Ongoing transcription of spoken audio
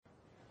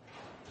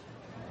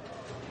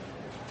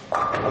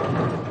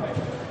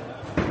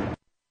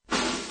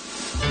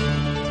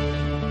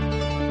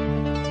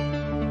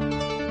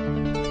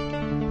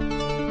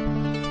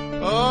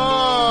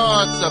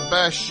Oh, it's the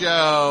best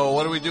show.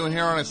 What are we doing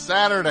here on a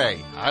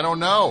Saturday? I don't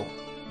know.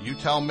 You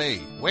tell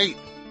me. Wait,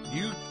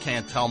 you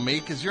can't tell me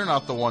because you're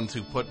not the ones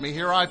who put me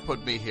here. I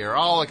put me here.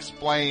 I'll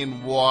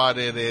explain what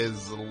it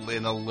is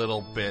in a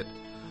little bit,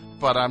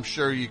 but I'm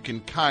sure you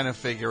can kind of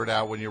figure it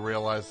out when you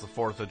realize the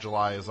 4th of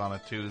July is on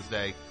a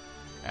Tuesday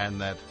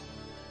and that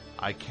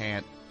I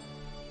can't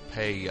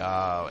pay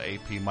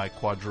AP my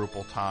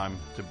quadruple time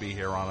to be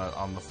here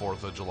on the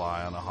 4th of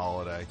July on a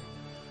holiday.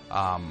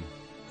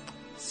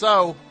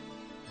 So,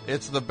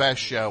 it's the best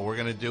show. We're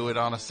going to do it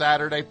on a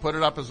Saturday, put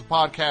it up as a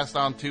podcast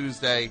on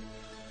Tuesday.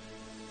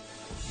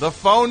 The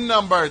phone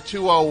number,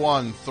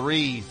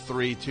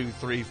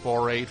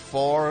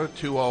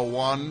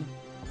 201-332-3484,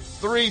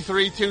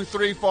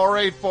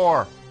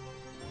 201-332-3484.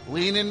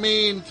 Lean and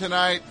mean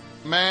tonight,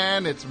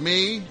 man. It's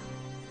me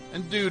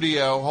and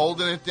Dudio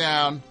holding it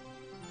down.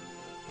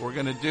 We're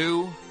going to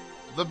do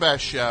the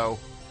best show.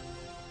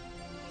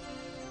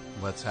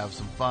 Let's have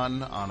some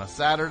fun on a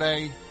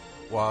Saturday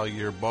while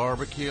you're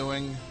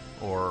barbecuing,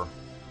 or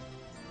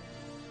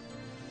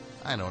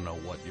I don't know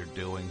what you're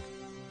doing.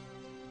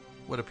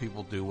 What do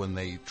people do when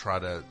they try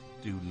to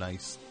do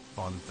nice,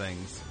 fun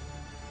things?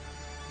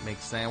 Make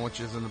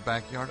sandwiches in the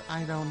backyard?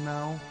 I don't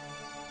know.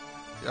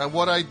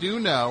 What I do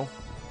know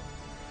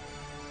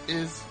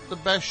is the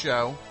best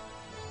show.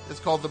 It's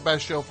called the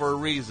best show for a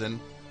reason.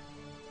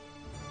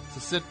 So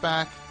sit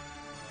back,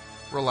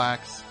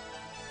 relax,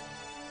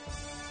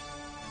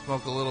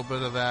 smoke a little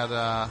bit of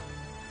that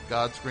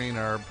God's green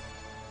herb,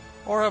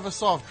 or have a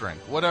soft drink,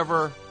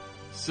 whatever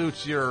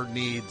suits your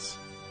needs.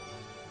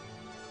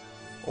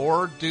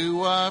 Or do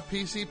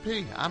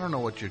PCP. I don't know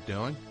what you're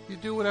doing. You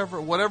do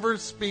whatever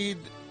speed,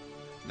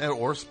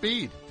 or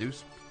speed,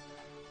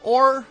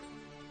 or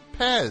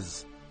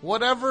Pez.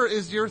 Whatever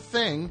is your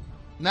thing,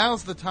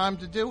 now's the time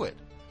to do it.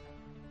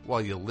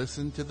 While you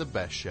listen to the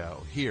best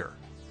show here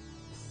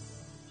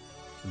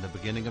in the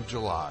beginning of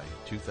July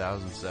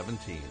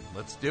 2017.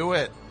 Let's do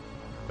it.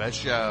 Best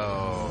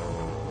show.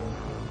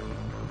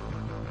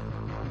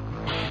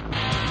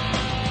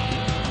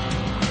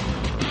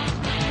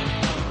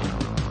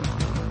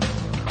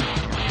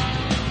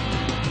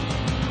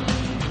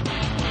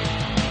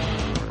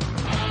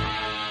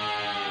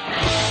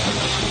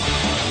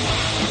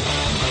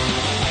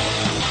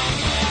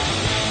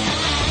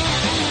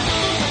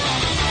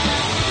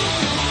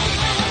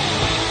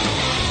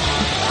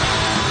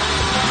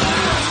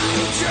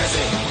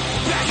 Jersey,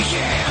 back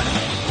again.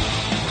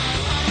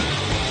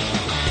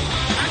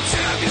 I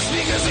turn up your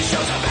speakers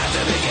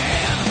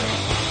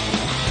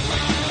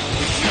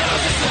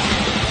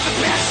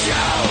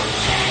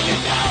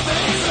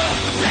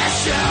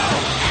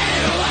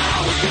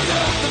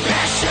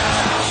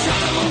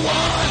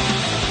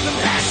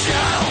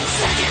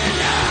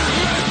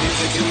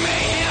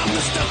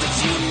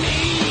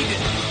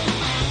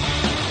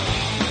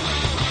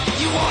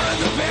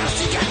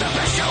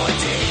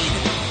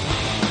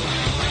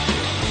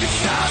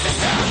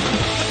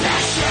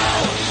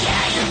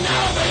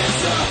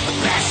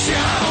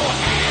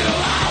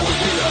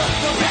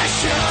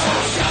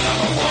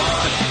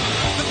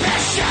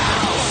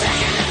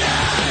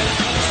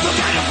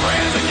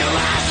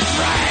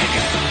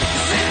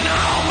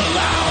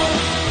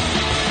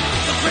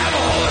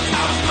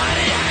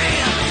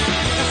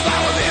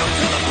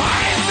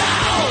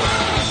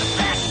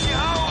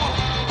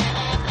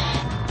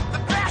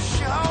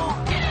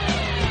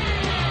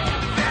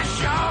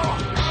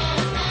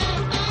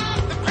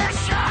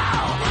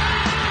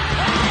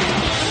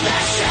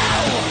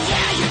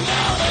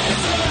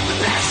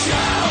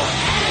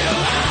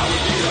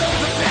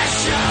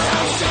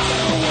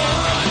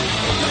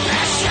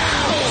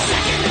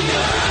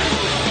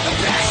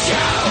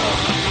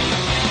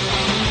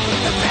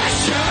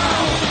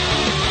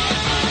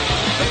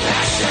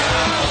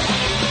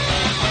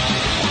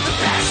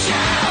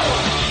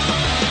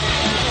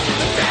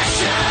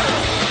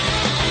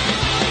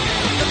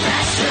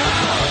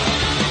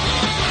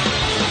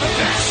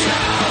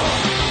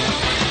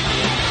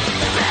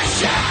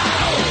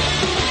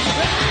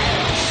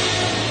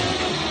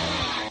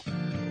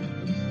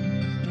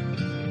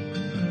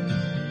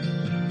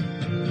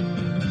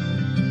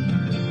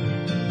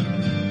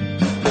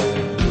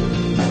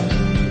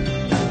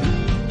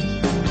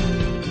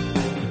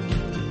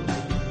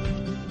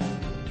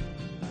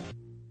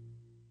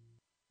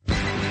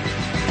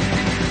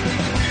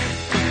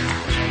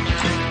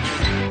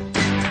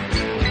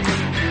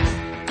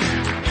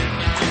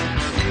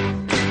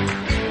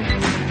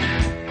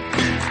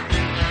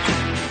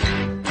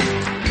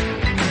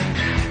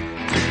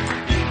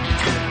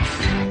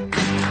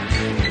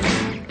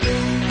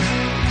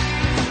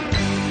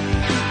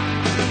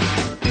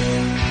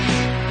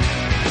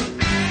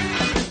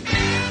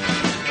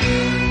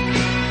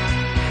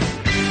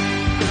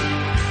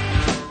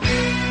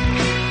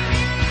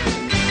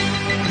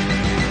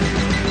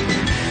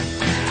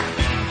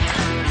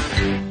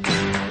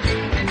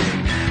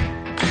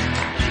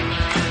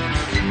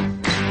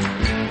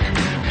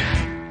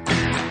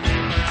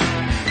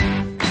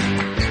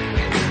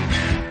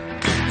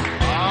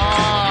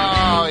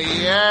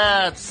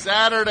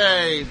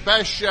Saturday,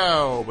 best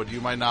show. But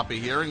you might not be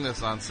hearing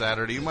this on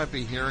Saturday. You might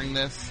be hearing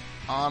this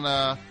on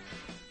a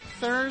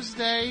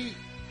Thursday,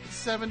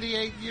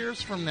 78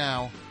 years from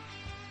now,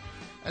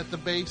 at the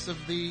base of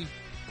the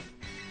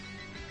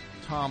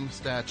Tom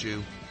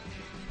statue,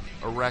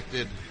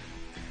 erected.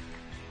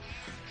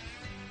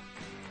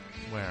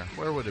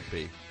 Where would it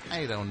be?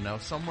 I don't know.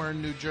 Somewhere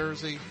in New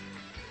Jersey?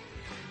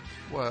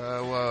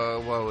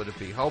 What would it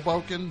be?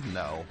 Hoboken?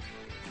 No.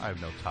 I have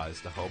no ties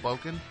to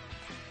Hoboken.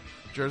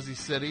 Jersey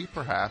City,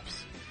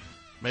 perhaps.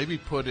 Maybe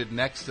put it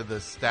next to the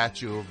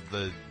statue of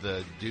the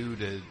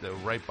dude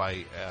right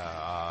by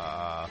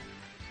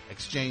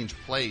Exchange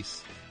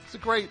Place. It's a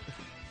great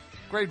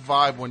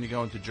vibe when you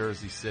go into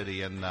Jersey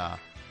City. And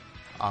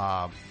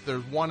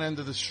there's one end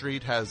of the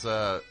street has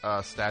a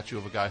statue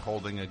of a guy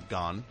holding a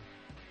gun.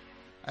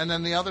 And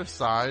then the other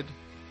side,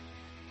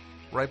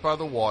 right by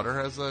the water,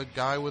 has a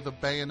guy with a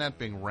bayonet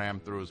being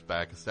rammed through his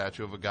back. A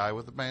statue of a guy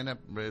with a bayonet.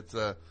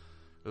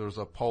 There was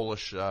a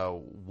Polish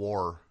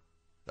war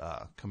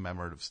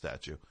commemorative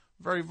statue.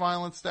 Very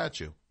violent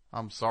statue.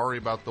 I'm sorry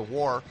about the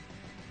war.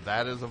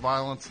 That is a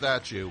violent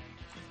statue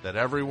that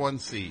everyone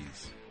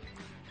sees.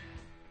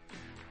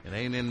 It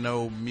ain't in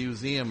no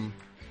museum.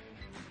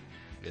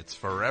 It's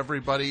for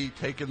everybody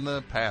taking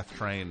the PATH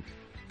train.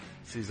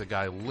 Sees a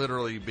guy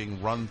literally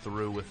being run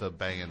through with a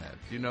bayonet.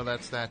 Do you know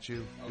that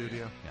statue,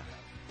 Studio? Yeah.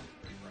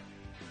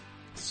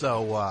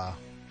 So,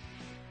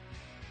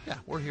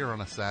 we're here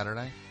on a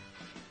Saturday.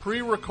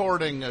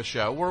 Pre-recording a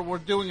show. We're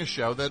doing a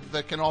show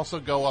that can also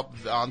go up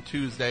on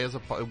Tuesday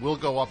will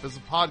go up as a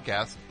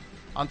podcast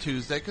on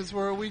Tuesday because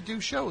we do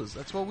shows.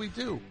 That's what we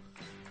do.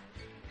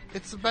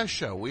 It's the best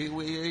show.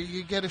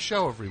 You get a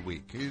show every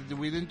week.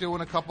 We didn't do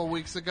it a couple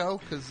weeks ago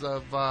because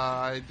of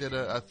I did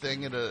a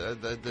thing at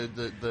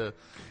the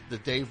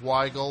Dave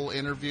Weigel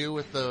interview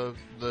with the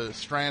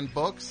Strand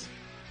Books.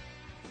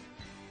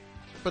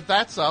 But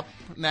that's up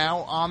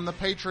now on the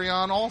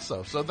Patreon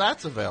also, so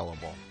that's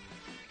available.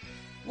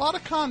 A lot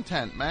of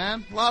content,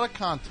 man. A lot of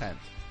content.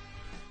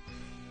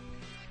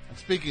 And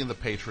speaking of the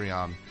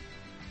Patreon,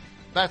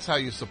 that's how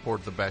you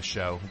support the best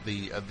show.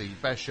 The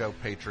best show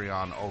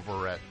Patreon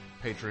over at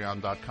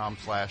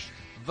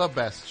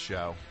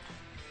patreon.com/thebestshow.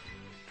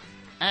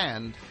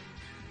 And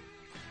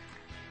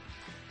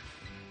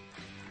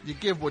you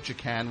give what you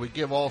can. We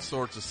give all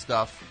sorts of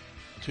stuff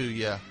to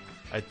you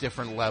at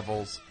different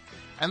levels.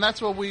 And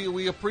that's what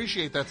we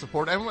appreciate, that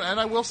support. And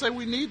I will say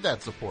we need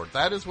that support.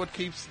 That is what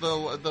keeps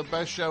the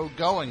best show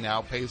going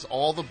now. Pays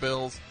all the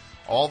bills,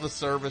 all the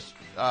service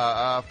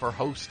for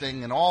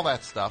hosting and all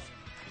that stuff.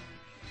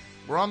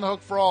 We're on the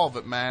hook for all of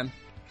it, man.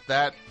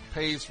 That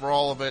pays for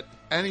all of it.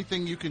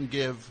 Anything you can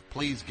give,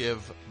 please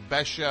give.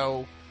 Best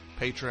Show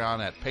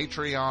Patreon at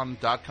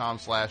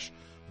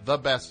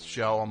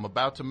patreon.com/thebestshow. I'm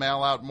about to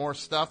mail out more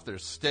stuff.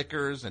 There's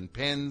stickers and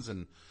pins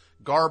and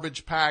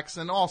garbage packs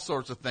and all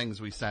sorts of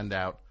things we send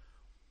out.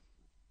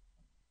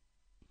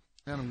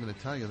 And I'm going to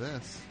tell you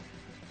this.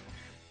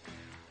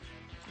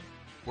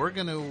 We're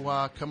going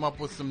to come up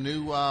with some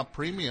new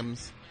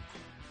premiums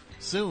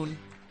soon.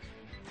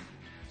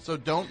 So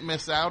don't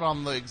miss out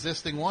on the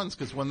existing ones,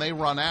 because when they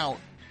run out,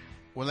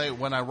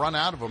 when I run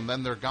out of them,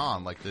 then they're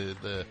gone. Like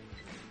the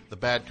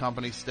Bad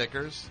Company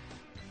stickers,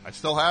 I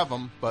still have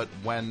them, but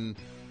when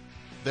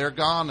they're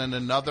gone and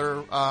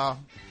another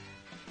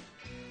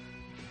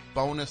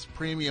bonus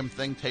premium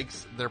thing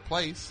takes their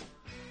place,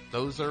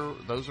 those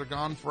are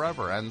gone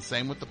forever. And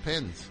same with the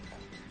pins.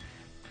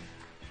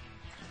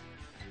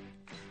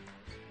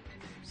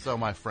 So,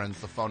 my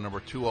friends, the phone number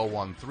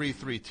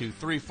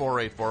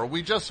 201-332-3484.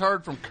 We just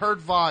heard from Kurt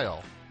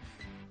Vile.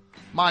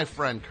 My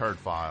friend Kurt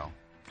Vile.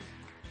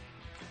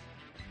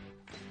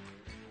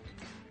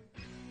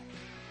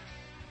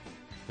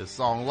 His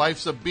song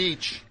Life's a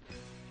Beach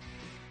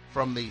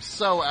from the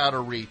So Out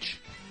of Reach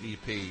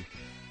EP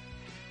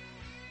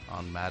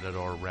on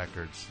Matador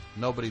Records.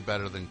 Nobody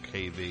better than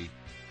KV.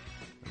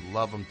 I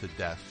love him to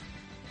death.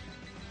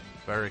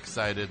 Very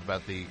excited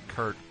about the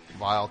Kurt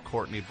Vile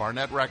Courtney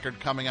Barnett record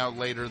coming out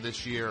later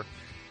this year.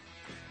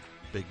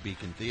 Big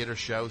Beacon Theater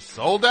show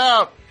sold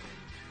out.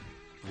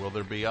 Will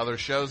there be other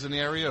shows in the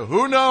area?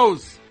 Who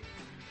knows?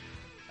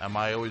 Am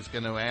I always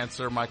going to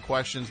answer my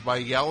questions by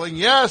yelling?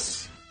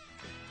 Yes!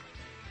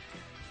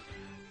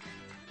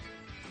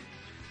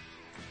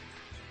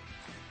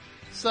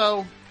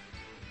 So,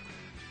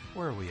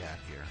 where are we at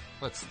here?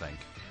 Let's think.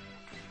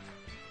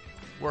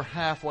 We're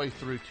halfway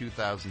through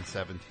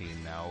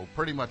 2017 now,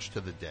 pretty much to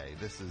the day.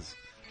 This is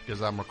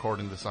because I'm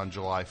recording this on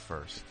July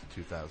 1st,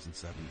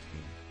 2017.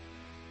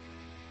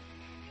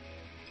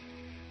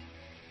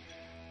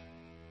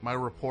 My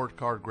report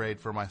card grade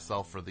for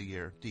myself for the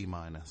year, D-.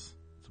 It's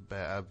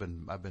bad.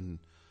 I've been,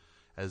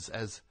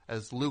 as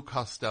Lou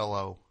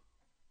Costello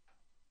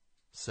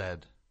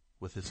said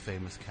with his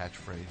famous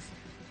catchphrase,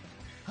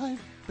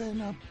 I've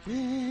been a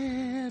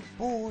bad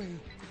boy.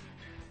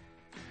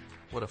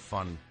 What a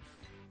fun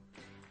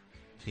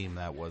team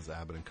that was,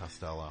 Abbott and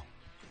Costello.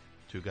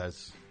 Two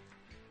guys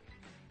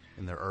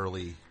in their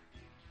early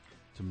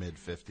to mid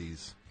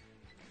 50s,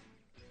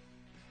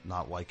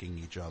 not liking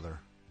each other.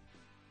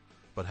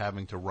 but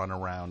having to run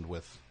around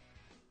with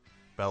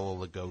Bela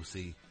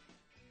Lugosi,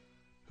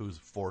 who's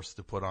forced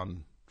to put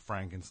on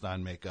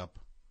Frankenstein makeup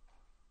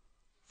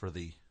for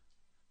the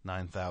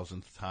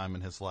 9,000th time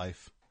in his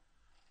life.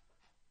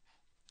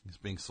 He's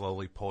being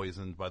slowly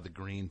poisoned by the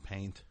green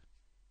paint.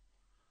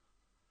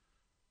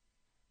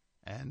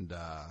 And,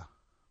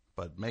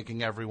 but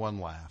making everyone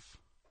laugh.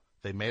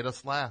 They made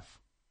us laugh.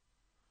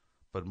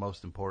 But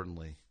most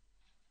importantly,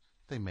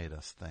 they made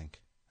us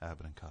think,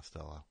 Abbott and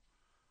Costello.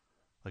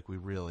 Like we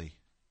really...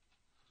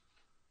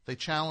 They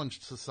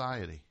challenged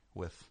society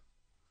with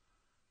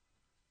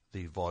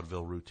the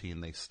vaudeville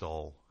routine they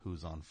stole,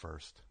 Who's on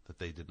First, that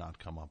they did not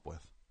come up with.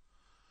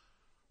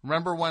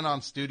 Remember when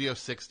on Studio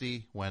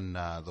 60, when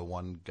the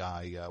one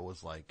guy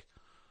was like,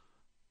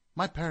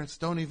 my parents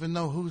don't even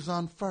know who's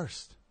on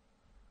first.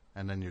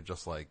 And then you're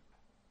just like,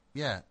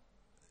 yeah,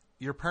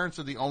 your parents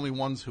are the only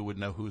ones who would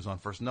know who's on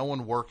first. No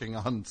one working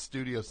on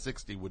Studio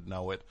 60 would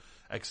know it,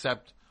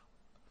 except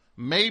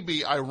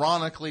maybe,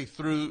 ironically,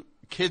 through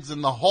kids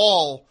in the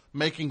hall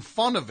making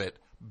fun of it.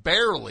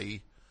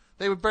 Barely.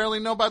 They would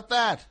barely know about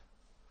that.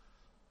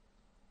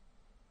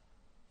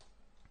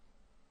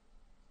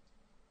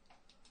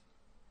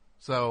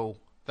 So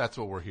that's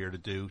what we're here to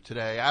do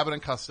today. Abbott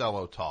and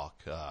Costello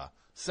talk.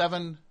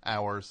 7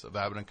 hours of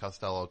Abbott and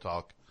Costello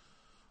talk,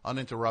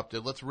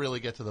 uninterrupted. Let's really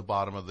get to the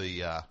bottom of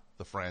the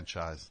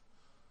franchise.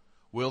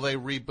 Will they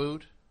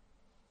reboot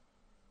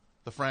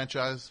the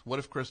franchise? What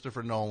if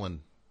Christopher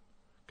Nolan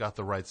got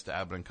the rights to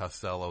Abbott and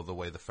Costello the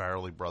way the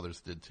Farrelly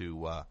brothers did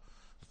to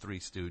the Three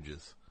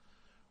Stooges?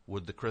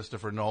 Would the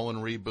Christopher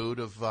Nolan reboot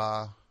of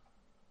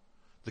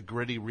the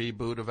gritty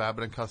reboot of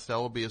Abbott and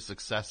Costello be as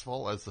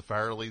successful as the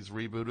Farrellys'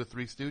 reboot of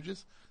Three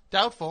Stooges?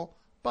 Doubtful,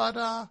 but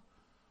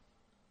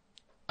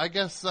I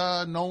guess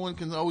Nolan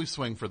can always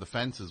swing for the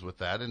fences with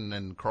that and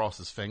then cross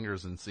his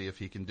fingers and see if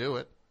he can do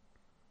it.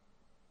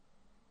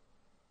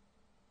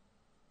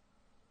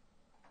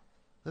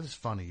 That is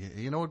funny.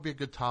 You know what would be a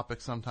good topic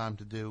sometime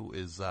to do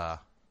is the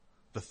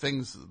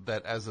things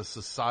that as a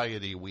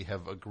society we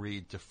have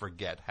agreed to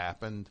forget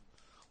happened,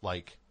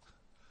 like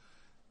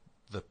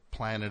the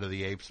Planet of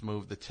the Apes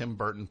movie, the Tim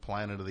Burton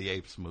Planet of the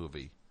Apes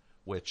movie,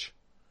 which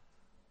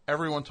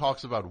everyone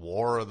talks about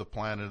War of the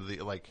Planet of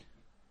the, like,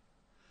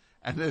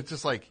 and it's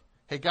just like,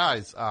 hey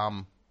guys,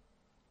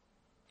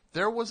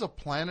 there was a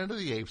Planet of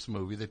the Apes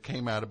movie that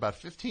came out about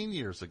 15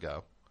 years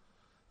ago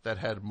that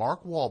had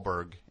Mark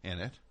Wahlberg in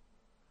it,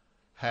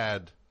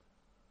 had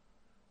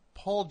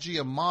Paul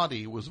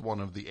Giamatti was one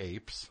of the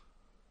apes.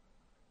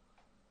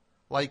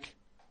 Like,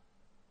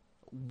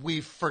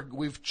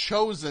 we've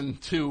chosen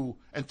to,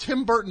 and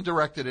Tim Burton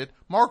directed it.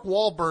 Mark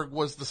Wahlberg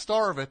was the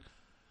star of it.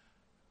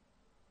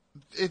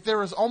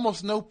 There is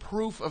almost no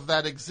proof of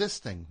that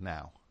existing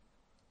now.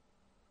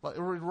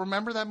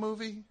 Remember that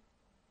movie,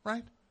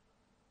 right?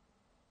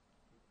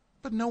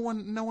 But no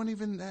one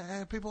even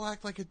people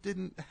act like it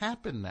didn't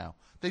happen now.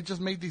 They just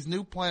made these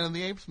new Planet of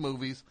the Apes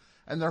movies,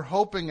 and they're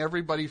hoping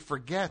everybody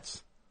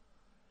forgets.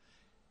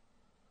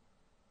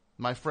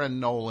 My friend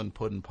Nolan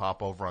Puddin'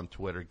 Pop over on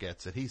Twitter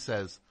gets it. He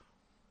says,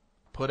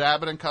 put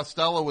Abbott and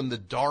Costello in the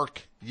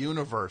dark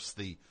universe,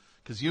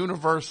 because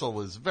Universal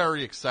is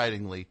very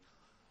excitingly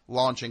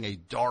launching a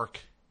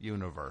dark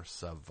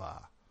universe of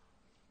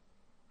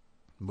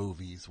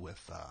movies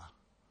with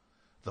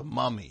The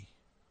Mummy,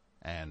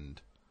 and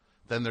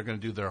then they're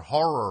going to do their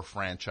horror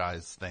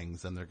franchise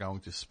things, and they're going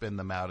to spin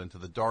them out into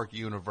the dark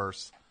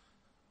universe.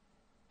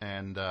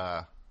 And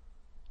what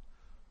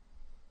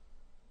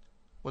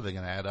are they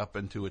going to add up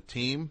into a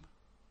team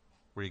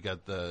where you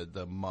got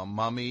the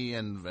Mummy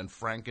and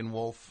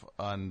Frankenwolf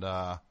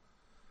and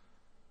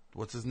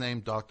what's his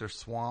name, Dr.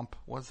 Swamp?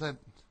 What's that?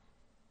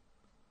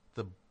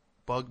 The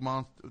bug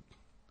monster,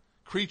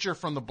 creature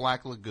from the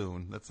Black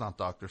Lagoon. That's not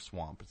Dr.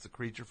 Swamp. It's the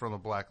creature from the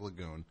Black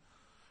Lagoon.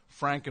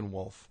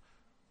 Frankenwolf.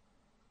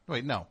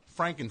 Wait, no,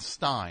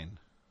 Frankenstein.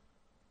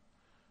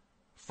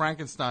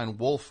 Frankenstein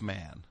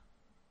Wolfman.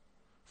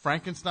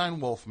 Frankenstein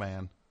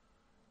Wolfman.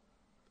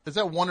 Is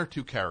that one or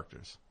two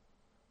characters?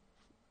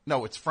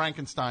 No, it's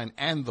Frankenstein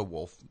and the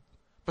Wolf.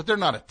 But they're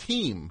not a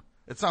team.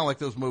 It's not like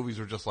those movies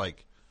are just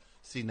like,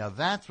 see, now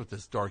that's what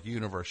this dark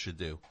universe should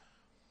do.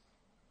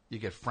 You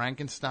get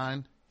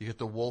Frankenstein, you get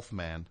the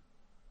Wolfman.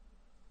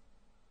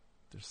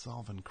 They're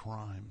solving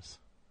crimes.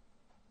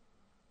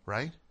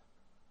 Right?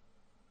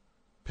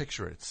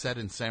 Picture it, set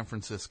in San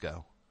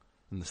Francisco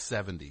in the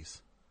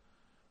 70s.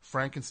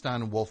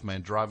 Frankenstein and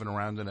Wolfman driving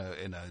around in a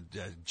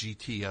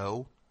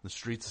GTO, the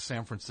streets of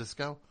San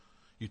Francisco.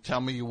 You tell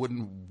me you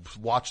wouldn't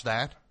watch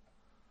that?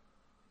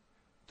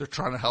 They're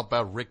trying to help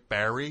out Rick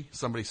Barry.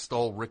 Somebody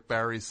stole Rick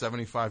Barry's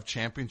 75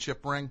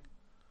 championship ring.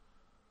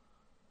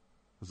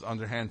 It was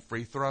underhand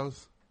free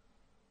throws.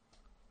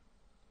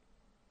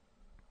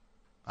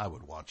 I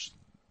would watch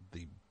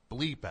the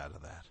bleep out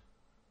of that.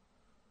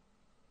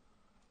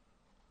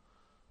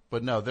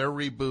 But no, they're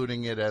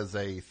rebooting it as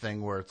a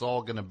thing where it's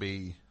all going to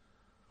be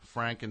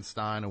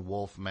Frankenstein and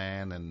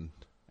Wolfman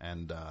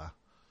and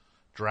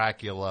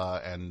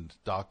Dracula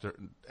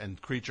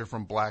and Creature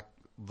from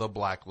the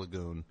Black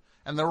Lagoon.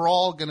 And they're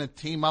all going to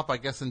team up, I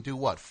guess, and do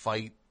what?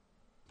 Fight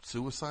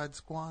Suicide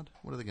Squad?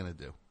 What are they going to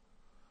do?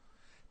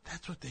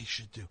 That's what they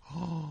should do.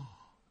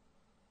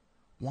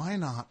 Why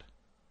not?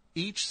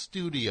 Each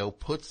studio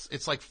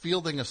it's like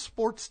fielding a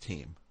sports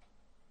team.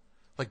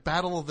 Like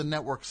Battle of the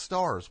Network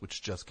Stars,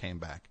 which just came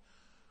back.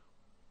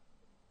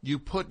 You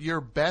put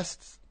your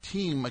best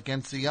team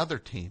against the other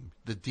team.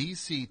 The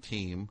DC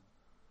team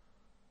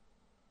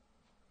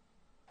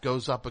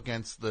goes up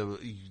against the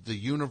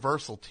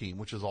Universal team,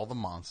 which is all the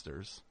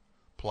monsters.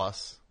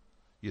 Plus,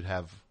 you'd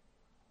have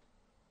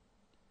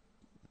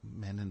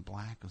Men in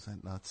Black. Was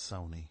that not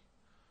Sony?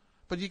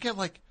 But you get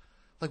like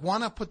why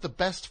not put the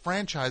best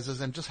franchises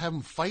and just have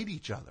them fight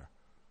each other?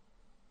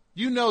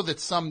 You know that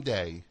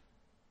someday,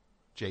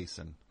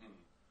 Jason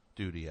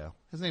Dudio,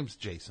 his name's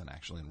Jason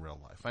actually in real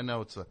life. I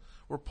know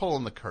we're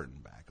pulling the curtain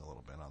back a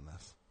little bit on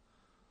this.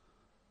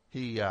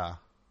 He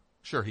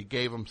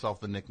gave himself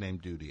the nickname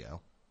Dudio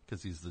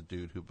because he's the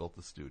dude who built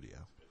the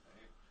studio.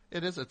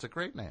 It's a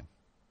great name.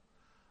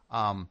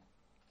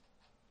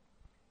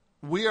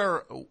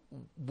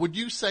 Would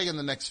you say in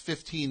the next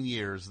 15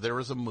 years there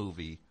is a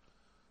movie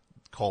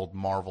called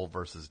Marvel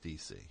versus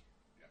DC? Yeah, 100%.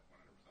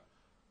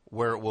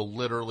 Where it will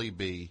literally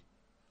be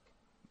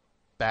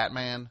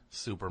Batman,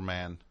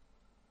 Superman,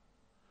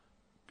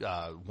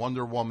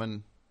 Wonder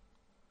Woman,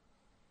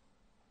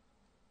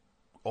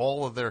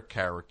 all of their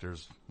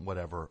characters,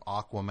 whatever,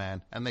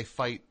 Aquaman, and they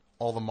fight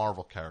all the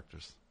Marvel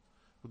characters.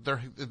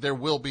 There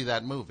will be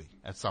that movie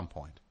at some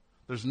point.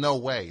 There's no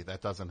way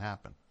that doesn't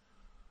happen.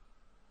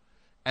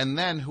 And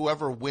then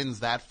whoever wins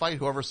that fight,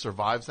 whoever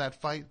survives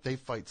that fight, they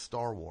fight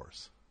Star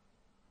Wars.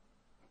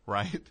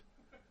 Right?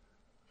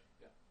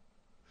 Yeah.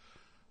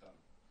 Done.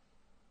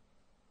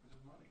 Which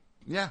is money.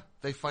 Yeah,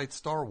 they fight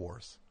Star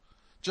Wars.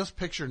 Just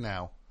picture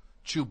now,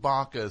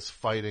 Chewbacca's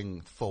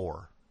fighting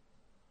Thor.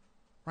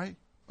 Right?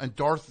 And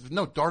Darth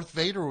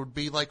Vader would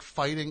be like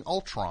fighting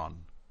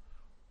Ultron.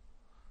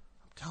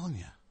 I'm telling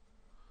you.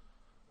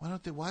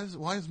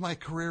 Why is my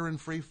career in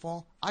free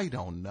fall? I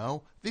don't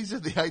know. These are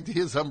the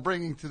ideas I'm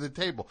bringing to the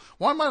table.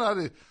 Why am I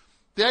not?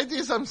 The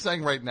ideas I'm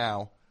saying right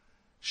now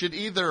should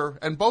either,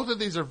 and both of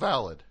these are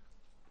valid.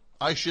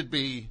 I should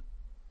be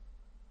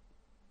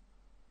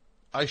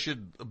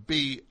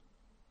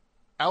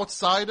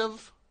outside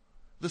of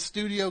the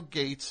studio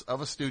gates of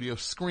a studio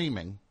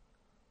screaming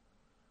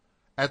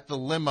at the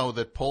limo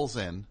that pulls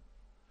in,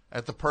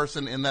 at the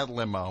person in that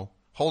limo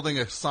holding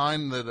a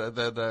sign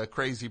that a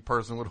crazy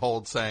person would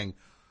hold saying,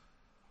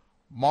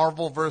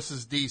 Marvel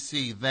versus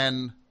DC,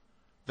 then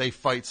they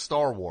fight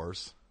Star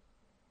Wars.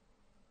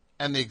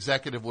 And the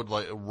executive would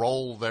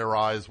roll their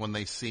eyes when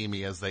they see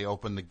me as they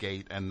open the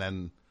gate, and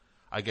then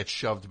I get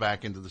shoved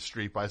back into the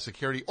street by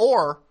security.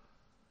 Or,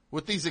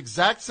 with these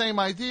exact same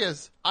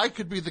ideas, I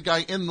could be the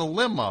guy in the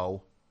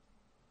limo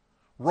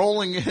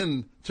rolling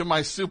in to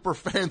my super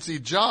fancy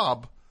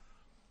job.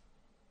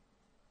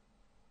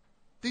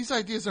 These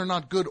ideas are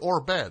not good or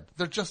bad.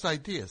 They're just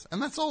ideas.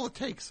 And that's all it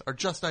takes, are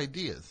just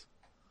ideas.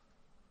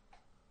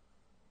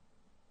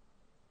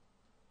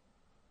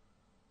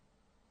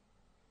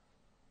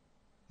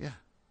 Yeah.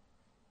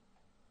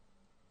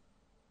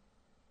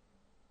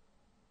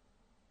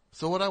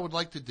 So what I would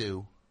like to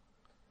do,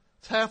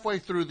 it's halfway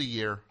through the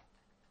year.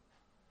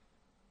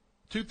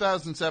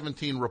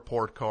 2017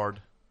 report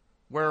card.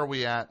 Where are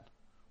we at?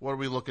 What are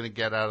we looking to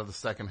get out of the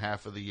second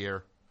half of the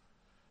year?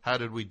 How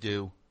did we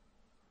do?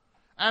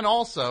 And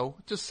also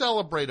to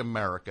celebrate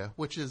America,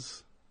 which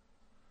is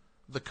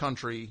the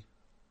country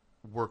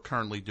we're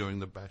currently doing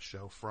the best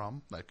show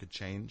from. That could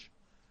change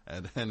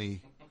at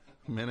any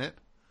minute.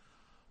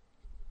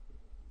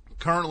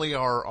 Currently,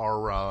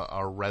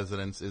 our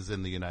residence is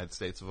in the United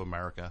States of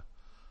America.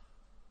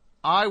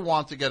 I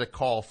want to get a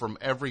call from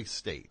every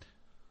state.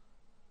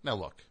 Now,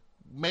 look,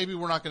 maybe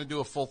we're not going to do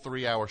a full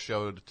 3-hour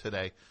show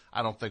today.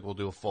 I don't think we'll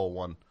do a full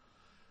one.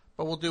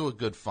 But we'll do a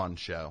good, fun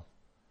show.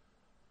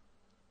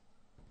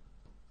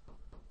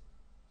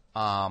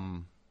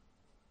 So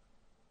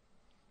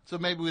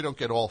maybe we don't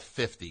get all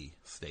 50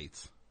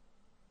 states.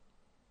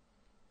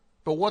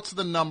 But what's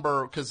the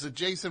number? Because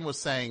Jason was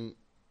saying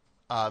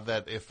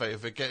that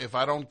if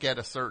I don't get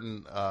a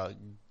certain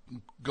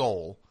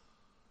goal,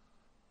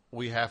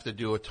 we have to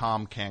do a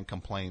Tom Can't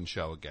Complain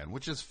show again,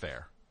 which is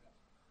fair.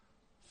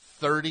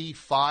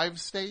 35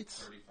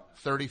 states?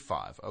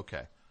 35,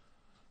 okay.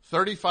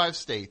 35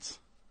 states.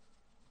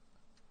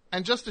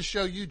 And just to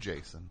show you,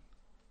 Jason,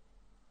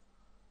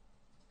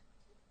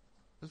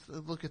 let's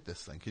look at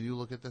this thing. Can you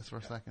look at this for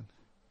a second?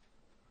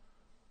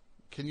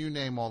 Can you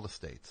name all the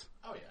states?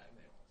 Oh, yeah,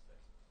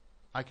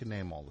 I can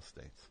name all the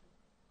states.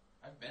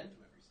 I can name all the states. I've been to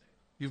every state.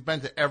 You've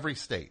been to every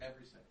state?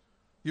 Every state.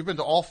 You've been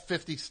to all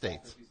 50 states?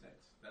 All 50 states.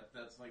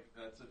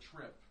 That's a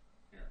trip.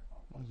 Here.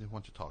 Why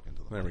don't you talk into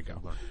them? There we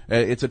go.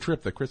 It's a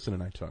trip that Kristen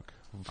and I took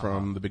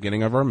from the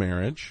beginning of our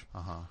marriage.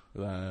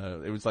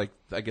 It was like,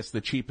 I guess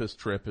the cheapest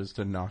trip is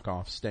to knock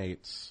off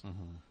states,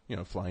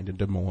 flying to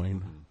Des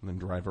Moines and then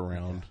drive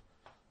around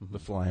the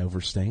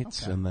flyover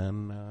states. Okay. And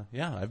then,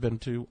 I've been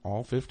to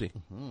all 50.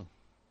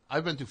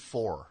 I've been to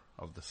 4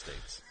 of the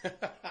states.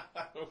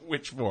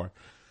 Which four?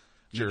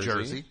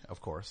 Jersey,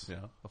 of course.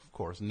 Yeah. Of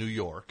course. New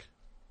York.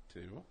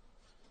 2.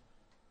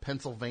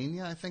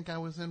 Pennsylvania, I think I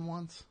was in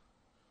once.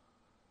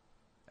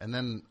 And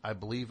then I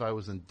believe I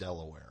was in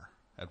Delaware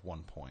at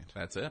one point.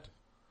 That's it.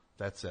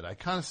 That's it. I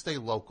kind of stay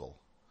local.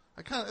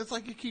 It's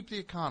like you keep the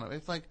economy.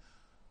 It's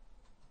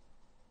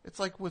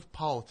like with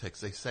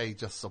politics. They say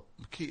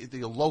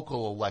the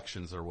local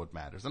elections are what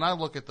matters. And I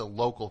look at the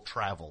local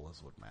travel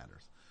as what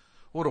matters.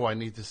 What do I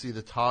need to see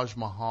the Taj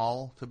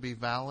Mahal to be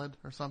valid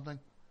or something?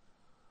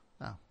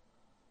 No.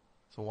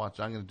 So watch,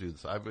 I'm going to do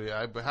this.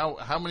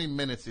 How many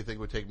minutes do you think it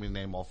would take me to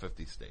name all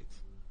 50 states?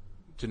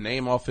 To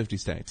name all 50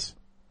 states.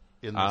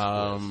 In this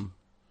quiz.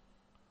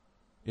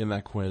 In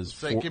that quiz,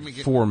 Give me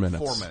 4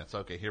 minutes. 4 minutes.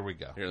 Okay, here we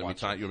go. Here, let me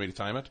time. You want me to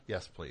time it?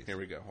 Yes, please. Here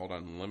we go. Hold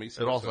on. Let me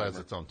see. It also has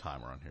its own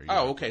timer on here.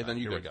 Oh, okay. Then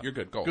you're good. You're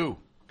good.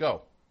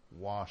 Go.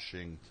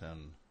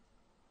 Washington.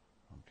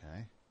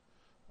 Okay.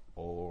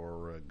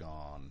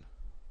 Oregon.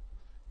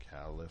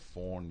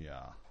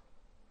 California.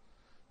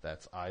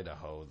 That's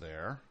Idaho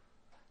there.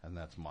 And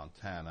that's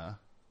Montana.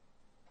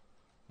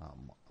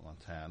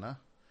 Montana.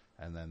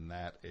 And then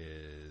that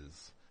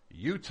is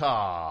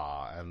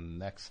Utah. And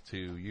next to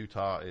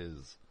Utah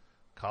is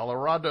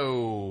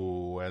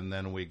Colorado. And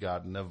then we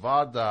got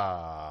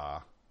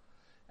Nevada.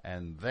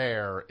 And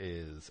there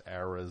is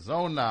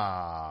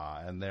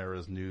Arizona. And there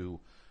is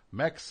New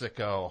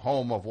Mexico,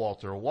 home of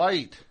Walter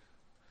White,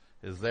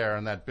 is there.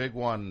 And that big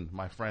one,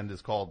 my friend,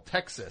 is called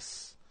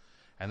Texas.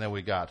 And then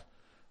we got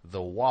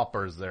the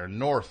Whoppers there,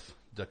 North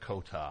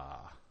Dakota.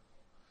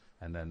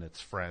 And then its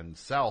friend,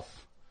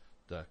 South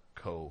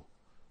Dakota.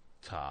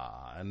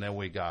 And then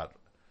we got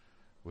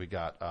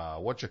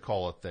what you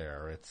call it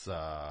there. It's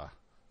the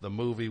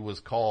movie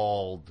was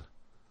called,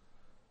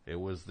 it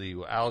was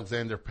the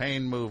Alexander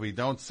Payne movie.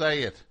 Don't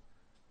say it.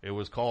 It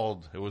was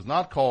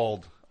not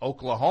called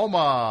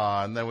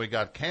Oklahoma. And then we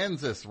got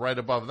Kansas right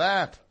above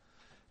that.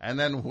 And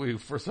then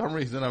for some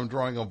reason, I'm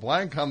drawing a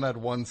blank on that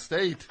one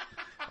state.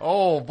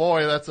 Oh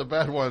boy, that's a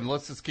bad one.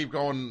 Let's just keep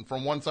going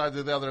from one side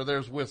to the other.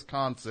 There's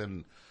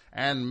Wisconsin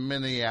and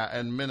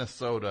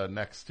Minnesota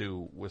next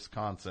to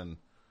Wisconsin.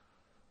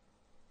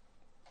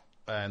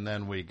 And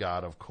then we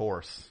got, of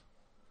course,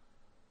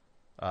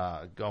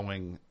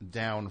 going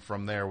down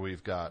from there,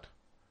 we've got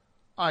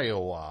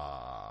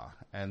Iowa,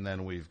 and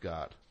then we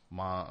got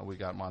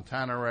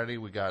Montana already.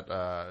 We got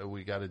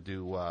to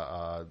do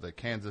the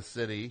Kansas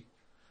City,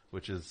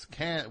 which is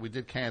we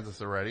did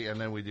Kansas already, and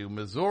then we do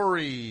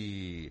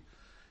Missouri,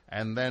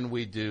 and then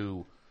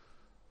we'll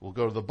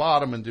go to the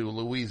bottom and do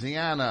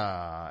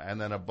Louisiana,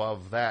 and then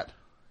above that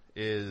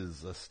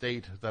is a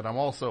state that I'm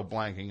also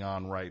blanking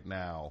on right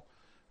now.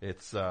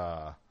 It's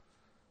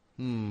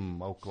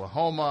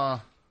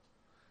Oklahoma.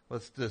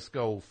 Let's just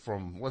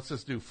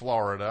do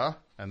Florida.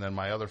 And then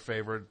my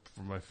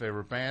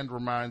favorite band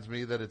reminds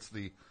me that it's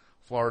the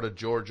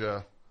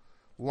Florida-Georgia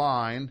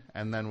line.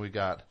 And then we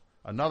got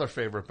another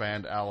favorite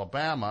band,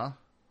 Alabama.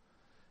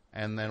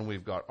 And then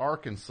we've got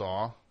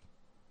Arkansas,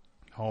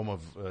 home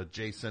of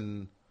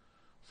Jason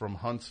from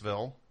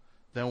Huntsville.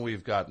 Then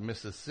we've got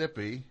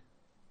Mississippi,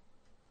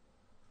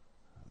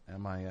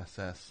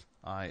 Mississippi.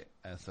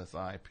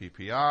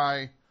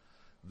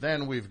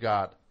 Then we've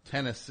got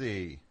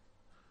Tennessee,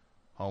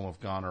 home of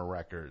Goner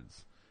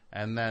Records.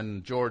 And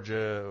then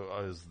Georgia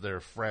is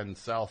their friend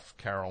South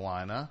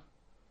Carolina.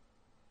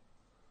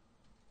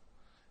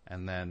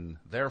 And then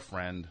their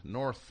friend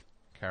North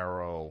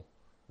Carolina.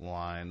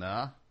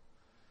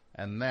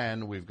 And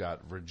then we've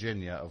got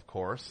Virginia, of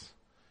course.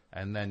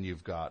 And then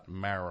you've got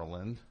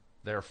Maryland,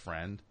 their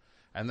friend.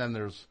 And then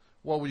there's,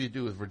 what would you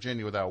do with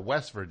Virginia without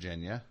West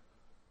Virginia?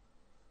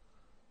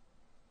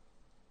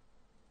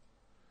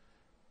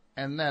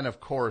 And then, of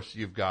course,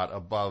 you've got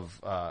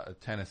above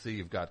Tennessee,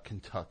 you've got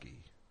Kentucky,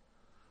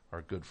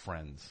 our good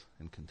friends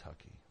in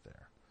Kentucky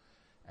there.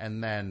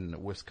 And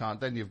then Wisconsin.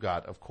 Then you've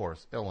got, of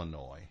course,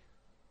 Illinois.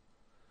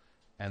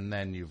 And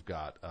then you've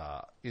got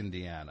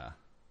Indiana.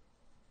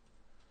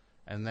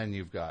 And then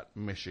you've got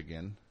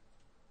Michigan.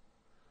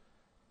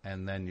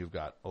 And then you've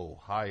got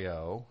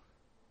Ohio.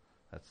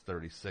 That's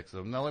 36 of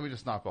them. Now let me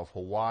just knock off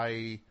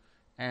Hawaii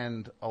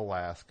and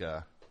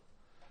Alaska.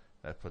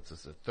 That puts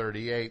us at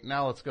 38.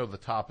 Now let's go to the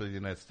top of the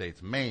United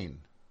States. Maine,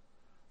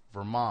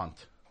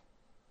 Vermont,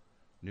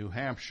 New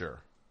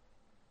Hampshire,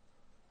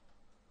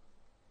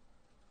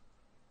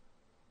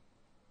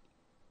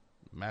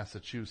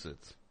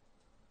 Massachusetts,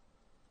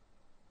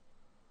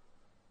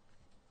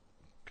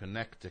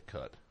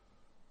 Connecticut,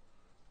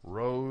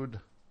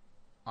 Rhode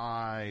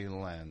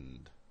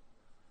Island,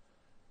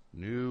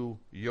 New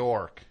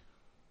York,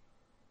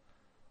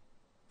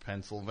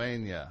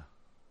 Pennsylvania,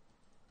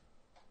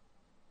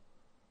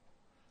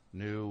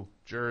 New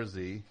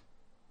Jersey,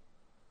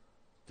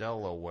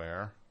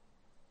 Delaware.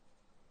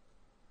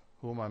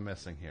 Who am I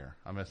missing here?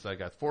 I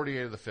got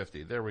 48 of the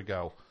 50. There we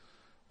go.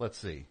 Let's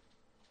see.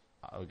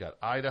 We got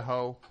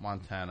Idaho,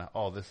 Montana.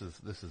 Oh, this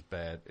is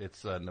bad.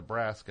 It's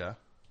Nebraska.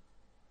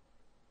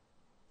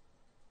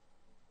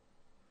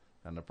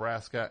 And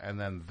Nebraska, and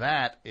then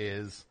that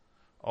is,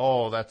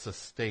 that's a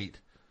state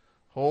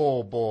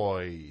Oh,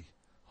 boy.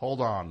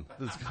 Hold on.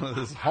 This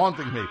is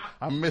haunting me.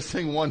 I'm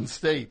missing one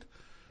state.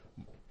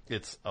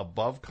 It's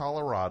above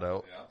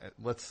Colorado. Yeah.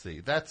 Let's see.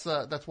 That's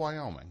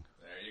Wyoming.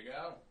 There you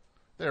go.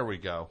 There we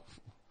go.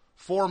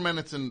 4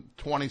 minutes and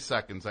 20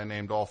 seconds, I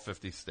named all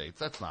 50 states.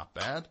 That's not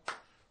bad,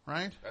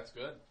 right? That's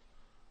good.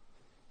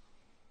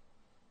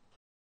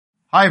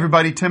 Hi,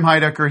 everybody. Tim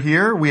Heidecker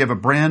here. We have a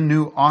brand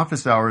new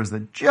office hours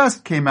that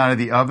just came out of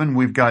the oven.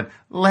 We've got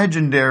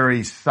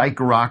legendary psych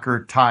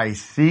rocker Ty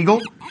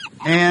Siegel.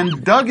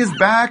 And Doug is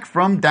back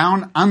from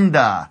down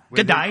under.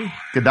 G'day.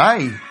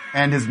 G'day.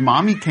 And his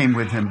mommy came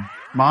with him.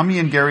 Mommy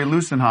and Gary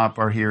Lusenhop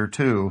are here,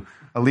 too.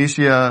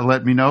 Alicia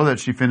let me know that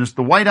she finished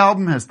the White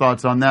Album, has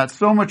thoughts on that.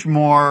 So much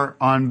more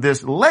on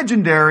this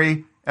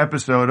legendary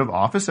episode of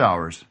Office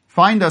Hours.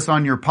 Find us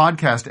on your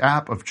podcast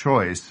app of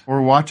choice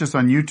or watch us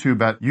on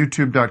YouTube at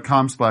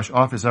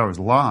youtube.com/officehours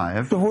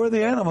live. So who are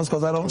the animals?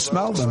 Because I don't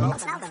smell them.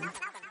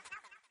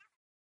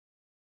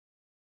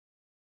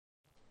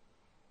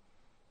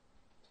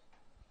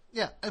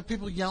 Yeah, and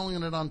people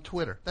yelling it on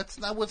Twitter.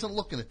 I wasn't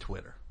looking at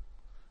Twitter.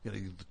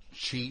 You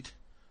cheat.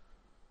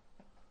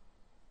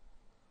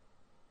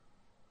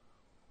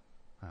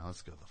 All right,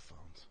 let's go to the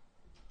phones.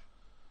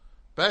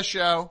 Best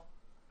show.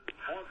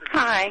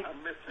 Hi,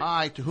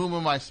 Hi, to whom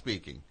am I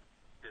speaking?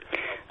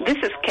 this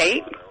is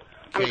Kate.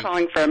 I'm Kate.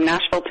 calling from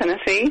Nashville,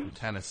 Tennessee.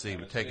 Tennessee.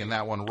 We're taking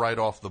that one right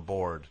off the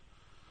board.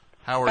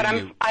 How are But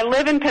you? I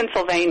live in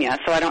Pennsylvania,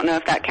 so I don't know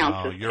if that counts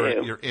Oh, as you're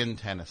two. you're in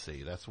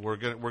Tennessee. We're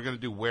gonna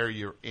do where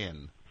you're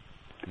in.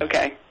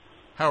 Okay.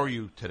 How are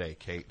you today,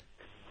 Kate?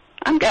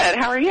 I'm good.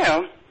 How are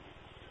you?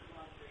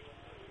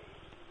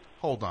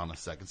 Hold on a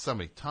second.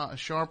 Somebody,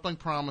 Sharpling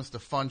promised a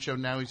fun show.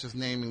 Now he's just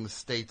naming the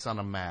states on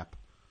a map.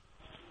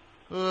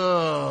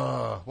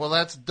 Ugh. Well,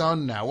 that's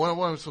done now. What am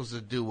I supposed to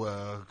do?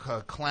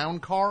 A clown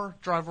car?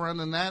 Drive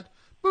around in that?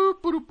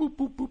 Boop, boop, boop,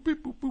 boop, boop, boop,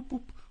 boop, boop,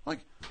 boop. Like,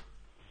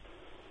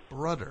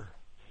 brother,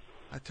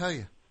 I tell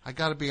you, I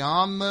got to be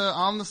on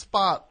the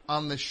spot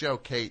on this show,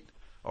 Kate,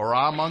 or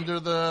I'm under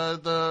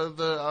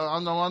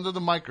under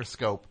the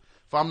microscope.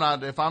 If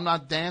I'm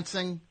not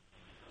dancing,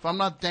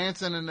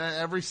 in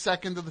every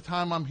second of the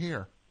time I'm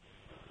here.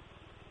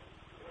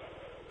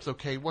 So,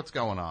 Kate, what's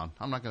going on?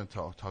 I'm not going to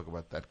talk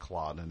about that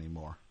clod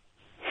anymore.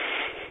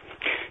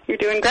 You're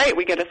doing great.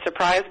 We get a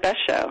surprise best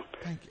show.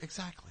 Thank you.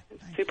 Exactly.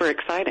 Thank you. Super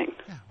exciting.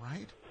 Yeah,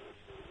 right?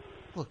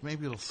 Look,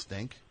 maybe it'll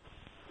stink,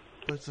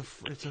 but it's a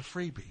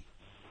freebie.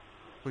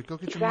 Wait, go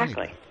get your money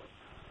Exactly. back.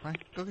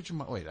 Right? Go get your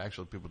money. Wait,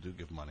 actually, people do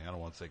give money. I don't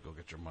want to say go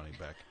get your money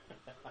back.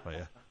 Oh,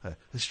 yeah.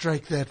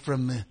 Strike that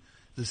from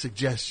the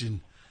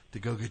suggestion to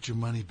go get your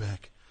money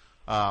back.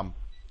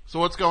 So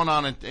what's going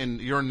on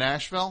you're in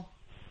Nashville?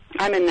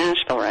 I'm in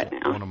Nashville right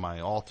now. One of my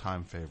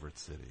all-time favorite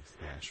cities,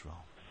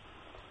 Nashville.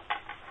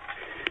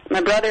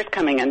 My brother's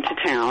coming into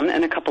town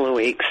in a couple of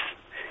weeks,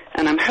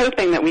 and I'm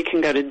hoping that we can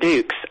go to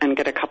Duke's and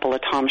get a couple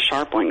of Tom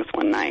Sharplings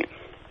one night.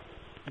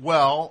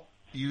 Well,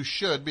 you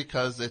should,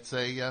 because it's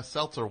a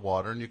seltzer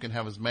water, and you can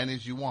have as many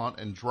as you want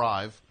and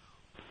drive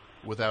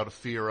without a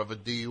fear of a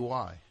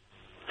DUI.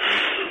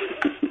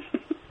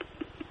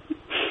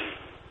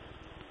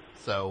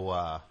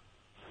 So,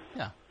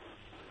 yeah.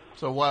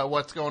 So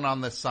what's going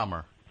on this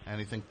summer?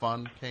 Anything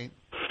fun, Kate?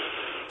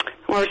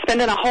 Well, we're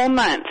spending a whole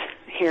month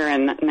here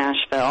in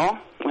Nashville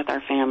with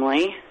our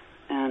family,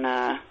 and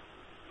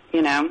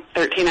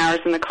 13 hours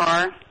in the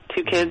car,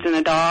 2 kids and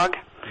a dog.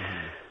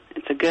 Mm-hmm.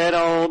 It's a good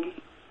old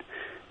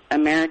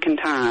American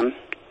time.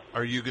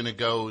 Are you going to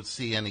go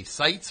see any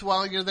sights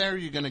while you're there? Are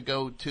you going to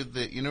go to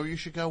where you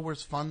should go where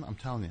it's fun? I'm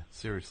telling you,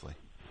 seriously.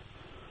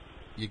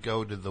 You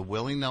go to the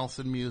Willie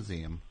Nelson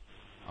Museum.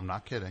 I'm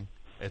not kidding.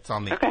 It's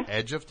on the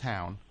edge of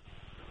town.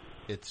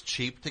 It's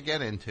cheap to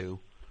get into.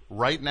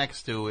 Right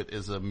next to it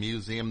is a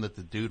museum that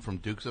the dude from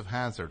Dukes of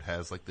Hazzard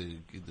has, like the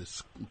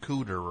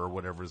Cooter or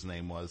whatever his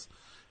name was.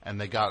 And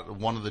they got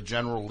one of the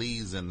General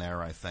Lees in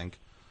there, I think.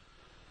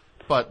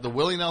 But the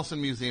Willie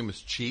Nelson Museum is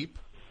cheap,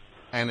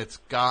 and it's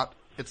not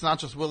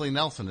just Willie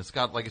Nelson. It's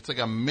like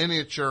a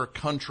miniature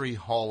country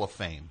hall of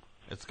fame.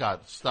 It's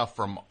got stuff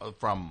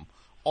from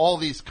all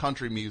these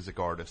country music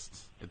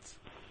artists.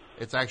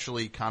 It's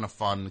actually kind of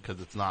fun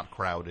because it's not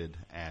crowded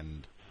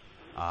and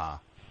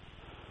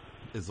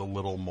is a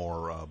little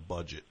more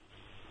budget.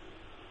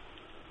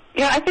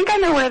 Yeah, I think I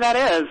know where that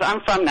is. I'm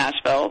from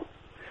Nashville.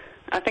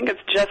 I think it's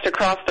just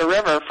across the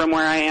river from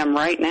where I am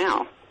right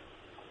now.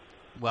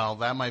 Well,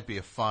 that might be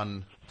a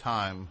fun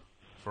time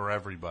for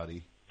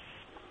everybody.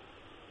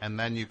 And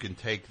then you can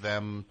take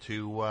them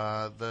to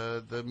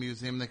the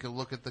museum. They can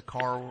look at the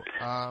car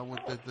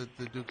with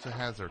the Dukes of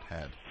Hazzard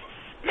had.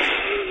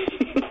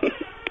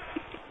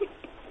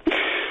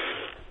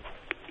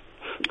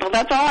 Well,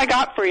 that's all I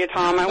got for you,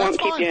 Tom. I won't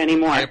keep you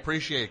anymore. I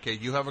appreciate it,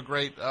 Kate. You have a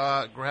great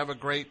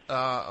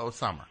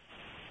summer.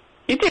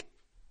 You too.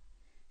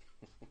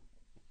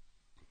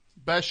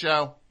 Best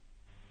show.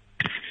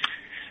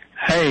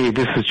 Hey,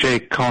 this is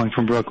Jake calling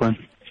from Brooklyn.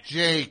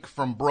 Jake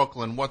from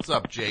Brooklyn. What's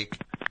up, Jake?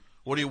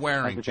 What are you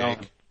wearing,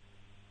 Jake?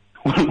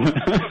 Jeans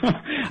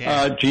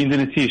and a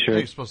You're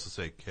t-shirt. supposed to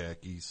say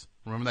khakis.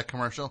 Remember that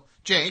commercial?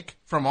 Jake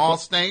from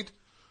Allstate.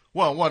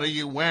 Well, what are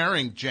you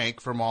wearing,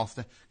 Jake from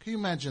Allstate? Can you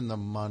imagine the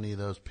money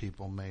those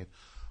people made?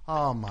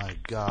 Oh my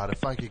God!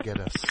 If I could get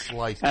a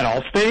slice At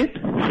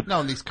Allstate?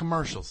 No, these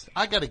commercials.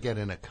 I got to get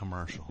in a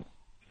commercial.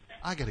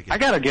 I got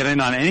to get in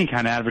on any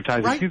kind of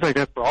advertising. Right? It seems like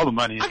that's where all the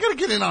money is. I got to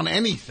get in on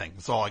anything.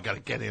 That's all I got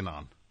to get in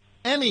on.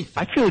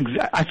 Anything.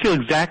 I feel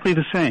exactly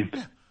the same.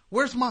 Yeah.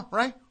 Where's my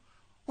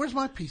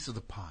piece of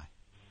the pie?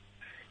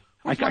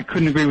 I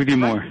couldn't agree with you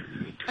more.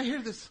 I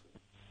hear this.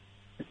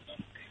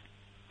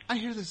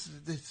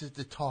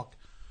 The talk.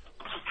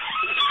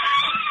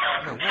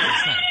 No, what is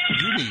that?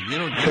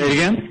 Say it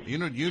again? You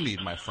know what you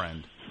need, my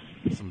friend?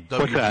 Some WD,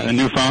 What's that, a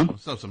new phone?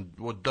 No, some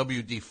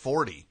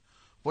WD-40.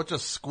 What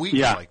just squeaks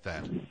like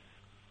that?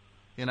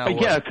 You know.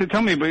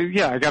 Tell me, but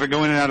I got to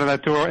go in and out of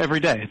that door every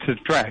day. It's a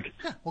drag.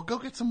 Yeah, well, go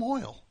get some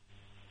oil.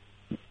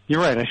 You're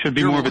right. I should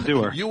be more of a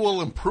doer. You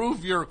will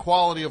improve your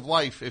quality of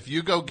life if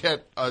you go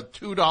get a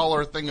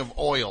 $2 thing of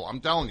oil. I'm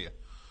telling you.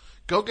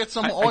 Go get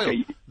some oil.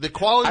 The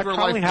quality of your life.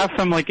 I probably have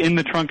some in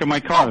the trunk of my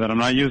car that I'm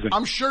not using.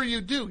 I'm sure you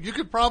do. You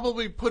could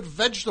probably put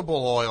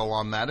vegetable oil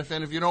on that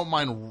if you don't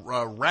mind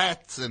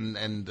rats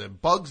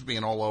and bugs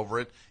being all over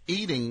it,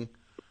 eating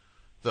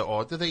the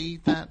oil. Do they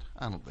eat that?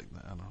 I don't think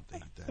they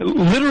eat that.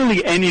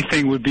 Literally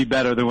anything would be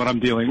better than what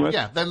I'm dealing with.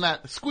 Yeah, then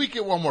squeak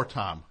it one more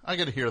time. I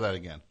got to hear that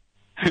again.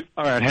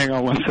 All right, hang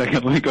on 1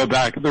 second. Let me go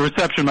back. The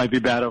reception might be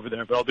bad over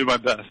there, but I'll do my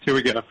best. Here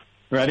we go.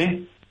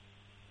 Ready?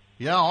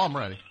 Yeah, I'm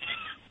ready.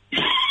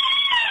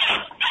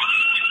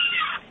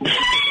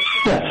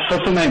 Yes,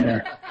 that's a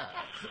nightmare.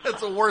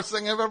 That's the worst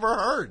thing I've ever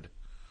heard.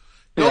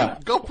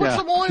 Go put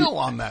some oil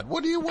on that.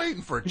 What are you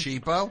waiting for,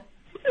 cheapo?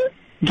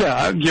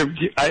 Yeah,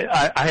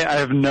 I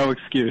have no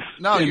excuse.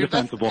 No,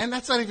 indefensible. And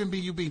that's not even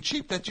you being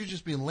cheap. That's you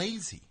just being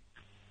lazy.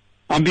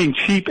 I'm being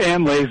cheap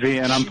and lazy,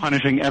 and I'm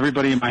punishing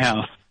everybody in my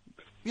house.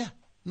 Yeah,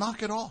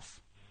 knock it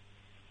off.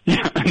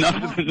 Yeah,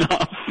 enough is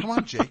enough. Come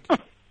on, Jake.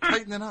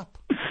 Tighten it up.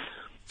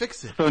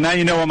 Fix it. So now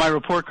you know what my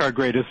report card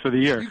grade is for the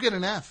year. You get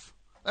an F.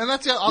 And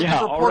that's it. I'll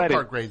give report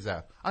card grades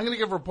out. I'm going to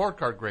give report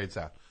card grades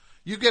out.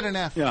 You get an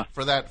F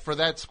for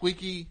that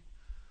squeaky.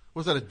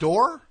 Was that a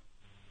door?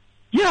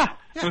 Yeah,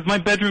 it was my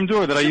bedroom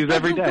door that I use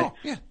every day. Door.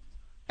 Yeah,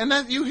 and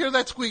then you hear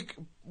that squeak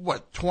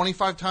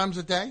 25 times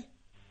a day?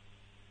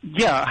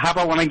 Yeah. How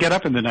about when I get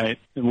up in the night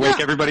and wake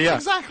everybody up?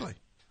 Exactly.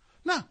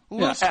 No,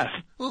 F.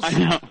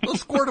 Little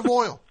squirt of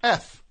oil.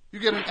 F. You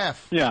get an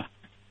F. Yeah.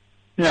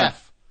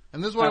 F.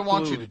 And this is what I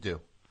want you to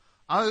do.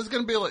 This is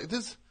going to be like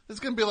this. This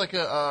is going to be like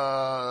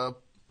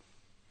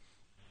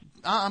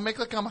I make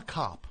like I'm a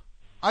cop.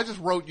 I just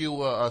wrote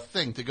you a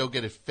thing to go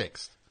get it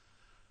fixed.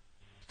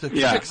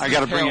 Fix I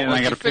got to bring it in.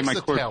 I got to pay my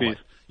court fees.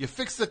 You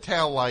fix the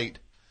tail light,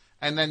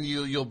 and then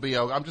you'll be.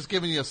 I'm just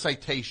giving you a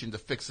citation to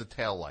fix the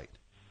tail light.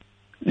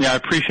 Yeah, I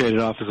appreciate it,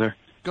 officer.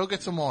 Go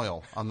get some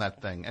oil on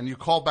that thing, and you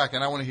call back,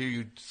 and I want to hear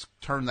you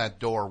turn that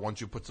door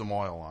once you put some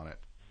oil on it.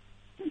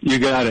 You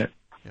got it.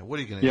 Yeah. What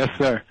are you going to do? Yes,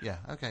 sir. Yeah.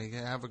 Okay.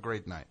 Have a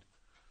great night.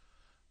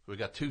 We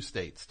got 2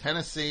 states,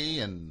 Tennessee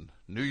and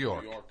New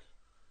York.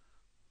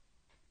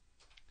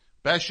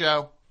 Best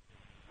show.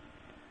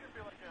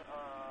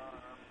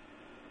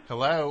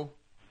 Hello.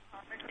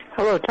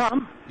 Hello,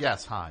 Tom.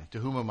 Yes, hi. To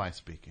whom am I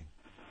speaking?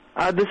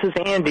 This is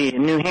Andy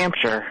in New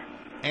Hampshire.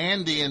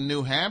 Andy in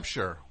New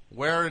Hampshire.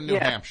 Where in New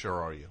Hampshire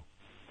are you?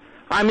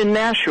 I'm in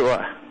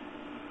Nashua.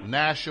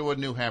 Nashua,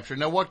 New Hampshire.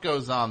 Now, what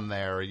goes on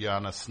there? Are you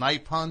on a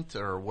snipe hunt,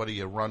 or what are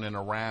you running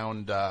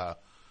around?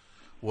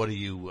 What are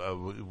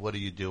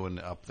you doing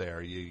up there?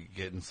 Are you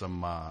getting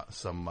some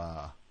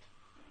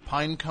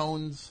pine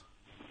cones?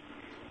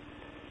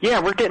 Yeah,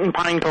 we're getting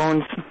pine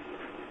cones.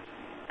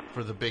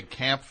 For the big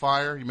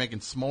campfire? You making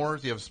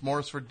s'mores? You have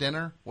s'mores for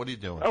dinner? What are you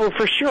doing? Oh,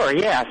 for sure,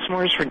 yeah.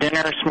 S'mores for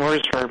dinner,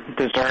 s'mores for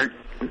dessert.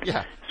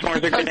 Yeah.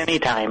 S'mores are good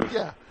anytime.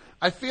 Yeah.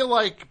 I feel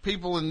like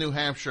people in New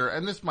Hampshire,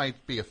 and this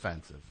might be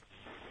offensive,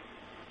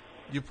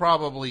 you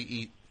probably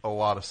eat a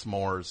lot of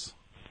s'mores.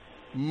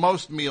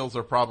 Most meals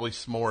are probably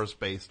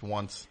s'mores-based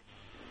once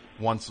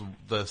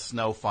the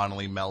snow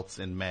finally melts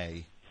in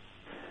May.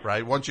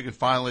 Right? Once you can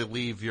finally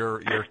leave your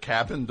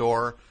cabin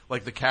door,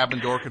 like the cabin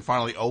door can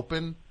finally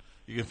open,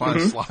 you can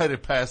finally slide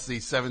it past the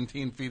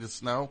 17 feet of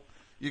snow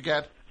you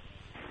get,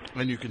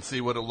 and you can see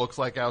what it looks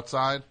like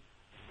outside.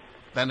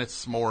 Then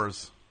it's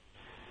s'mores.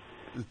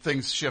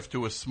 Things shift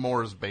to a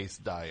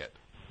s'mores-based diet.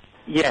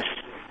 Yes.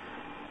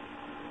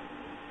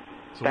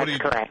 So That's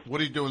correct.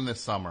 What are you doing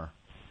this summer?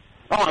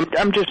 Oh,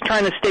 I'm just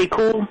trying to stay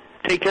cool,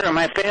 take care of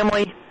my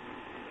family.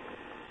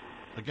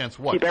 Against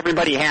what? Keep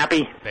everybody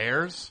happy.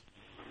 Bears?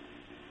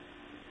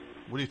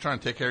 What are you trying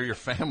to take care of your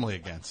family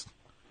against?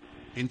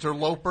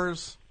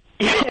 Interlopers?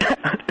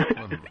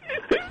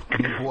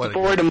 What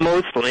Boredom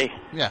mostly.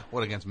 Yeah,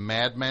 what, against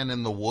madmen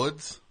in the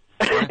woods?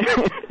 Right?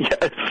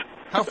 Yes.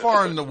 How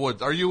far in the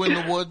woods? Are you in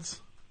the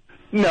woods?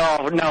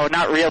 No,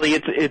 not really.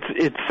 It's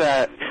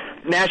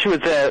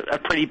Nashua's a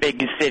pretty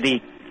big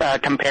city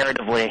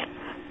comparatively.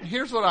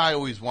 Here's what I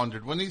always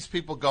wondered. When these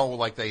people go,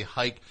 like, they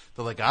hike,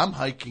 they're like, I'm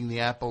hiking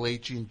the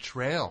Appalachian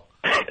Trail.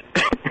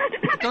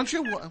 Don't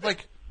you,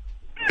 like,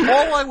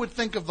 All I would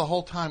think of the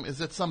whole time is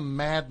that some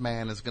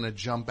madman is going to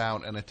jump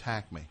out and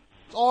attack me.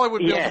 That's all I would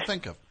be able to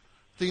think of.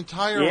 The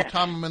entire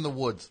time I'm in the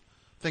woods,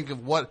 think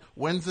of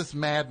when's this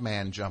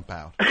madman jump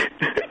out?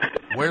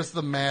 Where's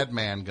the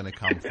madman going to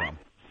come from?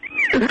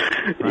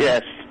 Right?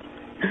 Yes.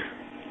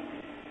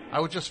 I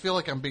would just feel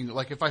like I'm being,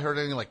 like if I heard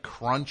anything like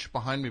crunch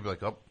behind me, I'd be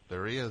like, oh,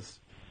 there he is.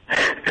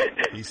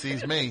 He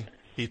sees me.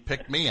 He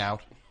picked me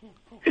out.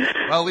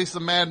 Well, at least the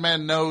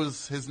madman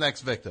knows his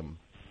next victim.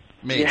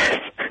 Me. Yes.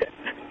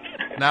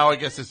 Now I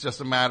guess it's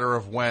just a matter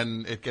of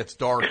when it gets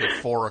dark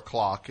at 4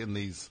 o'clock in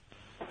these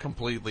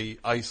completely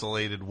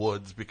isolated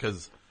woods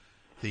because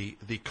the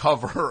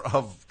cover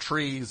of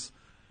trees,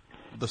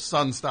 the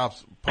sun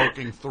stops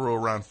poking through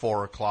around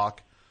 4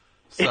 o'clock.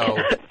 So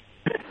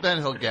then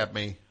he'll get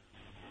me.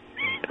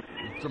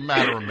 It's a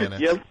matter of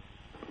minutes. Yep.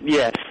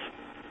 Yes.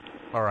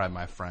 All right,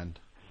 my friend.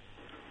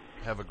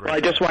 Have a great Well, I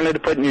just wanted to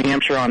put New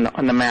Hampshire on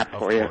the map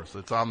for you. Of course.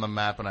 It's on the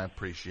map, and I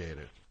appreciate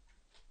it.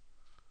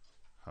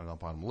 Hung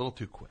up on him a little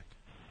too quick.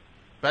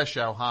 Best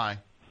show, hi.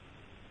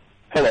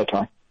 Hello,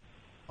 Tom.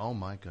 Oh,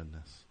 my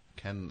goodness.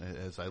 Ken,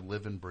 as I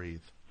live and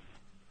breathe,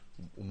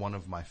 one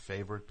of my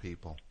favorite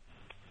people.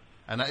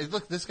 And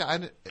look, this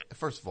guy,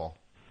 first of all,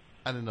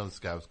 I didn't know this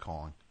guy was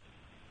calling.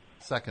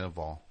 Second of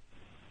all,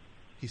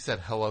 he said,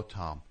 hello,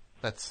 Tom.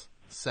 That's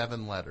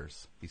 7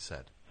 letters, he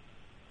said.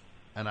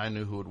 And I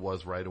knew who it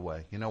was right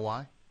away. You know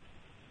why?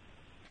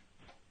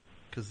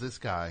 Because this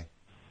guy,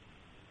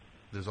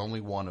 there's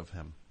only one of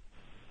him.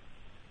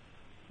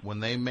 When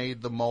they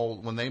made the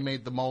mold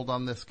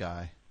on this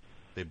guy,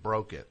 they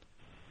broke it.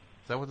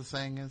 Is that what the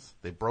saying is?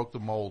 They broke the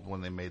mold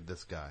when they made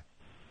this guy.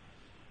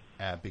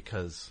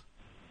 Because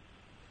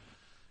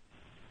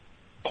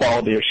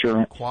Quality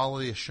assurance.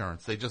 Quality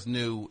assurance. They just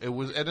knew it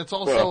was, and it's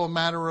also a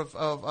matter of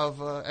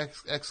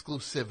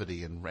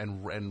exclusivity and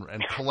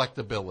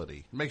collectability.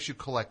 It makes you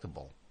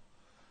collectible.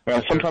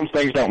 Well, sometimes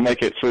things don't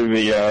make it through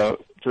the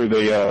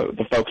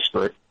focus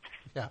group.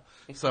 Yeah.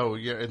 So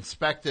you're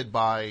inspected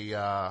by,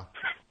 do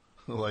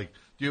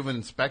you have an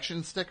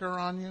inspection sticker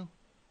on you?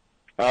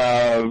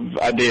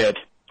 I did.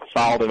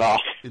 Filed it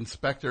off.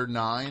 Inspector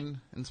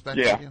 9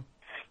 inspected you?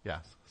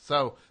 Yes.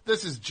 So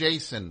this is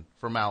Jason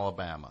from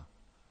Alabama.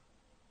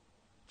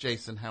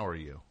 Jason, how are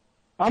you?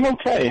 I'm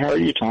okay. How are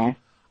you, Tom?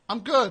 I'm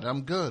good.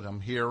 I'm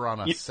here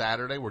on a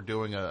Saturday. We're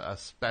doing a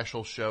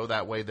special show.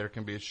 That way there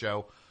can be a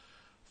show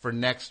for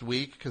next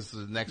week because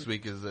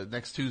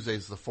next Tuesday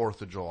is the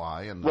 4th of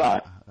July. And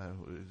right.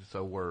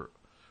 So we're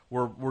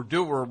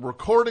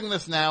recording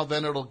this now.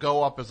 Then it'll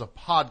go up as a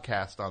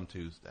podcast on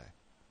Tuesday.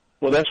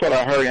 Well, that's what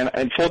I heard.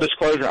 And full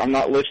disclosure, I'm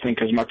not listening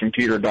because my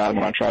computer died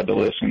when I tried to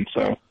listen.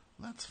 So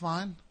that's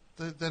fine.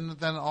 Then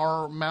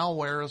our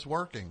malware is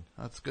working.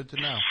 That's good to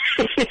know.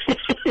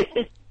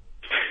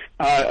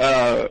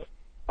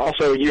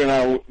 Also, you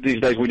know,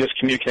 these days we just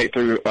communicate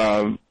through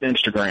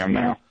Instagram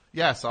now.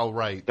 Yes, I'll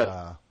write.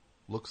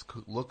 Looks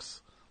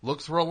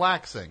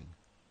relaxing.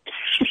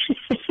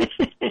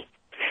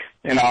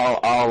 And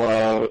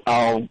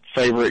I'll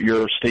favorite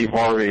your Steve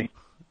Harvey.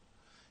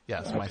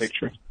 Yes,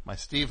 picture. My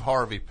Steve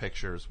Harvey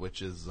pictures,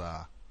 which is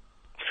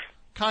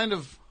kind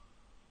of.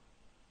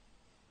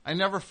 I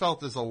never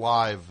felt as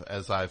alive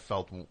as I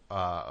felt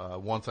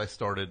once I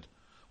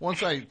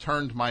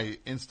turned my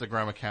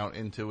Instagram account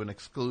into an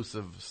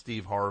exclusive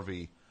Steve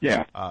Harvey.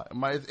 Yeah.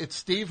 It's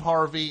Steve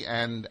Harvey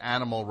and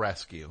Animal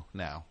Rescue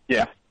now.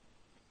 Yeah.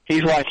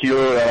 He's like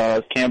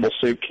your Campbell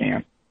soup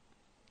can.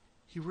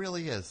 He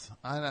really is.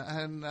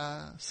 And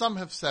some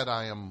have said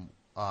I am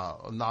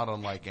not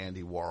unlike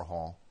Andy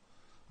Warhol.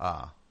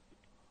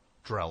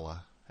 Drella,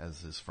 as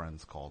his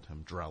friends called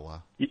him,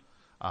 Drella.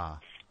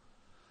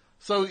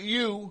 So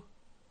you,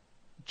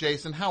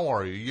 Jason, how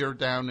are you? You're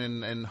down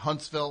in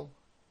Huntsville,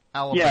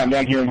 Alabama? Yeah, I'm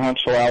down here in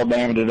Huntsville,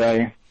 Alabama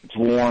today. It's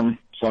warm,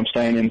 so I'm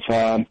staying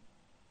inside.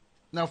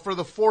 Now, for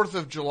the 4th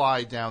of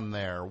July down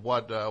there,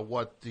 what goes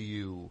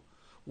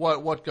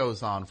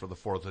on for the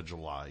 4th of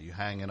July? You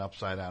hang an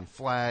upside-down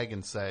flag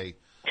and say,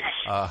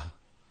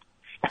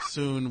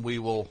 soon we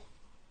will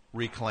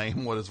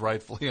reclaim what is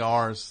rightfully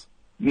ours?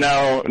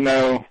 No,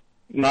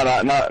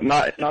 not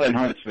in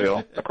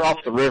Huntsville. Across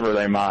the river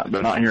they might,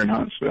 but not here in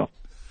Huntsville.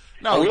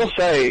 No, I will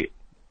say,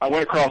 I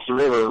went across the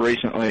river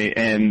recently,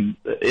 and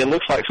it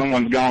looks like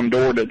someone's gone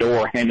door to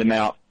door handing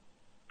out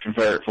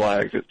Confederate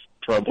flags. It's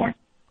troubling.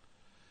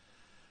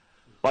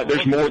 Like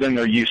there's more than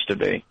there used to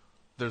be.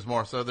 There's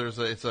more. So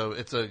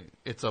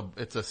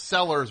it's a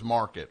seller's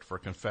market for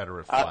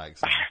Confederate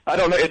flags. I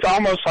don't know. It's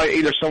almost like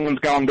either someone's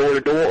gone door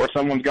to door or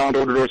someone's gone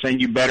door to door saying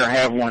you better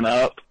have one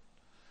up.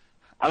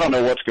 I don't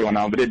know what's going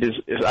on, but it is.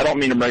 I don't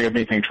mean to bring up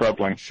anything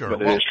troubling,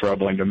 but it is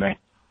troubling to me.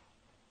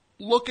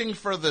 Looking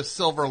for the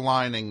silver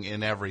lining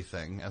in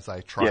everything, as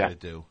I try to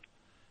do,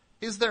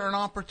 is there an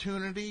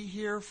opportunity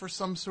here for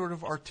some sort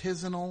of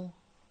artisanal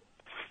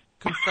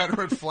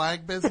Confederate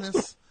flag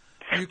business?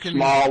 You can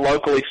small,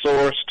 locally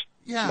sourced,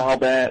 small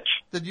batch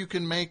that you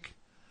can make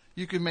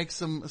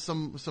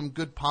some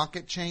good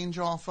pocket change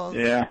off of,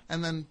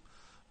 and then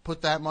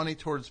put that money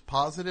towards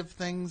positive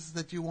things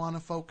that you want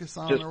to focus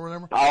on or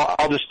whatever?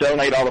 I'll just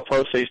donate all the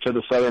proceeds to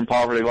the Southern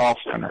Poverty Law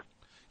Center.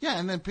 Yeah,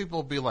 and then people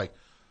will be like,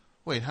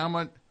 wait, how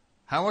much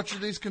are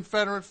these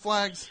Confederate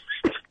flags?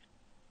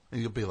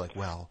 And you'll be like,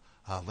 well,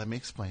 let me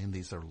explain.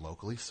 These are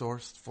locally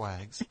sourced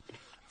flags.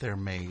 They're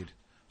made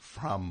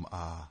from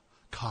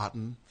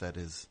cotton that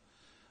is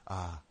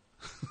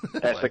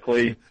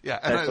ethically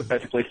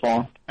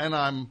farmed. And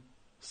I'm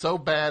so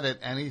bad at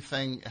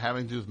anything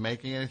having to do with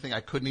making anything, I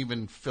couldn't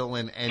even fill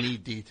in any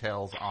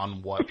details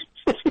on what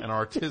an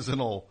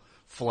artisanal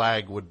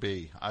flag would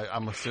be.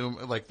 I'm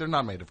assuming, like, they're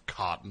not made of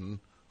cotton.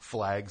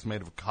 Flags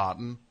made of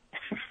cotton,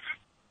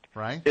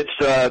 right? It's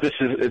silk.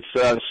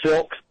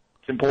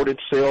 It's imported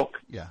silk.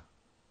 Yeah.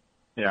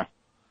 Yeah.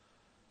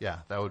 Yeah,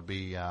 that would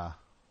be. I'm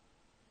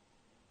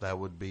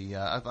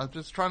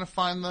just trying to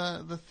find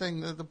the thing,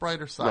 the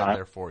brighter side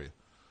there for you,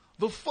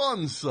 the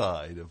fun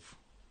side of.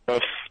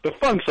 The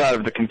fun side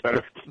of the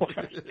Confederate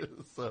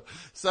flag.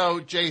 So,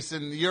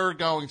 Jason, you're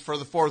going for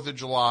the 4th of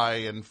July,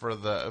 and for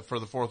the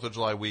 4th of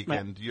July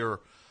weekend,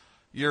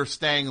 you're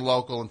staying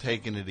local and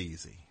taking it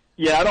easy.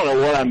 Yeah, I don't know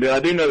what I'm doing. I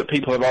do know that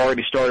people have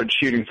already started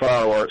shooting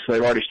fireworks. So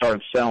they've already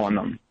started selling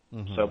them.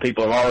 Mm-hmm. So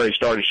people have already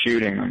started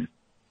shooting them.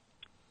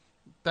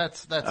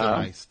 That's a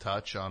nice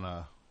touch on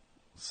a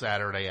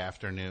Saturday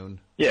afternoon.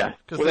 Yeah.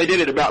 Well, they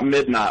did it about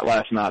midnight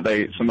last night.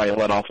 Somebody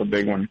let off a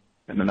big one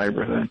in the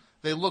neighborhood.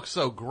 They look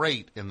so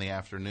great in the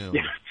afternoon.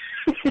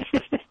 That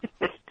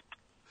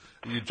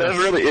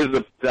really is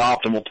the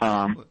optimal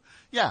time.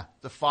 Yeah,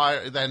 the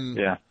fire. Then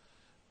yeah.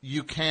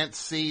 You can't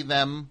see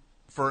them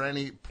for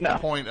any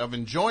point of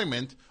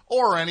enjoyment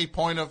or any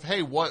point of,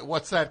 hey,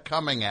 what's that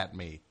coming at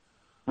me?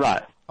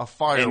 Right. A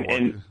firework.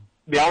 And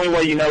the only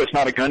way you know it's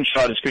not a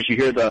gunshot is because you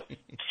hear the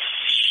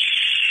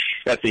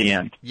at the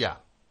end. Yeah.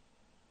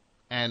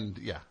 And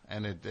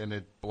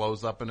it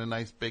blows up in a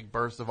nice big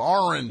burst of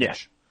orange. Yeah.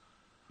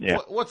 Yeah.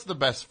 What's the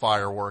best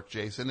firework,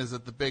 Jason? Is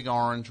it the big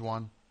orange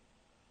one?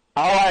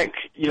 I like,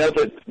 in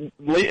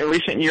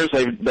recent years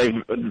they've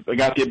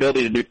got the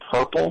ability to do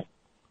purple.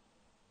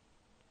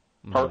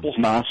 Purple's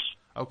nice.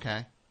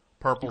 Okay.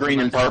 Purple. Green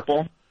and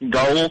purple.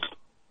 Gold.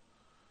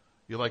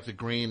 You like the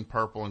green,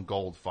 purple, and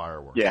gold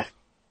fireworks? Yeah.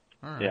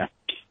 All right. Yeah.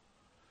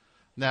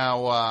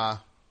 Now,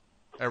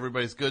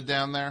 everybody's good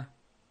down there?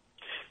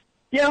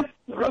 Yeah,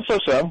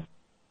 so.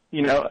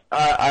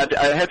 I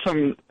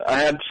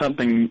had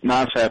something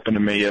nice happen to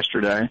me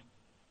yesterday.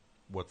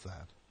 What's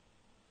that?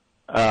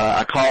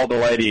 I called a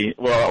lady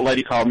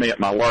called me at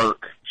my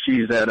work.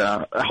 She's at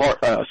a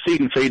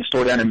seed and feed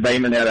store down in Bay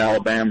Minette,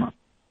 Alabama,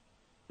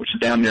 which is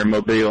down near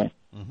Mobile.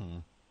 Mm-hmm.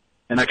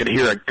 And I could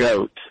hear a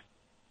goat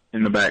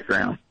in the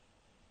background.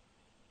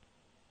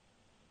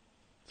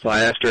 So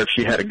I asked her if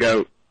she had a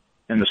goat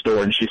in the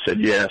store, and she said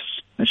yes.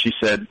 And she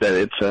said that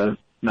it's a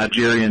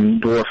Nigerian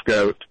dwarf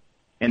goat,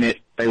 and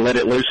they let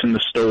it loose in the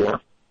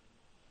store.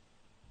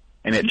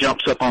 And it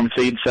jumps up on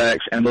feed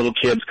sacks, and little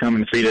kids come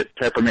and feed it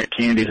peppermint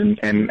candies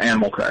and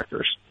animal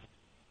crackers.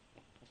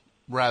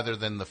 Rather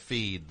than the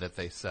feed that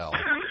they sell.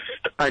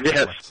 I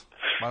guess.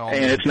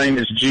 And its name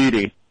is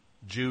Judy.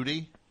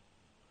 Judy?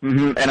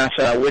 Mm-hmm. And I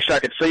said, I wish I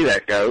could see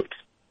that goat.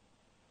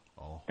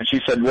 Oh. And she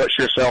said, what's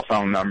your cell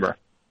phone number?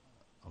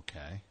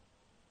 Okay.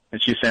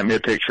 And she sent me a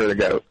picture of the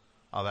goat.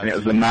 Oh, and it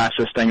was the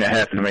nicest thing that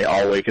happened to me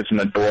all week. It's an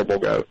adorable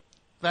goat.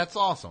 That's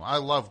awesome. I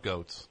love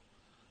goats.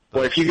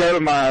 Well, if you go to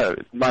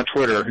my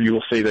Twitter, you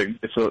will see one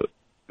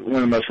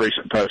of the most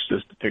recent posts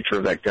is the picture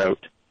of that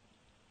goat.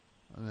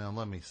 Now,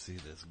 let me see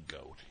this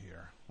goat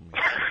here.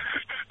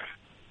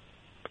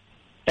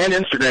 And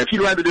Instagram. If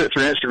you'd rather do it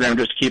through Instagram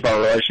just to keep our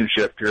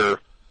relationship pure.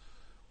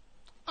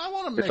 I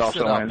want to mix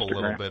it up a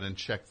little bit and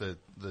check the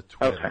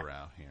Twitter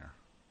out here.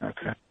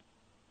 Okay.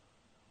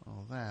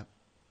 Oh,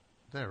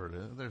 there it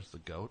is. There's the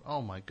goat.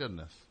 Oh, my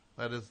goodness.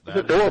 That is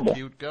adorable. A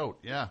cute goat,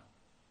 yeah.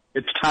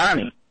 It's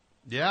tiny.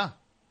 Yeah.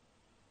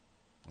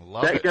 I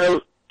love that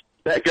it.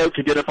 That goat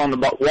could get up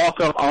walk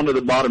up onto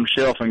the bottom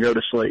shelf and go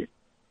to sleep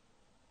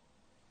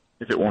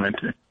if it wanted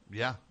to.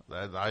 Yeah,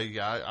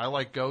 I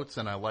like goats,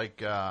 and I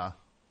like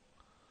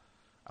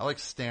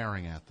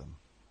staring at them.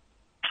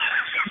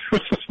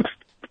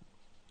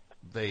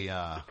 We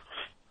have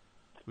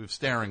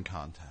staring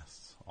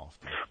contests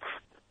often,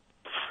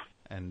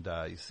 and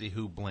you see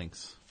who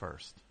blinks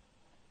first.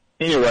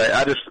 Anyway,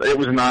 it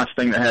was a nice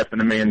thing that happened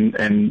to me,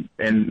 and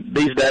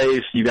these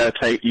days you got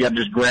to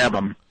just grab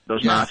them.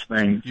 Those nice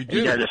things. You do.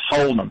 You got to just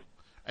hold them.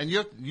 And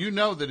you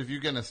know that if you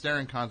get in a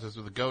staring contest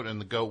with a goat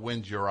and the goat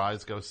wins, your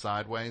eyes go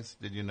sideways.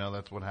 Did you know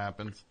that's what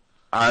happens?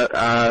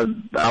 I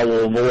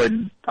will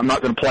avoid. I'm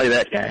not going to play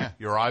that game. Yeah,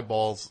 your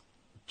eyeballs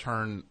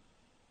turn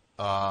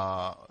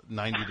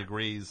 90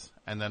 degrees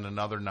and then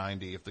another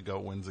 90 if the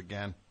goat wins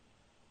again.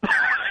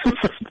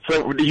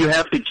 So do you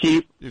have to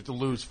keep? You have to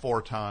lose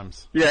 4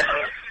 times. Yeah.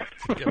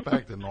 To get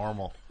back to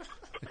normal.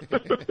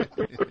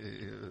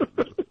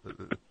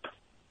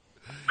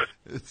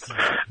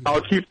 I'll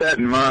keep that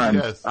in mind.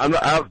 Yes.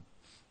 I'll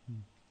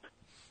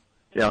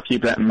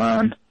keep that in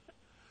mind.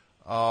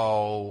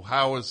 Oh,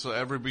 how is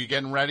everybody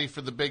getting ready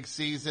for the big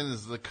season?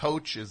 Is the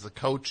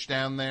coach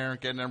down there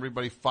getting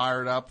everybody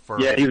fired up for?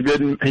 Yeah, he's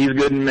good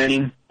and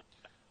mean.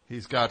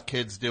 He's got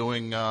kids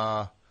doing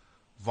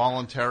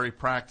voluntary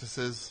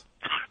practices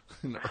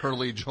in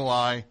early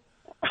July,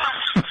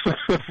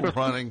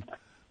 running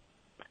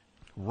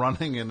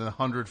in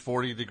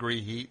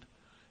 140-degree heat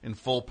in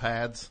full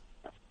pads.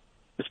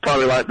 It's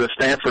probably like the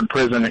Stanford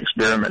prison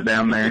experiment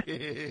down there.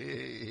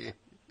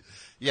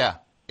 Yeah,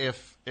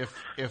 if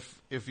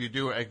you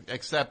do,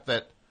 except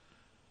that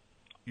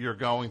you're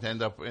going to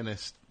end up in a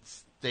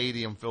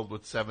stadium filled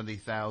with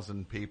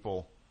 70,000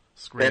 people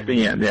screaming At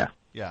the end, yeah.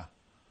 Yeah.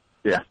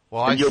 Yeah.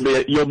 Well, and you'll be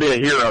a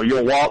hero.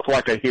 You'll walk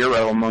like a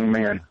hero among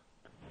men.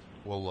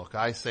 Well, look,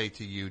 I say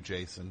to you,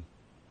 Jason,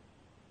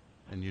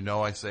 and you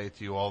know I say it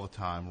to you all the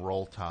time,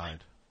 roll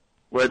Tide.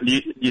 Well,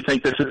 you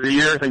think this is a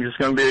year? Think it's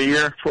going to be a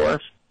year for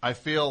us? I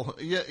feel,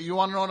 you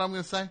want to know what I'm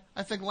going to say?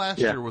 I think last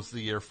year was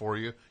the year for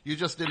you. You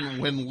just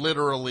didn't win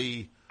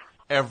literally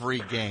every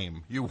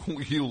game. You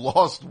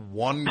lost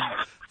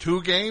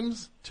 2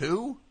 games?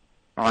 2?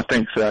 I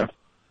think so.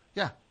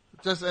 Yeah.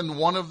 And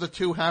one of the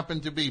 2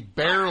 happened to be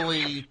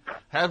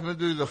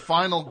the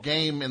final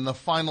game in the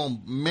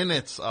final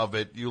minutes of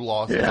it you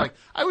lost. Yeah.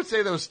 I would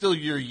say that was still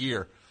your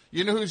year.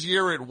 You know whose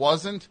year it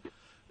wasn't?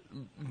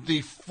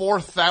 The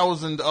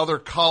 4,000 other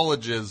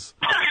colleges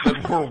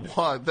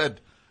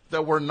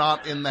that were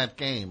not in that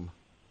game.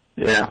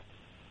 Yeah.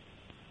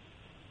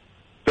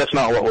 That's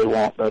not what we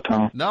want, though,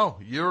 Tom. No,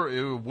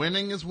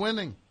 winning is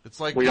winning. It's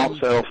like we don't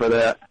settle for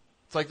that.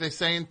 It's like they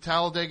say in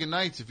Talladega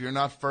Nights: if you're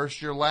not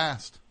first, you're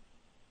last.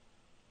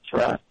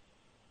 That's right.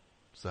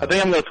 So, I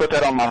think I'm going to put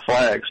that on my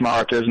flags,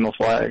 my artisanal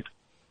flag.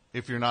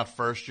 If you're not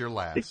first, you're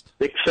last.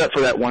 Except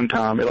for that one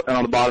time. And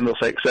on the bottom it'll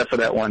say, except for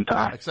that one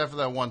time. Except for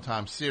that one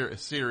time.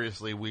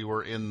 Seriously, we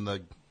were in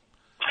the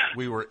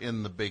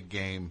big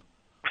game.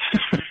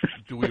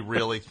 Do we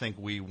really think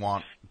we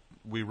were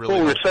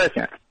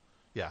second.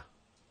 Yeah.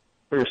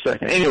 We were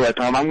second. Anyway,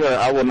 Tom,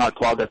 I will not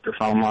clog up your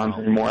phone lines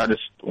anymore. I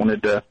just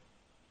wanted to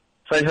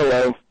say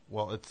hello.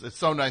 Well, it's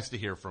so nice to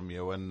hear from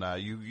you, and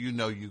you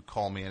know you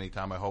call me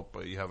anytime. I hope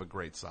you have a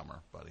great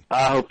summer, buddy.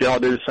 I hope y'all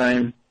do the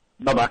same.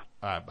 Bye-bye.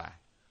 All right, bye.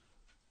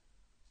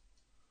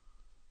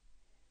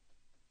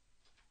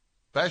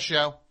 Best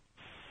show.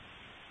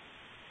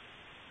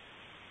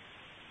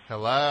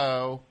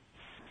 Hello.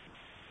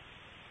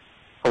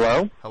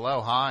 Hello?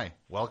 Hello, hi.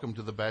 Welcome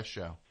to the Best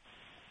Show.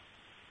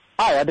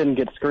 Hi, I didn't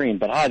get screened,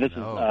 but hi, this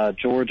is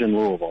George in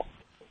Louisville.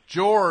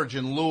 George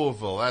in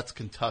Louisville, that's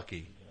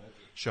Kentucky.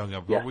 Showing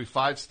up. Yeah. Are we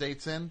 5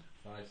 states in?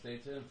 5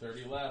 states in,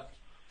 30 left.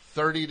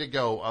 30 to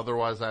go.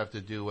 Otherwise, I have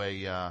to do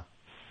a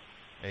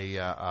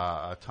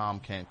Tom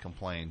Can't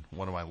Complain.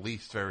 One of my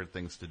least favorite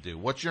things to do.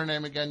 What's your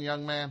name again,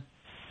 young man?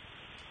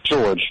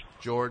 George.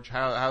 George,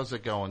 how's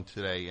it going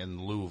today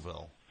in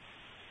Louisville?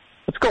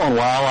 It's going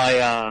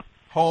well.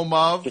 Home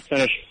of? Just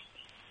finished.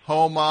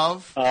 Home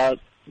of?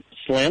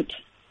 Slint.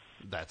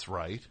 That's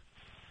right.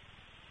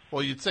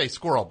 Well, you'd say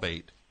Squirrel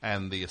Bait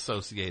and the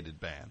associated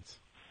bands.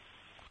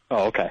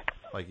 Oh, okay.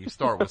 Like you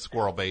start with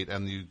Squirrel Bait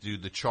and you do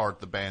the chart,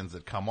 the bands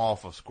that come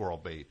off of Squirrel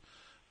Bait.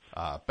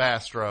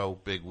 Bastro,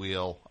 Big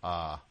Wheel,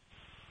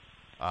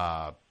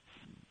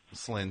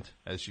 Slint,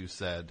 as you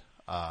said,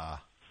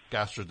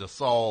 Gastro de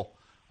Sol.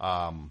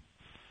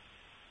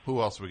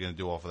 Who else are we going to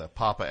do off of that?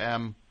 Papa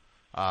M,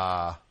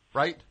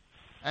 right?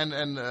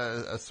 And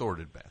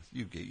assorted bands.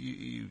 You get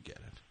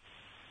it.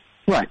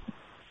 Right.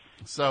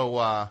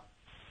 So,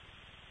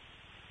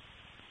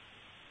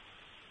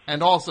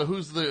 and also,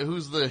 who's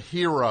the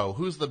hero?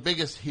 Who's the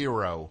biggest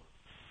hero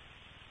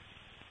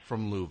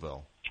from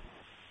Louisville?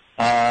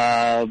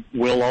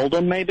 Will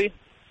Oldham, maybe?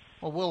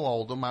 Well, Will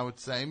Oldham, I would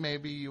say.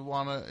 Maybe you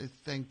want to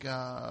think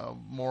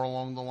more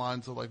along the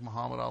lines of like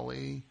Muhammad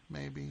Ali,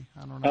 maybe.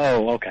 I don't know.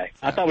 Oh, okay.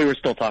 I thought we were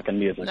still talking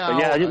music. No,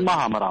 but yeah,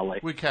 Muhammad Ali.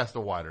 We cast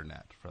a wider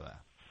net for that.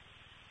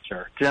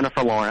 Sure.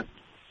 Jennifer Lawrence.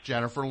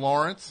 Jennifer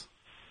Lawrence,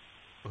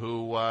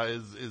 who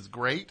is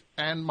great,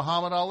 and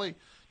Muhammad Ali.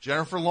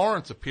 Jennifer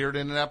Lawrence appeared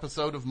in an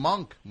episode of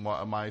Monk,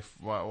 my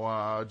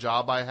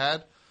job I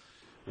had.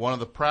 One of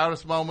the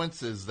proudest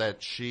moments is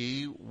that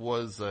she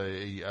was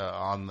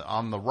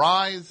on the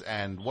rise,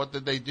 and what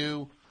did they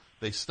do?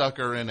 They stuck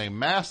her in a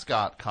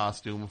mascot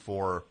costume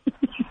for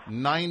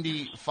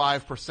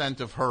 95%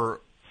 of her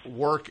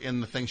work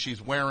in the thing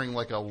she's wearing,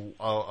 like a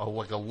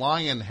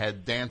lion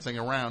head dancing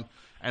around.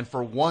 And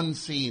for one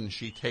scene,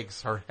 she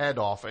takes her head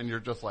off, and you're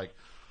just like,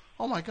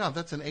 "Oh my God,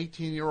 that's an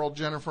 18-year-old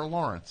Jennifer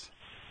Lawrence."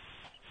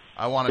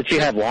 Did she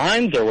have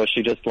lines, or was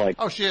she just like?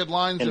 Oh, she had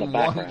lines in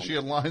one. She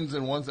had lines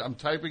in one. I'm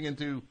typing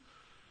into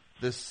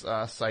this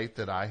site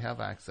that I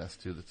have access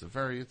to.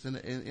 It's an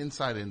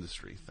inside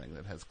industry thing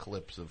that has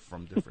clips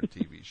from different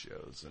TV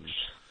shows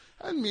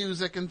and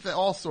music and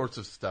all sorts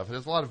of stuff. It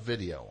has a lot of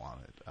video on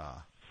it.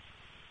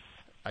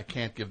 I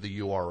can't give the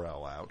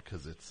URL out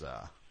because it's.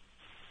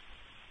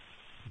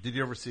 Did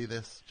you ever see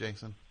this,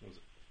 Jason?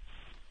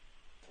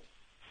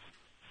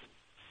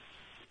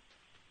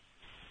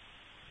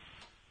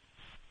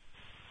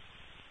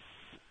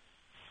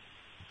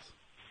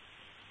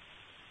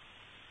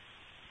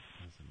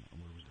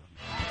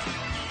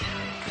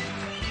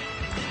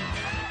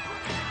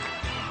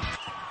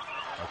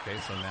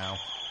 so now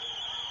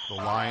the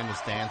lion is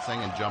dancing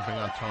and jumping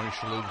on Tony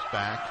Shalhoub's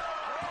back.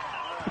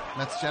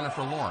 And that's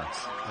Jennifer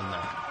Lawrence in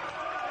there.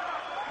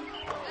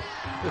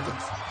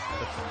 It's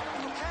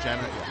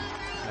Jennifer.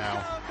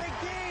 Now,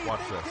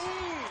 watch this.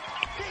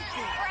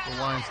 The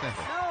lion's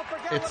dancing.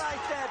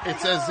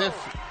 It's as if.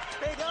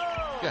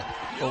 Yeah.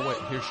 Oh wait,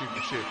 here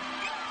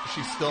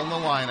she's still in the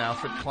lion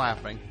outfit,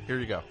 clapping. Here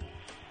you go.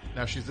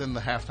 Now she's in the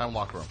halftime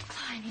locker room.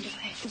 I need to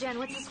pray. Jen,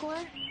 what's the score?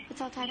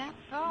 It's all tied up?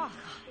 Oh.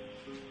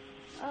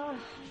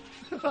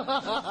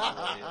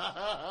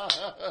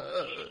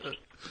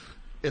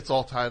 It's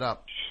all tied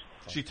up.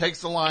 She takes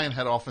the lion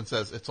head off and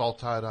says, it's all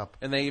tied up.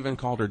 And they even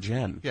called her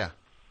Jen. Yeah.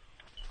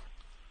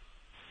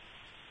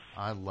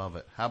 I love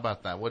it. How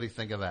about that? What do you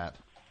think of that?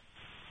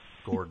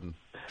 Gordon,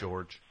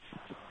 George,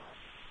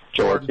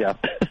 yeah.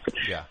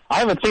 Yeah. I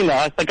haven't seen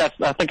that.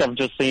 I think I've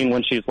just seen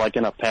when she's like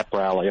in a pep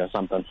rally or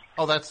something.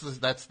 Oh, that's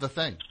the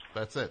thing.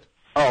 That's it.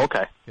 Oh,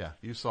 okay. Yeah,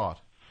 you saw it.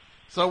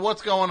 So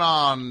what's going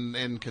on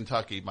in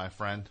Kentucky, my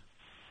friend?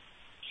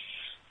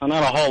 Well,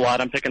 not a whole lot.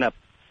 I'm picking up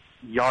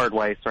yard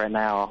waste right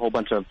now. A whole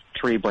bunch of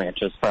tree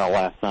branches fell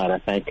last night, I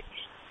think.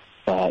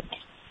 But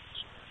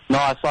no,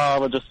 I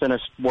just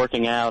finished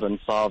working out and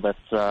saw that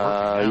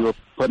you were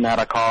putting out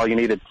a call. You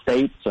needed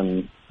states,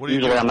 and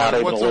usually I'm not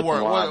able to listen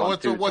live on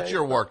Tuesdays. What's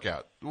your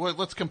workout?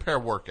 Let's compare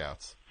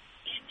workouts.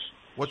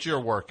 What's your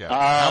workout?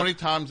 How many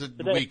times a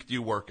week do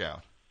you work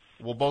out?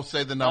 We'll both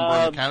say the number.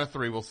 On the count of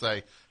three, we'll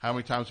say how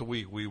many times a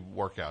week we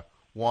work out.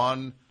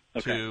 1,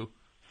 2,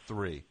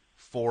 3,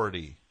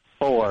 40.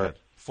 4.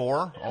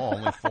 4? Oh,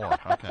 only 4.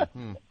 Okay.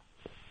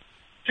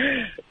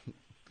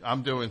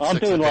 I'm doing 6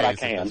 doing a what I days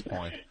can. at this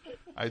point.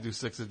 I do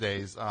 6 a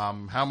days.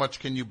 How much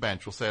can you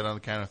bench? We'll say it on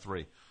the count of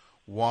 3.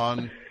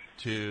 1,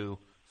 2,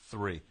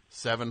 3.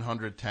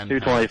 710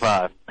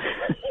 225.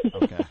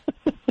 Okay.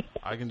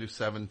 I can do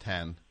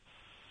 710.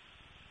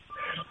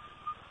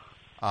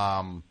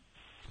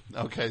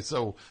 Okay,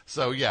 so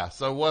yeah.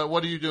 So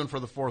what are you doing for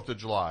the 4th of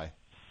July,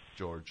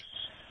 George?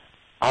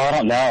 Oh, I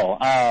don't know.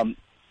 I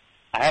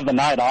have the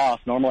night off.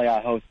 Normally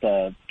I host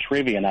a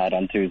trivia night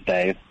on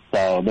Tuesdays,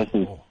 so this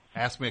is...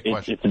 Ask me a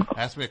question.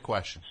 Ask me a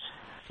question.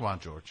 Come on,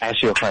 George.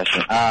 Ask you a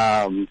question.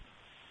 Oh,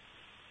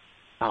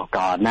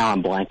 God, now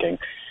I'm blanking.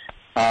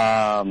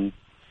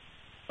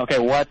 Okay,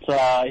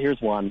 here's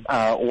one.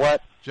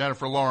 What...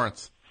 Jennifer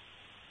Lawrence.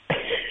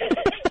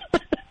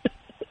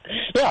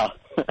 Yeah,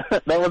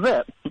 that was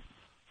it.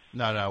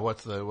 No.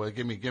 What's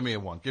give me a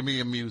one. Give me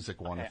a music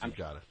one if you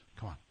got it.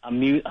 Come on. A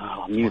music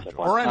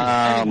one. Or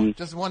anyone.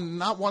 Just one,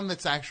 not one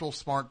that's actual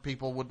smart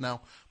people would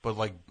know, but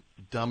like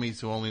dummies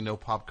who only know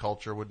pop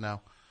culture would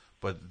know.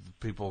 But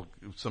people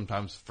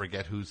sometimes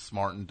forget who's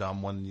smart and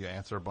dumb when you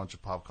answer a bunch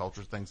of pop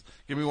culture things.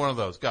 Give me one of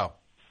those. Go.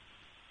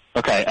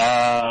 Okay.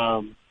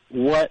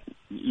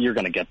 You're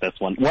going to get this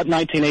one. What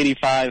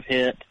 1985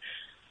 hit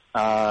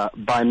by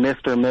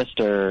Mr.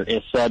 Mister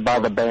is said by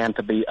the band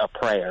to be a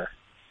prayer?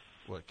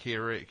 What,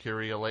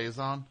 Kyrie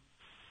Eleison?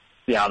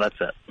 Yeah, that's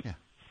it. Yeah.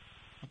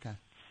 Okay.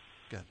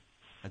 Good.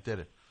 I did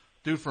it.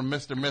 Dude from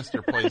Mr.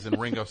 Mister plays in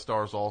Ringo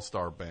Starr's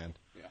All-Star Band.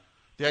 Yeah.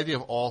 The idea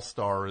of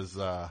All-Star is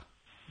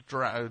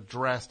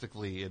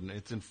drastically, and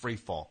it's in free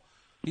fall.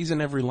 He's in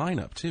every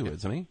lineup, too,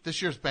 isn't he?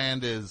 This year's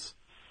band is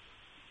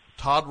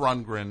Todd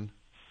Rundgren,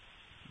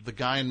 the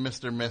guy in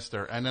Mr.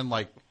 Mister, and then,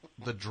 like,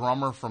 the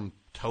drummer from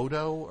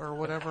Toto or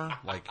whatever.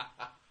 Like,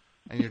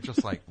 and you're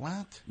just like,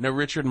 what? No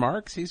Richard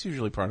Marx? He's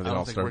usually part of the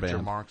All-Star band. I don't think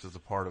Richard Marx is a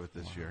part of it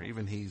this year.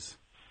 Even he's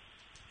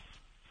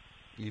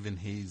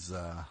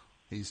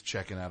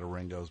checking out of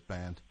Ringo's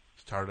band.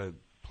 Started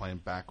playing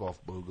Back Off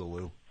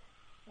Boogaloo.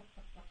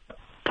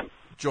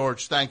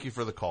 George, thank you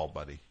for the call,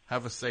 buddy.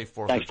 Have a safe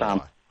 4th of July.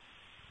 Tom.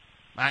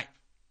 Bye.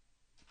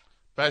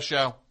 Best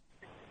show.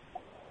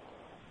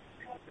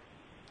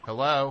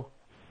 Hello.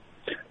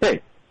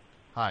 Hey.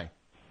 Hi.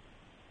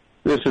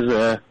 This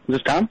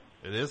is Tom?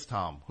 It is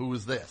Tom. Who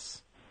is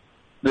this?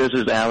 This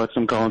is Alex.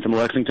 I'm calling from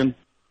Lexington.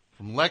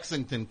 From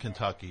Lexington,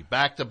 Kentucky.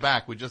 Back to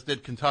back. We just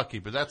did Kentucky,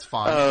 but that's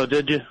fine. Oh,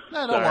 did you?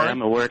 No, don't Sorry, worry.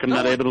 I'm at work. I'm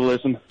not able to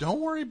listen.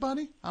 Don't worry,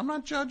 buddy. I'm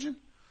not judging.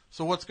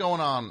 So what's going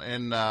on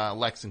in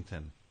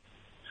Lexington?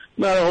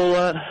 Not a whole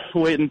lot.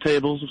 Waiting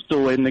tables. I'm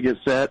still waiting to get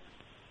set.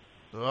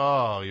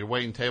 Oh, you're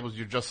waiting tables?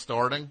 You're just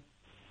starting?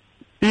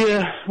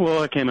 Yeah,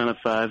 well, I came in at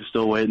 5.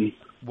 Still waiting.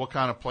 What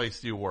kind of place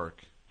do you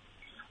work?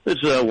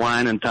 It's a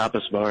wine and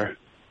tapas bar.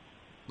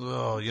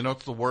 Oh, you know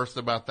what's the worst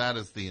about that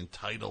is the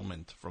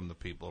entitlement from the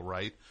people,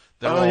 right?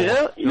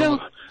 Yeah,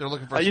 they're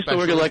looking for. I used to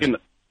work at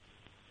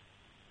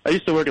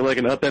like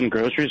an up-end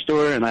grocery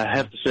store, and I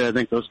have to say, I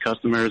think those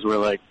customers were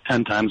like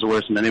 10 times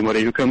worse than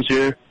anybody who comes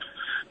here.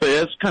 But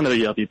yeah, it's kind of a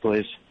yuppie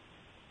place.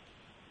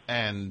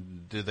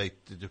 And do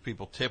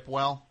people tip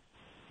well?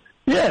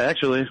 Yeah,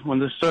 actually, when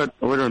they start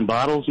ordering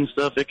bottles and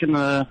stuff,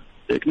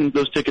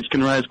 those tickets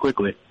can rise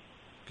quickly.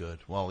 Good.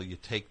 Well,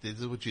 this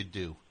is what you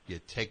do. You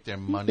take their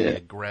money, you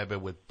grab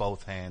it with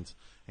both hands,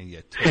 and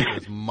you take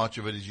as much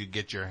of it as you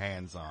get your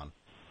hands on.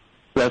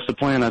 That's the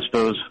plan, I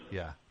suppose.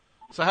 Yeah.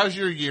 So how's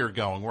your year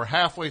going? We're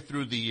halfway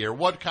through the year.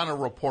 What kind of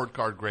report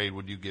card grade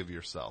would you give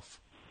yourself?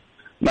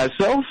 I'm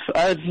Myself,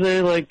 I'd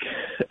say like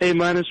A-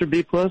 or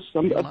B+.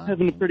 I'm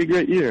having a pretty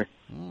great year.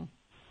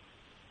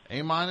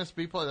 A-,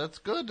 B+. That's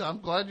good. I'm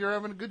glad you're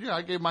having a good year.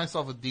 I gave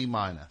myself a D-. D-?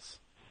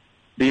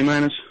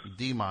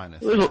 D-.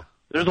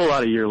 There's a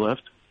lot of year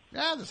left.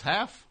 Yeah, there's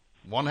half.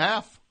 One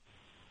half.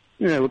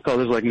 Yeah, we'll call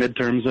this like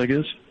midterms, I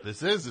guess.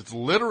 It's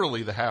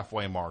literally the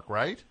halfway mark,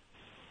 right?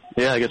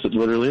 Yeah, I guess it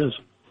literally is.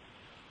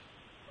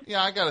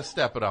 Yeah, I got to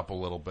step it up a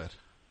little bit.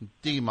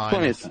 D-.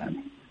 Plenty of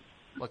time.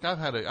 Look, I've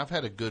had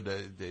a good.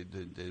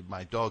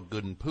 My dog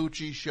Good and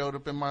Poochie showed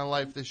up in my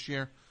life this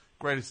year.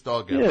 Greatest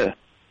dog ever. Yeah.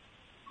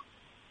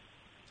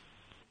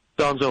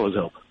 Dogs always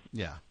help.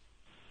 Yeah.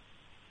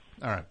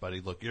 All right,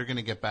 buddy. Look, you're going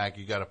to get back.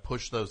 You got to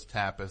push those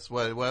tapas.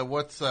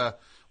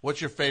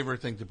 What's your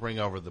favorite thing to bring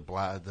over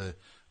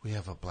We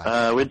have a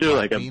black. We do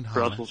like a bean hummus.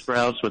 Brussels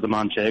sprouts with a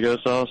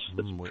Manchego sauce.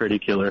 It's pretty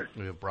killer.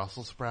 We have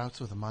Brussels sprouts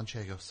with a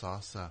Manchego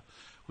sauce.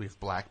 We have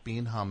black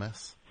bean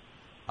hummus.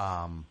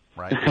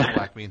 Right?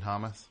 Black bean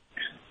hummus.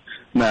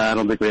 Nah, I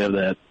don't think we have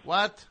that.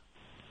 What?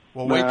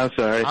 Well, wait. Nah,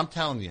 sorry. I'm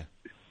telling you,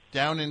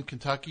 down in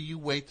Kentucky, you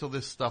wait till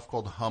this stuff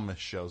called hummus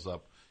shows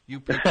up.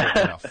 You people are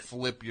gonna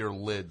flip your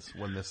lids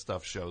when this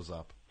stuff shows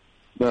up.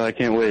 No, I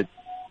can't wait.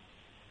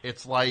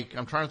 It's like,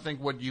 I'm trying to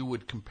think what you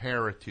would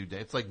compare it to.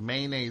 It's like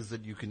mayonnaise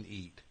that you can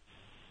eat.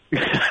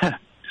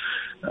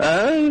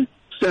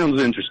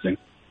 Sounds interesting.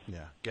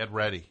 Yeah, get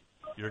ready.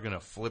 You're going to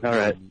flip All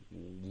your right.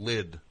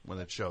 lid when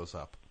it shows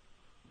up.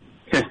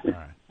 All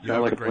right. You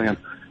have a great plan.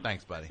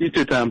 Thanks, buddy. You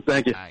too, Tom.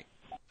 Thank you. All right.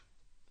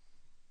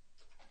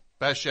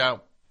 Best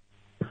show.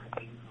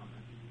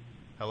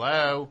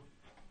 Hello.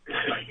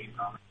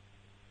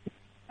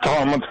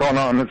 Tom, what's going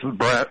on? This is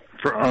Brett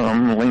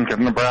from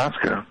Lincoln,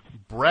 Nebraska.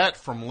 Brett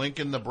from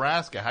Lincoln,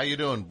 Nebraska. How you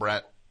doing,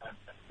 Brett?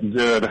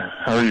 Good.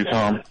 How are you,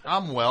 Tom?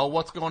 I'm well.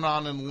 What's going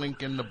on in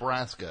Lincoln,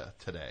 Nebraska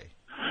today?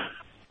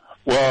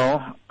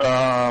 Well,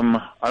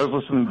 I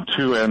was listening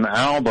to an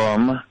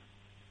album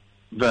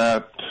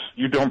that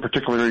you don't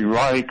particularly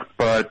like,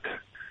 but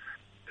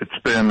it's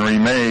been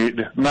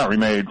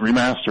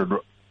remastered.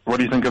 What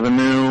do you think of the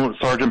new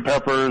Sgt.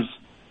 Pepper's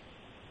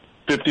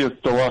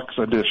 50th Deluxe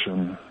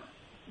Edition?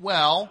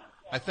 Well,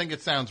 I think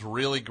it sounds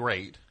really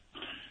great.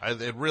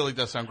 It really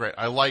does sound great.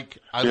 I like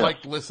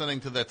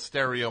listening to that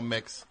stereo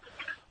mix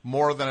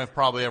more than I've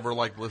probably ever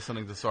liked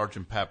listening to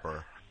Sgt.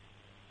 Pepper.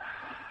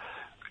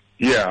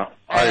 Yeah,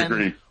 I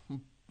agree.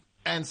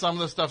 And some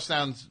of the stuff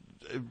sounds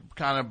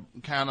kind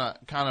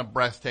of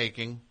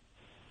breathtaking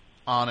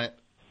on it.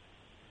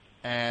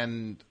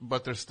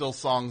 But there's still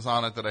songs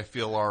on it that I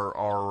feel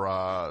are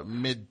a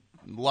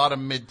lot of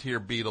mid-tier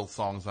Beatles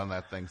songs on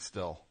that thing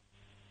still.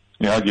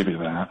 Yeah, I'll give you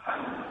that.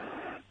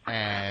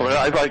 And well,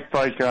 I like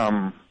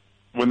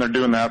when they're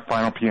doing that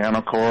final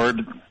piano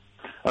chord.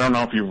 I don't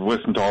know if you've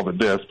listened to all the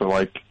discs, but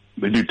like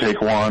they do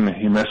take one,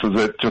 he misses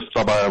it just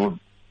by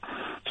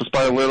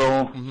a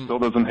little, still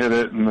doesn't hit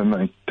it, and then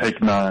they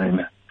take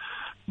 9.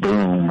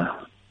 Boom.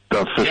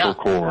 The official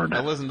chord.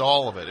 I listened to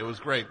all of it. It was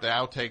great. The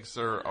outtakes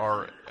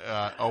are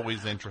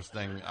always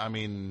interesting. I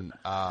mean,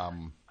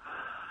 I've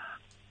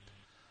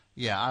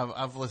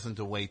listened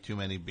to way too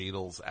many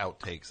Beatles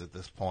outtakes at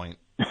this point.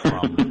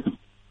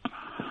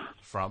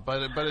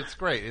 But it's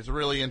great. It's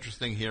really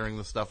interesting hearing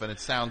the stuff, and it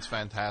sounds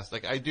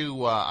fantastic. I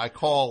do. I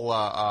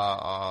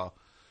call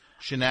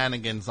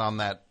shenanigans on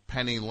that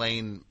Penny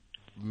Lane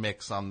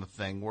mix on the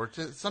thing where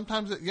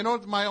sometimes you know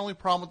what my only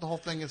problem with the whole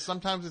thing is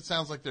sometimes it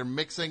sounds like they're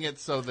mixing it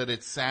so that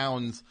it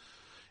sounds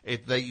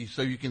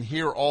so you can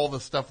hear all the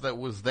stuff that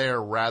was there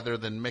rather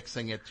than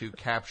mixing it to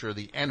capture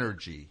the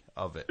energy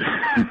of it.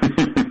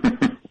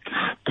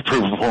 To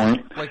prove a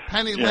point. Like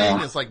Penny Lane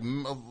is like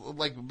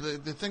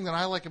the thing that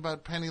I like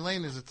about Penny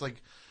Lane is it's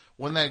like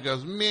when that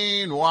goes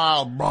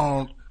meanwhile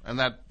bonk and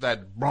that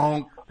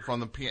bonk from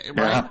the piano,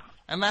 right?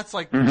 And that's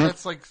like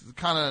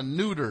kind of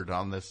neutered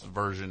on this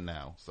version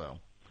now. So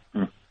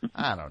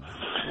I don't know.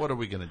 What are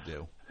we gonna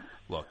do?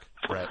 Look,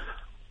 Brett,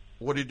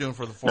 what are you doing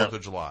for the 4th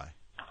of July?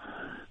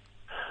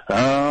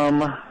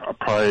 I'll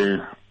probably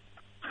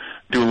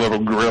do a little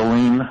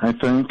grilling. I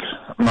think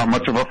I'm not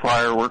much of a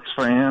fireworks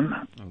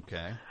fan.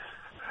 Okay.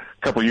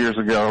 A couple years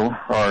ago,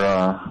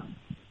 our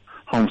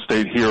home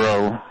state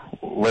hero,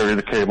 Larry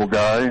the Cable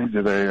Guy,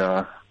 did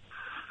a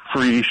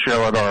free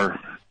show at our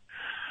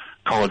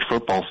college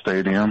football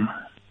stadium.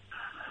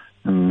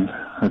 And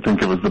I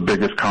think it was the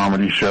biggest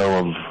comedy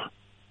show of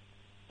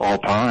all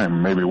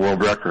time, maybe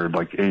world record,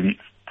 like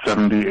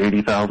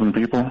 80,000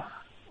 people.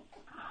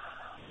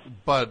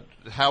 But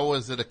how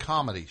was it a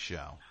comedy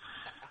show?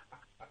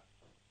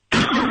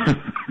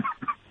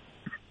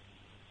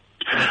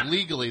 Like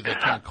legally, they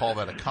can't call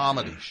that a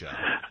comedy show,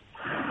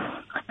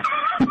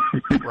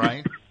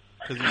 right?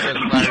 Because you said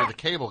Larry the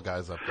Cable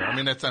Guy's up there. I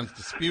mean, that sounds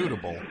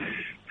disputable.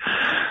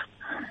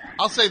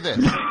 I'll say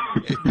this: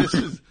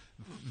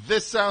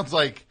 this sounds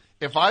like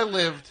if I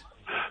lived.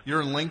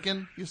 You're in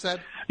Lincoln, you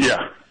said?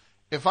 Yeah.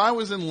 If I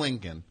was in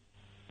Lincoln,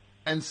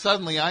 and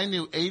suddenly I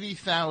knew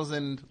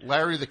 80,000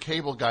 Larry the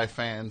Cable Guy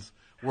fans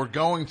were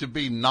going to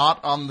be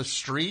not on the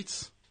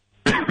streets.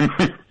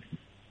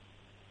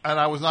 And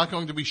I was not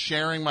going to be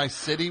sharing my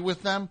city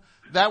with them,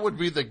 that would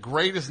be the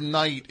greatest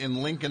night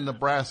in Lincoln,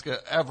 Nebraska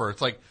ever.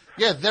 It's like,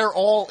 yeah, they're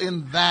all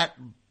in that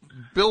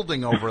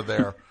building over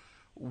there.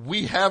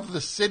 We have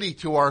the city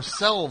to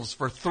ourselves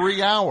for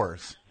 3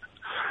 hours.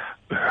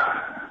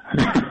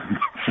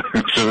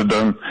 Should have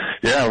done.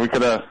 Yeah, we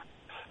could have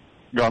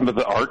gone to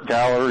the art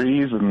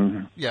galleries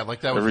and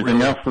like that was everything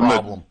really else a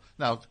problem.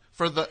 Now,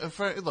 for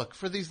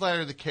these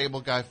Larry the Cable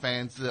Guy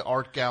fans, the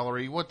art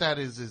gallery, what that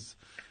is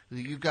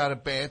you got a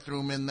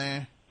bathroom in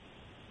there.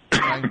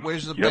 Right?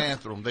 Where's the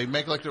bathroom? They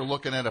make like they're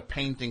looking at a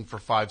painting for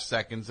 5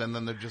 seconds, and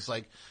then they're just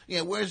like,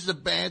 "Yeah, where's the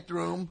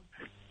bathroom?"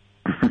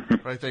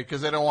 Right there,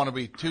 because they don't want to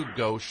be too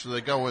gauche. So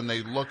they go and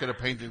they look at a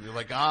painting. They're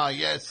like,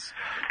 yes.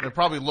 They're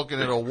probably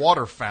looking at a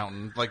water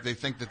fountain. Like they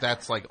think that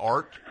that's like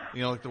art.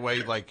 You know, like the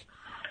way like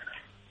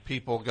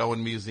people go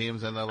in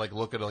museums and they like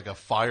look at like a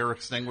fire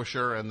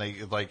extinguisher, and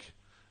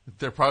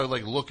they're probably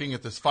like looking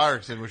at this fire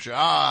extinguisher.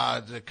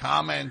 The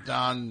comment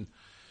on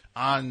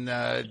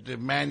the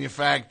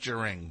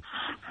manufacturing.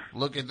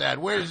 Look at that.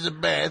 Where's the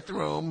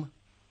bathroom?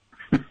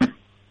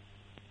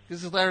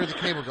 This is Larry the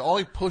Cable Guy. All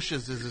he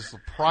pushes is this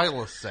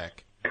Prilosec.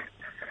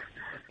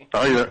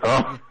 Oh yeah.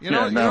 Oh, you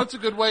know it's a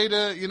good way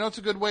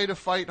to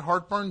fight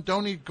heartburn.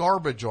 Don't eat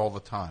garbage all the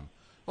time.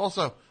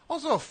 Also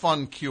a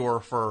fun cure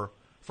for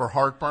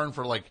heartburn,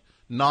 for like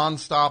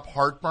nonstop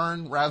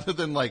heartburn, rather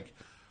than like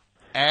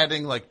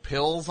adding like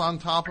pills on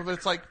top of it.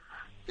 It's like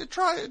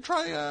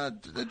try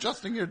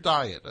adjusting your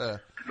diet.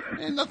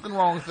 Ain't nothing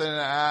wrong with an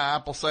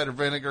apple cider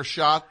vinegar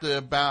shot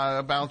to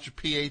balance your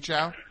pH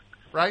out,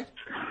 right?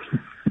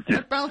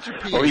 Balance your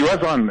pH. Well, he was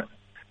on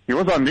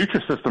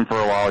Nutrisystem for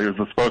a while. He was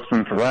the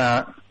spokesman for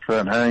that.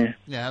 Said, hey.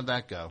 Yeah, how'd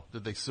that go?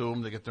 Did they sue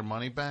him to get their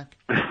money back?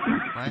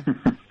 Right? Right.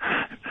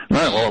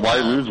 Well, why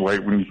lose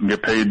weight when you can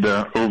get paid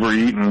to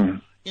overeat and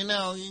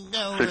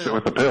fix it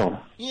with a pill?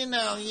 You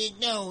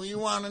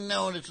want to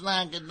know what it's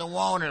like at the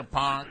water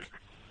park.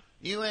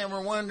 You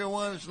ever wonder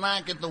what it's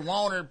like at the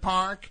water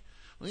park?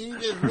 Well, you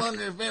just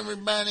wonder if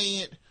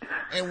everybody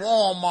at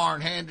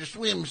Walmart had their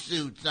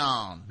swimsuits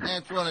on.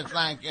 That's what it's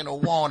like in a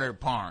water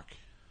park.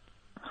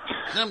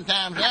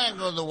 Sometimes I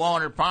go to the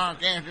water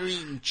park after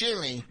eating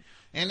chili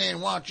and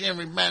then watch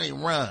everybody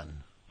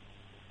run.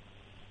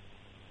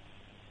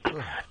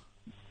 Get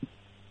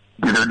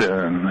her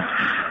done.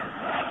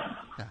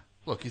 Yeah.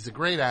 Look, he's a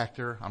great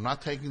actor. I'm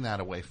not taking that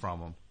away from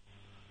him.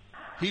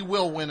 He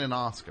will win an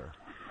Oscar.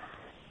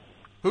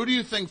 Who do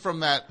you think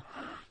from that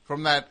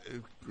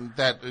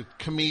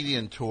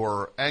comedian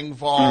tour,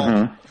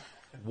 Engvall,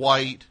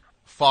 White,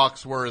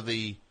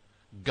 Foxworthy,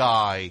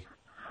 Guy,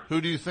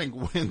 who do you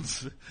think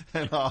wins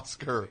an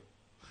Oscar?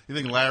 You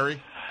think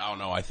Larry? Oh,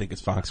 no, I think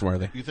it's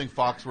Foxworthy. You think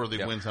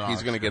Foxworthy wins an Oscar?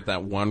 He's going to get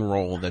that one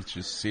role that's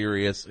just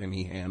serious, and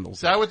he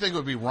handles it. I would think it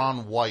would be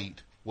Ron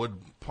White would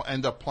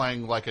end up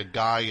playing like a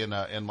guy in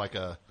like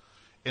a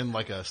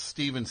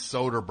Steven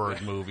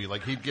Soderbergh movie.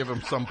 Like he'd give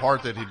him some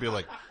part that he'd be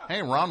like,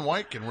 "Hey, Ron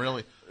White can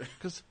really."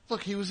 Because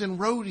look, he was in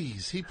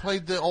Roadies. He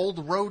played the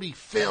old roadie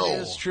Phil.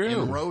 That is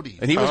true. In Roadies,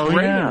 and he was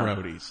great in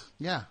Roadies.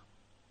 Yeah.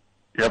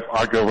 Yep,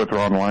 I'd go with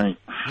Ron White.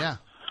 Yeah.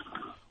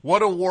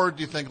 What award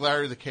do you think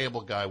Larry the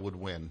Cable Guy would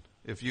win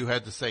if you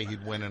had to say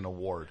he'd win an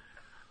award?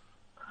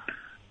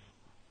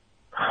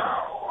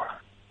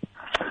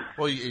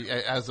 Well,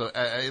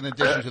 in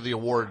addition to the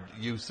award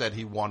you said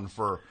he won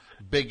for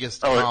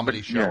biggest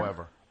comedy show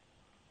ever.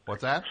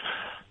 What's that?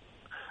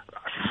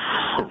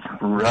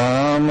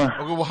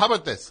 Okay, well, how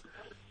about this?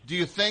 Do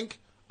you think,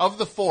 of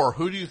the four,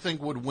 who do you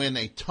think would win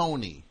a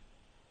Tony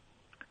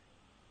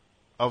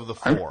of the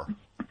four?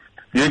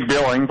 You think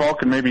Bill Engvall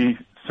can maybe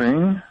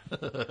sing?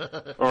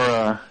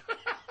 Or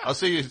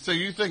so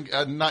you think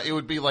it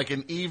would be like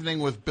an evening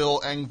with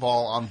Bill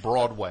Engvall on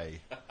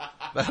Broadway?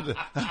 That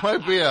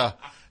might be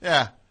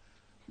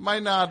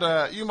Might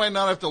not. You might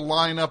not have to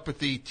line up at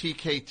the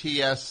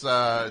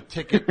TKTS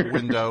ticket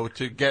window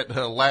to get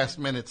last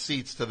minute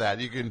seats to that.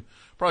 You can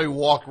probably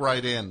walk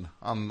right in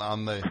on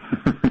the.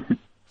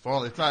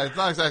 Well, it's not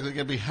exactly going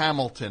to be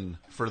Hamilton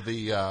for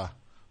the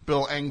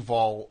Bill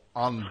Engvall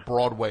on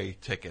Broadway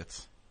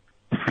tickets.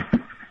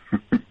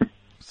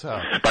 So,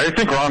 but I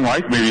think Ron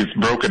White maybe is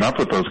broken up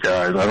with those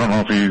guys. I don't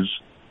know if he's.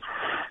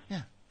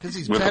 Yeah, because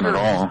he's better.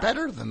 He's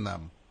better than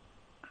them.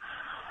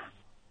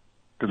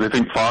 Because I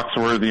think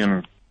Foxworthy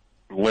and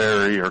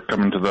Larry are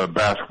coming to the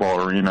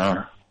basketball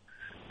arena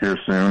here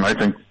soon. I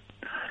think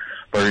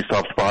Larry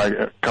stops by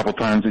a couple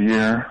times a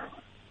year.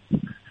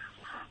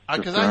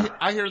 Because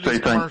I hear these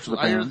commercials.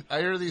 I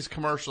hear these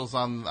commercials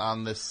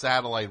on this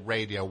satellite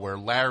radio where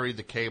Larry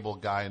the Cable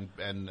Guy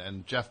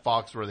and Jeff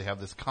Foxworthy have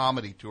this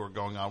comedy tour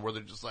going on where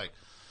they're just like,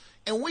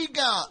 and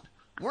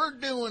we're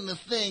doing the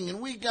thing, and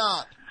we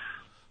got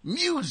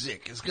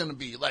music is going to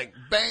be like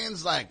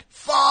bands like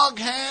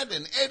Foghat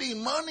and Eddie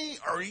Money.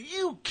 Are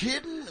you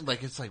kidding?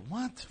 Like, it's like,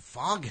 what?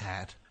 Foghat?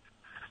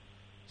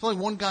 There's only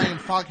one guy in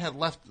Foghat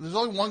left. There's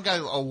only one guy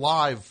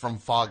alive from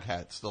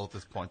Foghat still at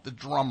this point, the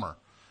drummer.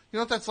 You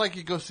know what that's like?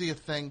 You go see a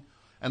thing,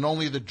 and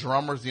only the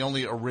drummer's the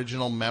only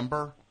original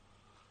member,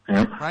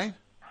 right?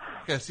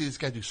 You got to see this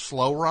guy do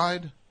Slow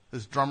Ride.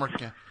 This drummer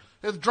can't.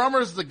 The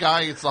drummer's the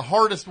guy. It's the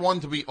hardest one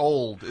to be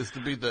old. Is to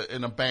be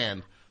in a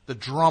band. The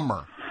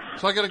drummer.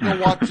 So I got to go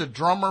watch the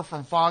drummer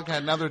from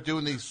Foghat. Now they're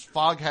doing these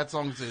Foghat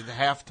songs at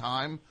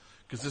halftime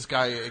because this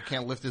guy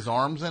can't lift his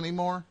arms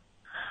anymore.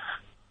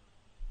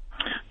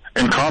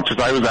 In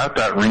concerts, I was at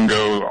that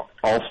Ringo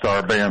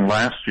All-Star Band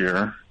last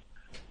year.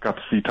 Got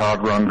to see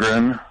Todd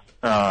Rundgren.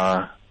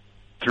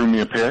 Threw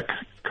me a pick,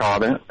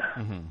 caught it.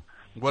 Mm-hmm.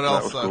 What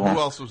else? Cool. Who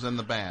else was in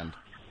the band?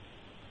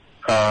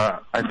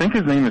 I think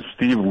his name is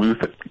Steve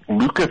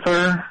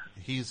Lukather.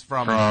 He's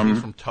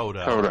from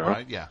Toto,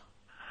 right? Yeah.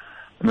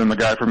 And then the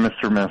guy from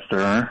Mr.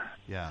 Mister.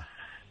 Yeah.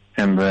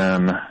 And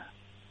then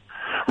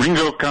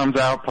Ringo comes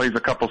out, plays a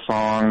couple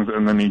songs,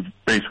 and then he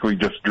basically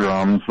just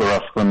drums the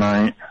rest of the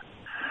night.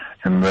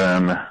 And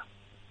then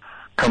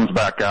comes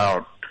back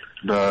out,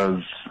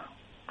 does,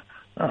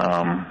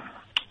 what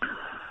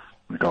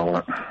do you call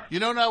it? You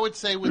know what I would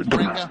say with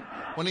Ringo?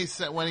 When he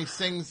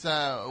sings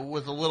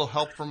with a little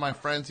help from my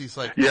friends, he's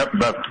like, yep,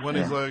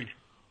 he's like,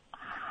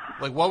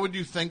 what would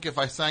you think if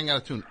I sang out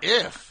of tune?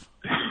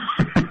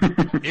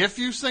 If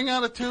you sing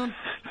out of tune,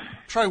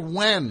 try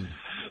when.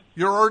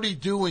 You're already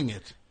doing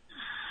it.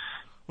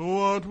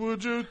 What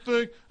would you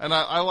think? And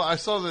I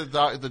saw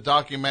the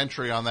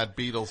documentary on that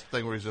Beatles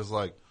thing where he's just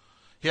like,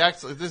 he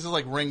acts. This is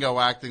like Ringo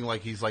acting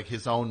like he's like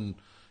his own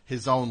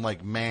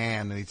like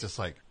man, and he's just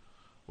like,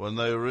 when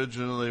they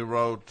originally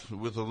wrote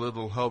with a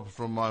little help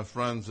from my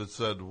friends, it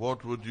said,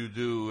 what would you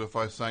do if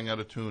I sang out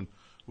of tune?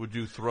 Would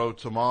you throw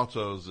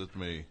tomatoes at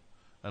me?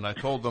 And I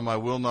told them I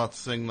will not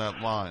sing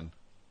that line.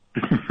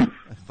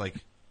 Like,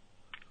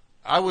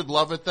 I would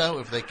love it though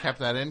if they kept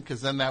that in,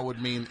 because then that would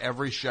mean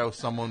every show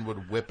someone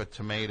would whip a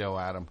tomato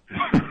at him.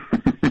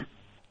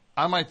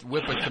 I might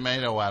whip a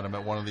tomato at him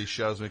at one of these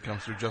shows when he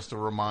comes through just to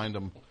remind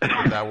him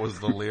that was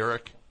the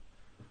lyric.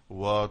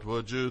 What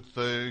would you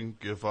think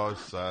if I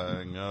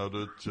sang out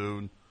of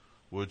tune?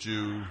 Would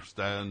you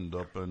stand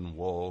up and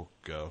walk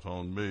out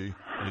on me?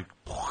 And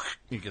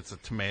he gets a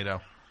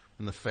tomato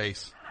in the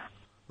face.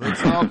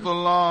 That's not the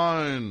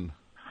line.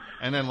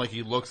 And then, like,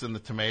 he looks in the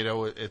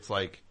tomato. It's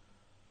like,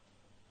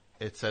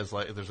 it says,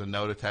 like, there's a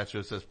note attached to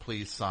it that says,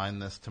 please sign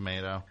this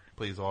tomato.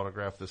 Please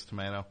autograph this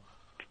tomato.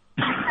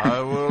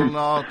 I will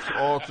not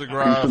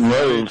autograph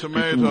any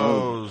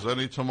tomatoes,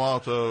 any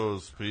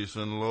tomatoes. Peace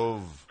and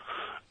love.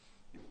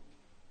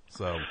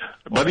 So,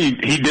 but he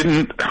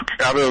didn't.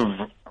 Out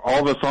of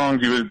all the songs,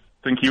 you would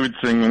think he would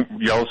sing.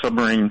 Yellow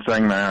Submarine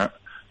sang that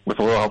with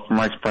a little help from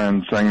my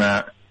friend. Sang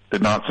that.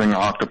 Did not sing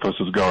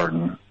Octopus's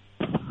Garden.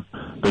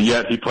 But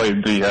yet he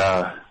played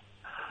the.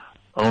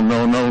 Oh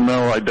no no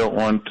no! I don't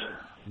want.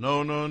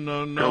 No no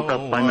no no! Choke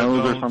up my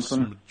nose I or don't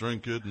something.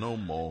 Drink it no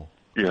more.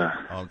 Yeah.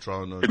 I'm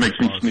trying to. It makes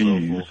me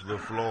sneeze. Off the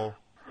floor.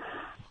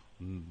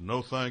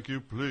 No, thank you,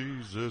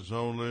 please. It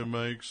only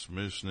makes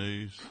me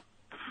sneeze.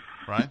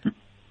 Right?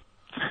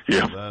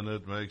 Yeah. Then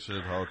it makes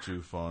it hard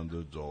to find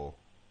the door.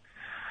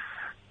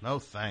 No,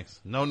 thanks.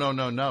 No, no,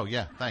 no, no.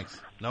 Yeah,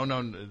 thanks. No, no,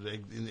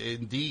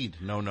 indeed.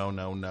 No, no,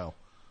 no, no.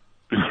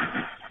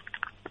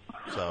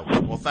 So,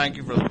 well, thank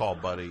you for the call,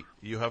 buddy.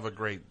 You have a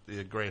great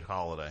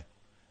holiday.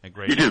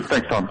 You too.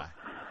 Thanks, Tom. Bye.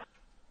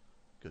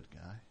 Good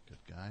guy.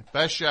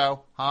 Best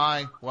show.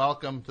 Hi.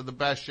 Welcome to the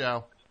best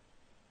show.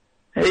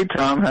 Hey,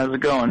 Tom. How's it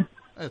going?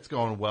 It's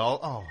going well.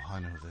 Oh, I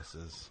know who this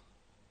is.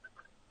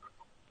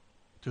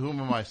 To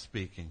whom am I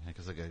speaking?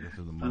 Because I got to go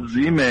through the motions.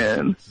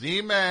 Z-Man.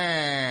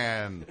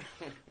 Z-Man.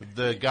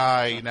 The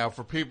guy. Now,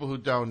 for people who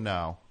don't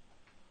know,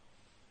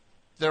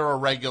 there are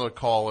regular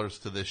callers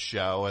to this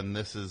show, and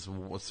this is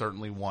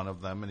certainly one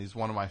of them, and he's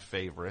one of my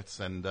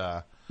favorites. And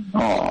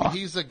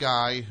he's a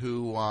guy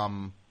who,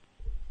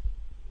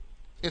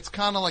 it's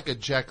kind of like a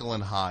Jekyll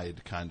and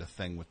Hyde kind of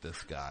thing with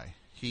this guy.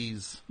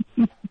 He's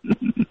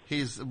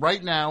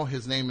right now,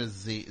 his name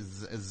is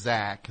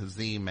Zach,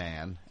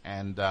 Z-Man,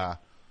 and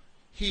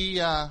he,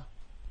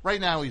 right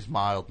now he's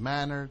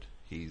mild-mannered,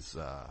 he's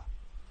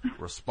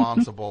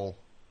responsible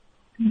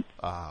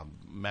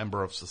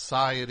member of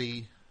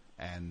society,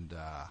 and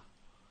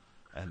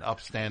an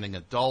upstanding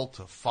adult,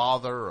 a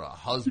father, a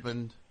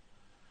husband.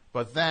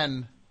 But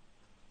then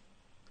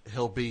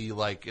it'll be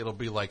like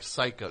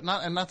Psycho.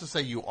 Not to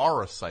say you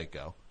are a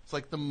psycho. It's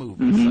like the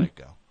movie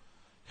Psycho.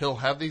 He'll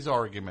have these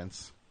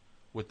arguments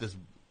with this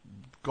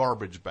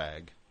garbage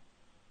bag.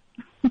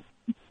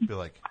 Be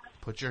like,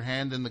 put your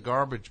hand in the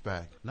garbage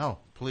bag. No,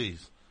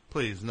 please,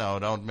 no,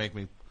 don't make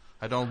me.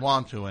 I don't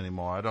want to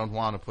anymore. I don't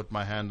want to put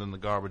my hand in the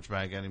garbage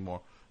bag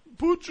anymore.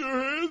 Put your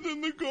hand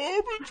in the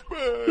garbage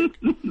bag.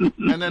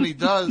 And then he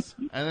does,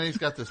 and then he's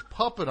got this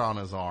puppet on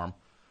his arm,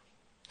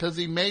 because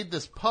he made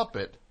this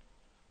puppet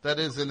that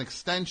is an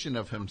extension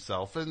of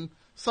himself, and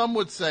some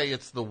would say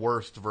it's the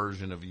worst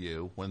version of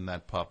you when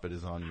that puppet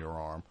is on your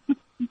arm.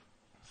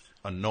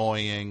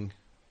 Annoying,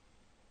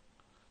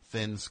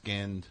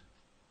 thin-skinned,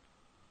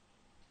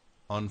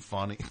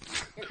 unfunny.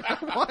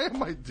 Why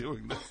am I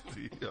doing this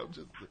to you?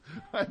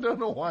 I don't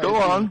know why. Go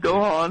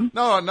on.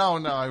 No,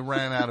 I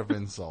ran out of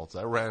insults.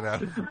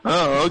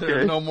 Oh, okay.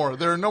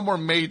 There are no more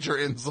major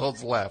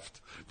insults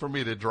left for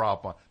me to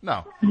drop on.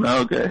 No.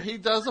 Okay. He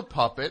does a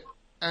puppet,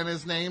 and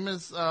his name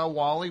is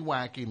Wally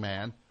Wacky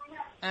Man,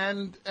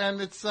 and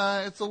it's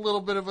a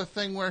little bit of a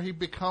thing where he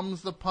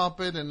becomes the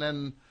puppet, and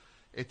then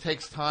it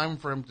takes time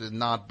for him to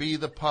not be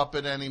the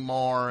puppet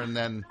anymore, and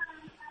then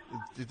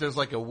there's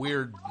like a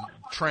weird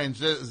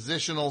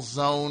transitional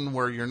zone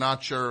where you're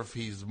not sure if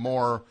he's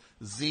more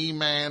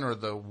Z-Man or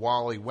the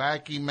Wally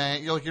Wacky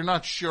Man. You're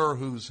not sure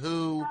who's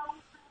who.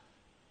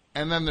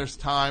 And then there's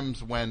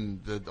times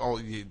when the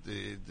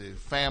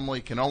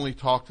family can only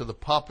talk to the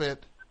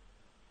puppet,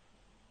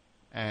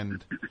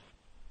 and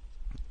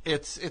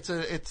it's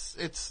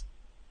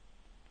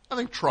I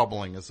think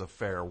troubling is a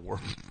fair word.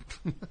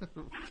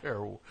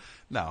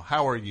 Now,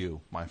 how are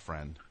you, my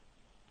friend?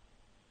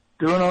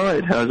 Doing all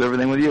right. How's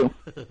everything with you?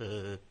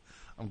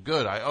 I'm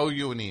good. I owe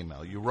you an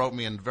email. You wrote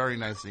me a very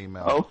nice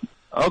email.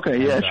 Oh,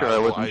 okay. Yeah, sure. I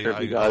wasn't sure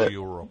if you got it. I owe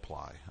you a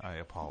reply. I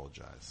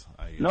apologize.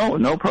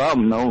 No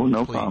problem.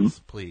 No problem.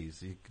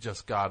 Please, you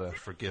just gotta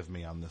forgive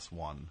me on this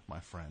one,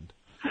 my friend.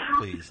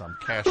 Please, I'm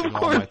cashing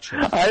all my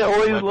chips. I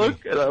always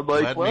look and I'm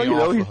like,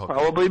 well, he's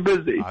probably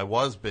busy. I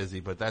was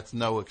busy, but that's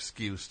no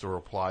excuse to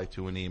reply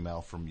to an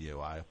email from you.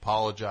 I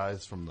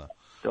apologize from the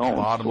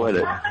bottom of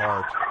my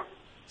heart.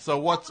 So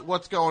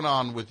what's going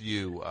on with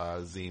you,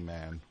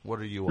 Z-Man? What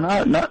are you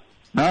up to?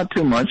 Not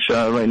too much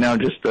right now.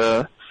 Just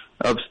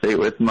upstate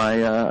with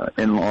my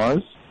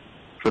in-laws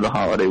for the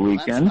holiday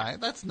weekend.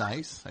 That's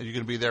nice. Are you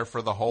going to be there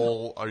for the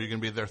whole? Are you going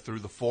to be there through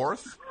the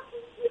 4th?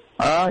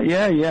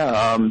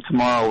 Yeah.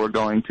 Tomorrow we're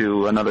going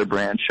to another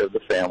branch of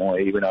the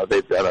family. You know,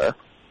 they've got a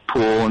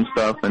pool and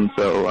stuff, and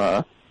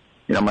so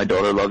my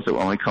daughter loves it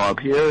when we come up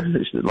here.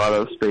 There's a lot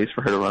of space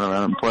for her to run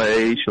around and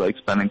play. She likes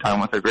spending time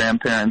with her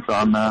grandparents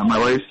on my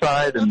wife's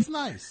side. That's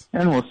nice.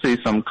 And we'll see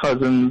some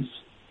cousins,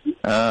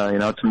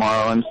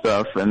 tomorrow and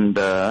stuff. And,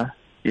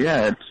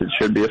 it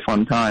should be a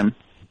fun time.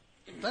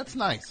 That's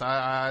nice.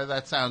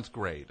 That sounds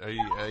great.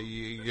 Are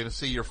you going to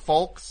see your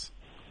folks?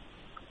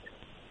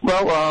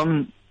 Well,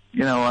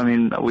 my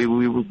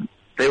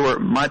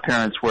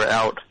parents were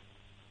out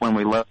when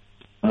we left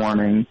this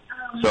morning.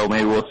 So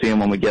maybe we'll see him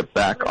when we get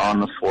back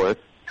on the 4th.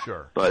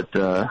 Sure. But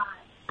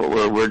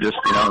we're just,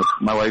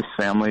 my wife's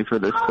family for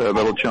this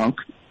little chunk.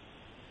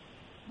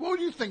 What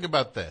do you think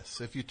about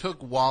this? If you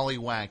took Wally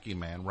Wacky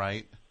Man,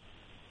 right?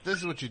 This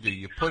is what you do.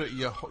 You put it,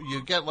 you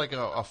get like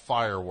a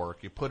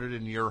firework. You put it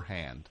in your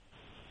hand.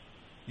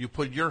 You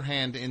put your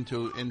hand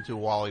into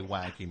Wally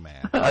Wacky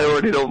Man. I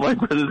already don't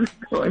like where this is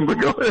going, but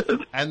go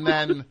ahead. And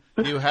then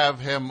you have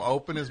him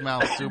open his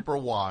mouth super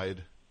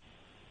wide.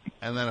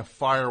 And then a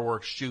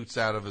firework shoots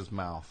out of his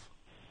mouth.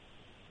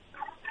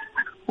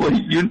 Well,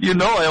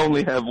 I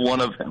only have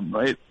one of him,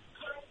 right?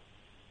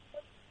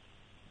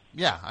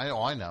 Yeah,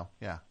 I know.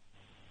 Yeah.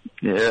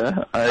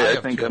 Yeah, I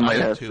think I might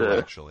have two, to.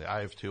 Actually,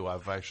 I have two.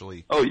 I've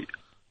actually. Oh,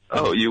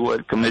 you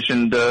what?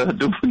 Commissioned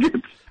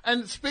duplicates.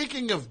 And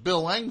speaking of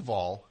Bill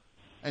Engvall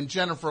and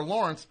Jennifer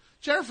Lawrence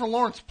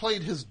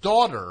played his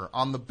daughter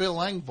on the Bill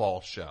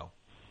Engvall show.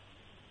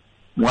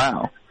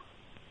 Wow.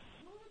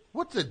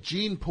 What's a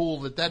gene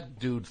pool that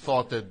dude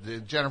thought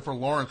that Jennifer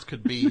Lawrence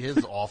could be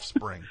his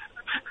offspring?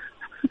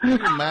 Can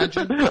you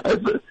imagine?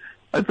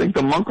 I think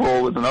the monk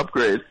hole was an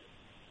upgrade.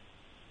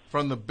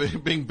 From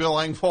being Bill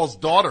Engvall's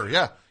daughter,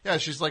 yeah. Yeah,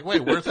 she's like,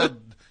 wait, where's that,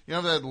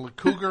 that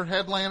cougar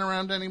head laying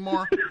around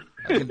anymore?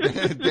 I can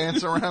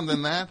dance around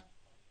in that?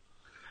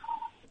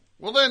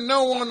 Well, then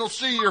no one will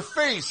see your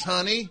face,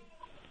 honey.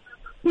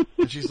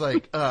 And she's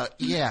like,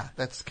 yeah,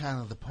 that's kind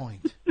of the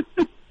point.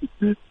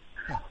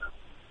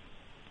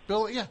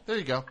 Bill, yeah, there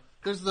you go.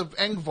 There's the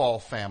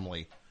Engvall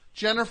family.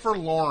 Jennifer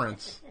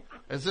Lawrence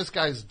as this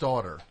guy's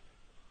daughter.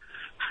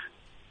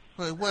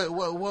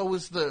 What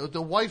was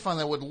the wife on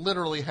that would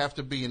literally have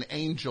to be an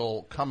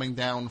angel coming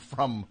down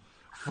from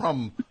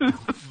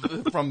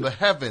the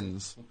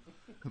heavens,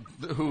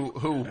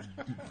 who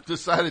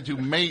decided to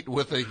mate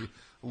with a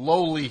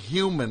lowly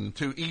human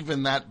to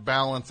even that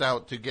balance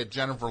out to get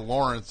Jennifer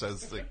Lawrence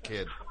as the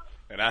kid.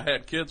 And I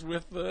had kids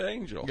with the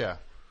angel. Yeah.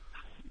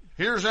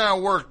 Here's how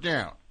it worked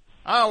out.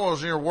 I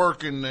was here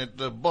working at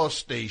the bus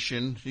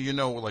station,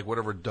 like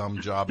whatever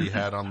dumb job he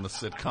had on the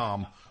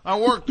sitcom. I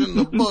worked in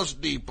the bus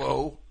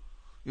depot.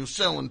 He was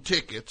selling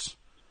tickets.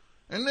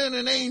 And then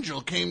an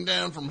angel came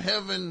down from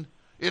heaven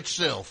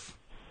itself.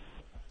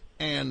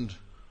 And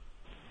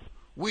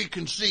we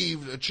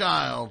conceived a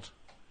child.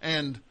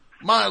 And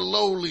my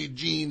lowly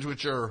genes,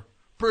 which are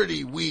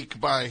pretty weak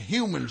by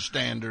human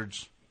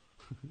standards,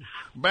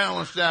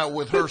 balanced out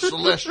with her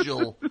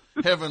celestial,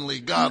 heavenly,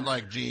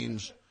 godlike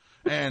genes.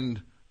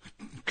 And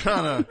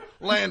kind of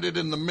landed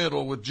in the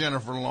middle with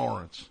Jennifer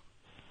Lawrence.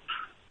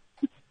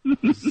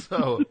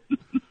 So,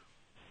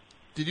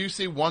 did you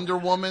see Wonder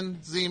Woman,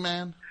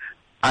 Z-Man?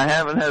 I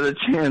haven't had a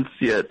chance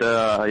yet.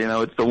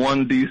 It's the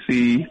one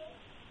DC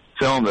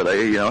film that I,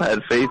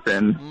 had faith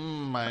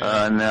in.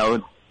 Now,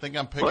 I think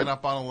I'm picking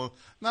up on a little.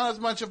 Not as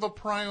much of a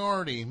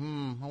priority.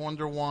 I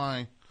wonder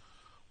why.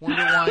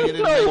 Wonder why you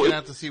didn't make it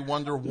out to see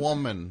Wonder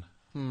Woman.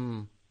 I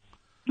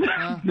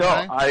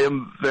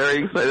am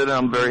very excited and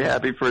I'm very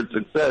happy for its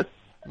success.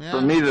 Yeah.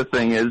 For me, the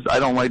thing is, I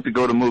don't like to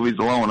go to movies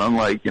alone.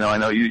 Unlike, I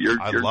know you're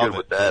good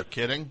with that. Are you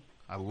kidding?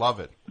 I love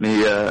it.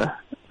 Me, I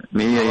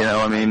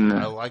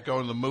like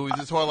going to the movies.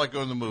 This is who I like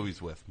going to the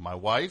movies with. My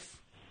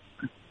wife,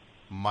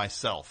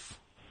 myself.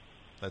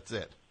 That's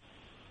it.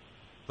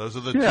 Those are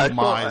the two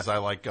my's I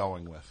like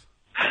going with.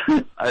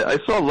 I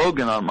saw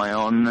Logan on my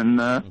own, and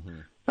that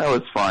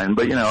was fine.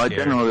 But, I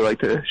generally like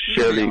to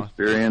share the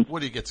experience. What,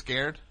 do you get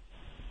scared?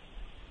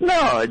 No,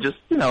 I just,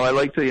 I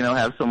like to,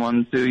 have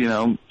someone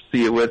to,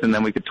 see it with, and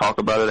then we could talk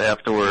about it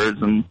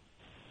afterwards and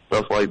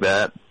stuff like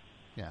that.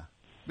 Yeah.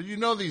 But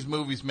these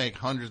movies make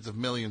hundreds of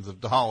millions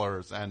of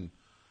dollars, and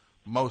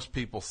most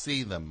people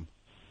see them.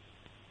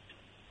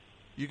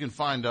 You can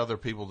find other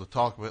people to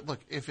talk with. Look,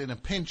 if in a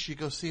pinch, you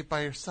go see it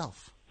by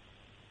yourself.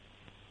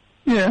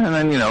 Yeah, and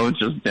then,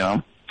 just,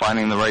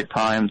 finding the right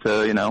time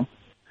to,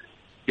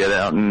 get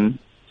out and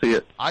see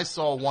it. I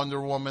saw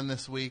Wonder Woman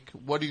this week.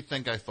 What do you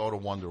think I thought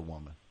of Wonder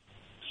Woman?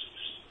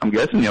 I'm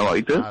guessing you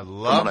liked it. I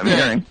loved it.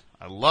 Hearing.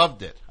 I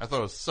loved it. I thought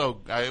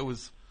it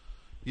was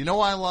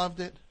why I loved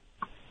it?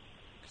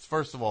 Because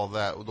first of all,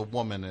 the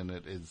woman in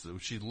it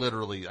she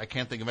literally, I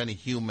can't think of any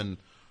human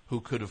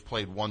who could have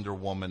played Wonder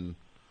Woman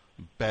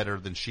better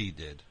than she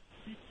did.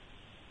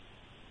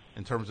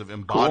 In terms of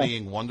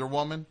embodying Wonder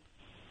Woman,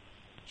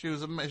 she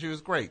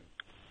was great.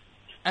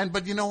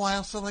 But I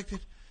also liked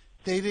it.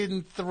 They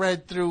didn't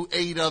thread through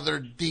 8 other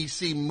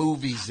DC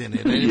movies in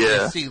it. I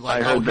didn't see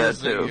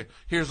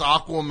here's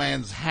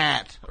Aquaman's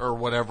hat or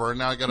whatever, and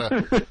now I got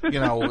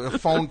a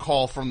phone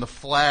call from the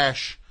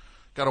Flash.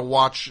 Got to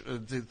watch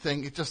the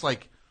thing. It's just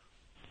like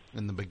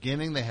in the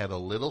beginning they had a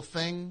little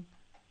thing,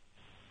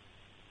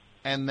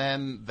 and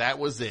then that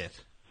was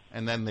it.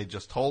 And then they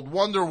just told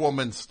Wonder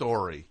Woman's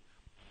story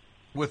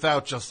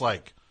without just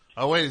like,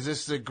 oh wait, is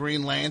this the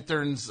Green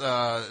Lantern's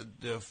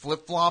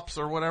flip-flops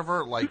or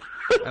whatever?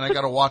 And I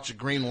got to watch a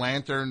Green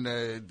Lantern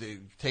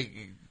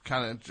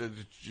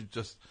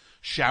just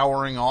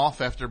showering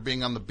off after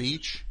being on the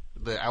beach,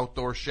 the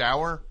outdoor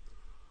shower,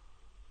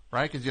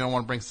 right? Because you don't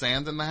want to bring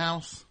sand in the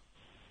house.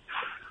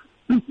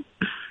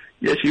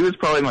 Yeah, she was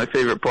probably my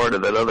favorite part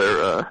of that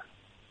other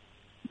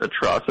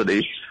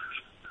atrocity.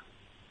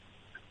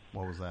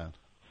 What was that?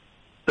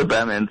 The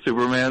Batman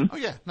Superman. Oh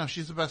yeah, no,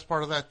 she's the best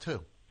part of that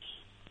too.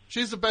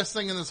 She's the best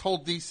thing in this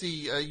whole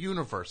DC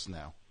universe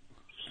now.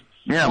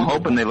 Yeah, I'm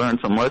hoping they learn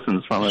some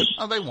lessons from it.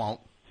 Oh, they won't.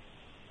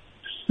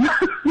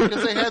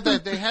 Because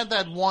they had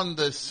that one,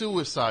 the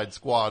Suicide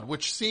Squad,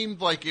 which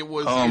seemed like it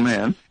was. Oh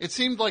man! It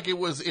seemed like it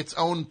was its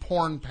own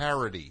porn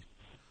parody.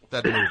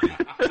 That movie.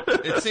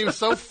 It seemed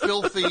so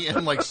filthy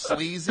and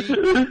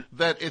sleazy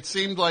that it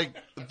seemed like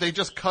they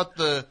just cut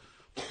the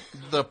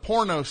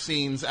porno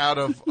scenes out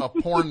of a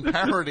porn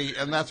parody,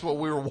 and that's what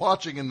we were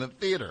watching in the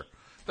theater.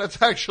 That's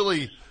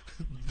actually.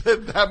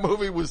 That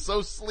movie was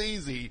so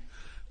sleazy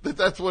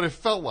that's what it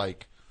felt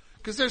like.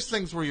 Because there's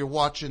things where you're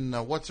watching,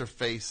 what's her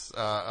face,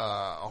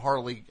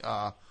 Harley,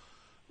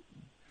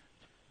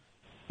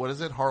 what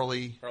is it,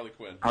 Harley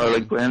Quinn.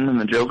 Harley Quinn and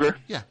the Joker?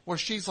 Yeah, where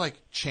she's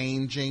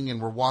changing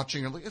and we're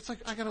watching her. It's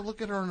I gotta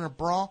look at her in her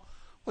bra.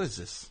 What is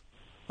this?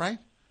 Right?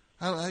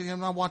 I'm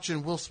not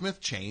watching Will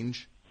Smith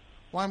change.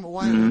 Why am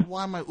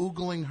I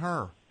oogling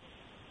her?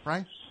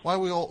 Right? Why are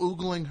we all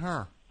oogling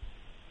her?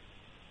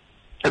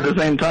 At the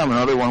same time,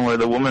 another one where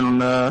the woman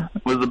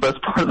was the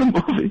best part of the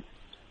movie.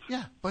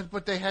 Yeah,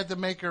 but they had to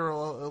make her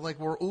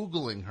we're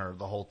oogling her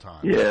the whole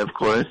time. Yeah, of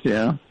course,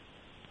 yeah.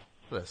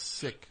 But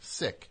sick. It's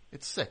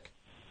sick.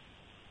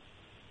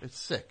 It's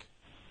sick.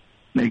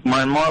 Make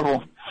mine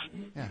Marvel.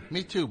 Yeah,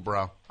 me too,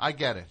 bro. I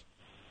get it.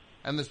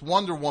 And this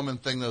Wonder Woman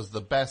thing was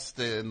the best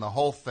in the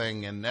whole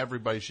thing, and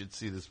everybody should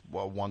see this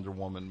Wonder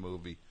Woman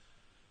movie.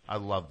 I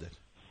loved it.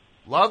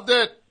 Loved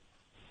it!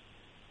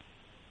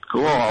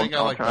 Cool. What do you think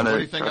I like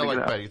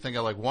better? You think I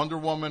like Wonder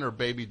Woman or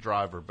Baby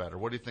Driver better?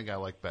 What do you think I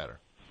like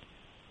better?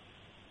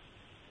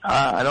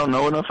 I don't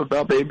know enough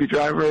about Baby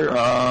Driver.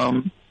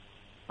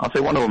 I'll say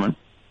Wonder Woman.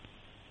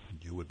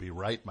 You would be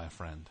right, my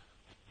friend.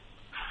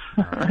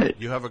 All right.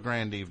 You have a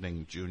grand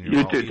evening, Junior.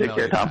 You too. Take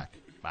care, Tom.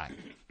 Bye.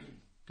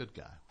 Good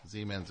guy.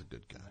 Z-Man's a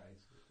good guy.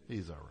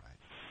 He's all right.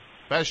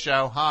 Best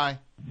show. Hi.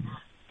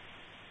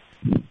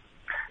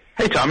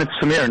 Hey, Tom, it's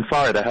Samir in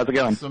Florida. How's it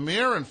going?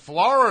 Samir in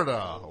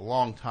Florida. A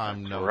long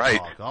time no right.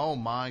 talk. Oh,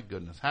 my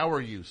goodness. How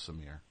are you,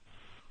 Samir?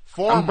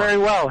 I'm very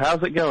well.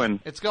 How's it going?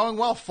 It's going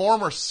well.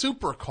 Former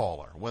super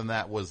caller, when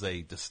that was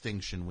a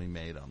distinction we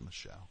made on the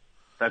show.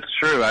 That's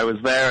true. I was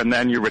there, and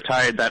then you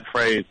retired that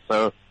phrase,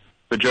 so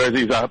the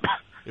jersey's up.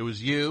 It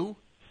was you,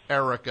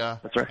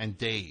 Erica, and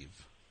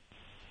Dave.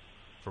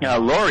 Yeah,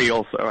 Lori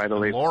also, I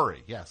believe.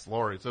 Lori, yes,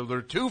 Lori. So there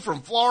are two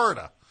from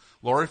Florida.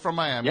 Lori from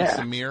Miami, yeah.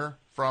 Samir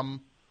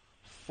from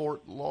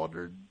Fort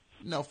Lauderdale.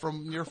 No,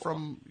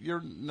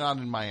 you're not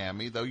in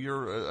Miami, though.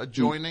 You're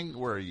adjoining.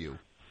 Where are you?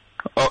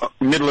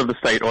 Middle of the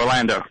state,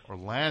 Orlando.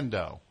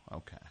 Orlando,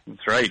 okay.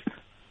 That's right.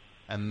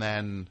 And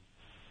then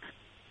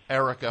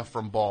Erica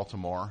from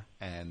Baltimore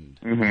and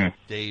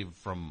Dave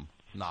from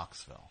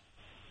Knoxville.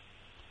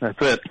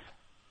 That's it.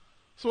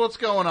 So what's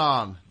going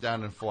on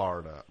down in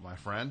Florida, my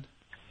friend?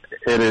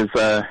 It is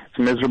it's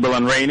miserable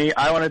and rainy.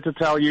 I wanted to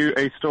tell you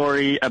a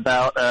story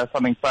about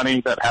something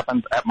funny that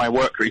happened at my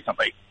work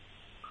recently.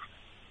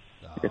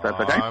 if that's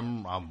okay.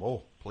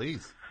 Oh,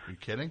 please. Are you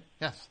kidding?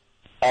 Yes.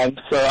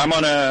 So I'm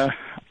on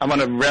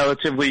a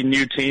relatively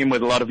new team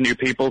with a lot of new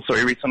people. So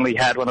we recently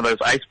had one of those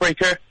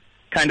icebreaker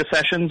kind of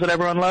sessions that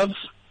everyone loves.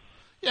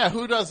 Yeah,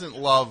 who doesn't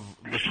love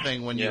the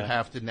thing when you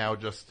have to now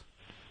just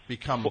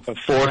become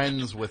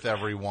friends with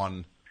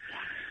everyone?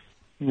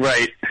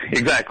 Right,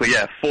 exactly.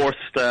 Yeah, forced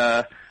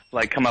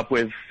come up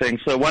with things.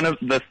 So one of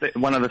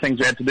the things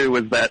we had to do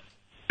was that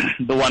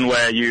the one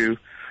where you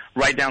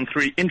write down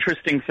 3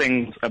 interesting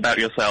things about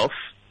yourself,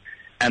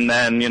 and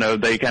then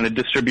they kind of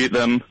distribute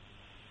them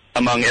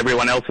among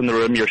everyone else in the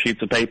room, your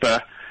sheets of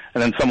paper,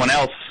 and then someone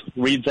else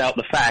reads out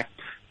the facts,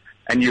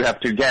 and you have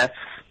to guess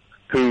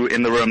who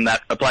in the room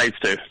that applies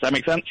to. Does that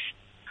make sense?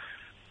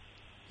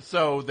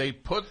 So they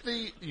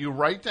you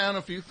write down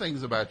a few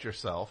things about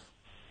yourself.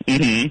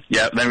 Mm-hmm.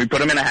 Yeah, then we put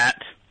them in a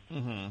hat.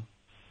 Mm-hmm.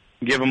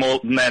 Give them all,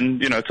 and then,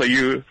 so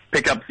you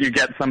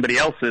get somebody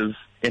else's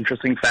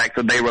interesting facts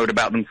that they wrote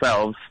about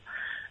themselves,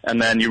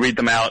 and then you read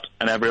them out,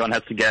 and everyone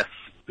has to guess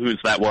whose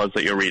that was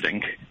that you're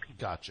reading.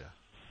 Gotcha.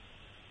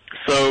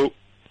 So,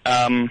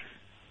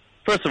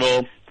 first of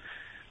all,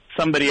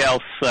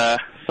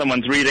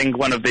 someone's reading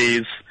one of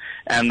these,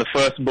 and the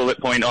first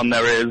bullet point on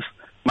there is,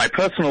 my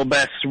personal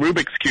best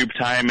Rubik's Cube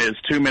time is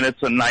 2 minutes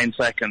and 9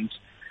 seconds.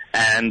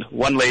 And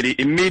one lady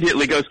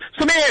immediately goes,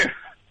 Samir!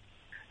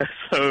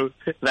 So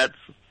that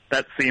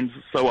seems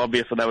so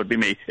obvious that would be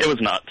me. It was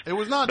not. It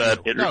was not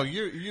but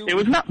you. It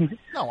was not me.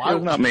 No, it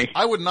was not me.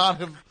 I would not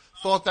have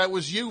thought that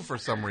was you for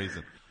some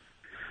reason.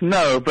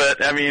 No,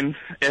 but I mean,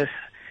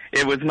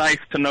 it was nice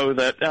to know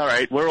that, all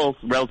right, we're all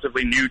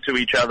relatively new to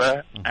each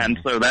other, and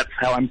so that's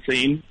how I'm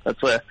seen.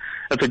 That's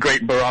a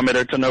great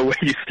barometer to know where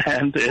you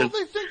stand. Well,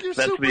 they think you're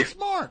super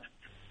smart.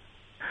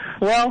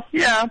 Well,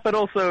 yeah, but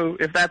also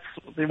if that's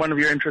one of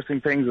your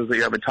interesting things is that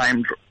you have a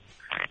timed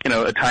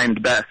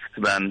best,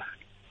 then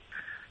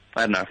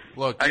I don't know.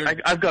 Look,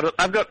 I've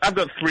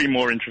got 3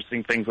 more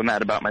interesting things than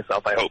that about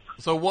myself, I hope.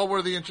 So what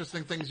were the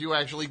interesting things you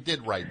actually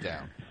did write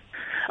down?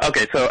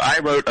 Okay, so I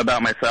wrote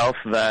about myself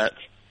that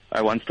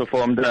I once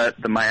performed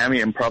at the Miami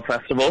Improv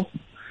Festival,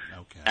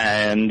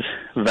 and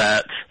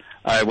that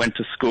I went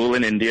to school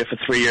in India for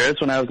 3 years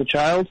when I was a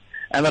child,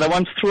 and that I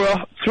once threw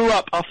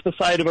up off the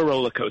side of a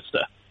roller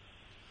coaster.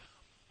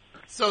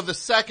 So the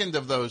second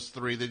of those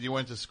 3 that you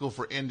went to school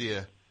for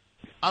India,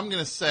 I'm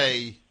going to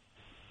say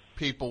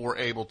people were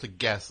able to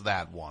guess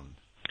that one.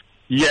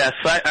 Yes,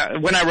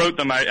 when I wrote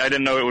them, I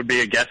didn't know it would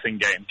be a guessing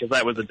game, because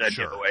that was a dead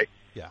giveaway.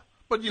 Yeah,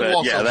 but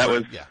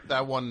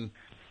that one,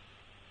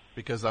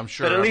 because I'm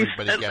sure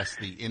everybody guessed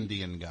the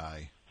Indian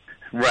guy.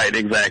 Right,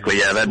 exactly.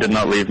 Yeah, that did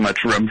not leave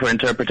much room for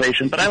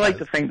interpretation. But I like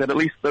to think that at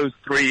least those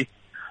 3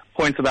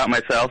 points about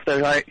myself,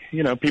 they're like,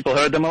 people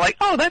heard them and like,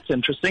 oh, that's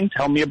interesting.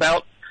 Tell me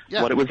about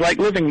what it was like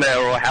living there,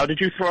 or how did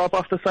you throw up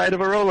off the side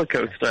of a roller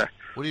coaster?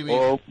 What do you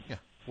mean?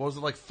 What was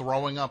it like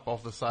throwing up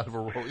off the side of a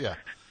roller? Yeah.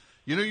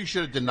 You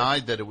should have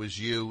denied that it was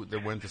you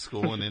that went to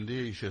school in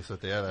India. You should have said,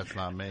 yeah, that's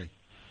not me.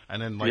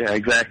 And then,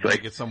 exactly.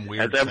 Make it some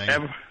weird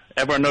thing.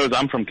 Everyone knows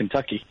I'm from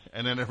Kentucky.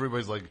 And then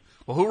everybody's like,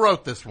 well, who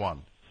wrote this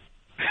one?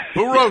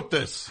 Who wrote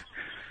this?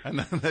 And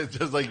then it's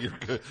just like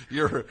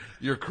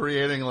you're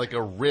creating like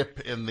a rip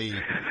in the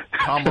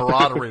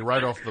camaraderie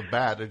right off the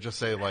bat. They just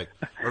say or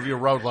if you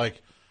wrote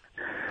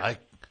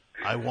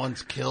I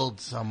once killed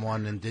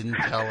someone and didn't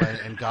tell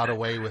and got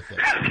away with it.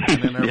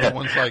 And then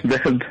everyone's like,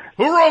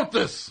 who wrote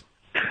this?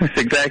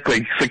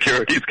 Exactly.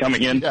 Security's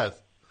coming in. Yes.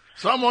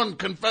 Someone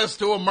confessed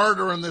to a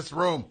murder in this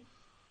room.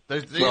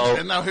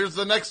 And now here's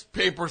the next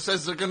paper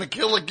says they're going to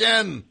kill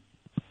again.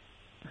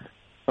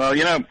 Well,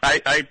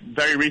 I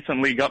very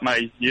recently got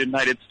my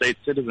United States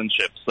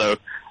citizenship, so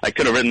I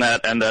could have written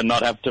that and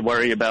not have to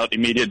worry about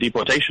immediate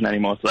deportation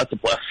anymore, so that's a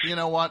plus. You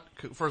know what?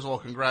 First of all,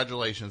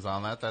 congratulations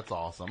on that. That's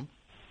awesome.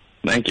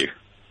 Thank you.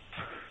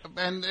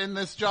 And in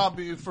this job,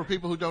 for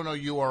people who don't know,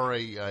 you are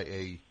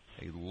a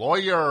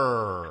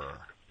lawyer.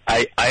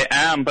 I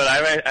am, but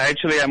I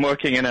am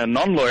working in a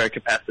non-lawyer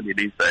capacity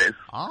these days.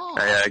 Oh.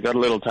 I got a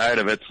little tired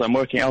of it, so I'm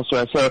working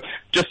elsewhere. So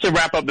just to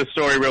wrap up the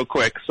story real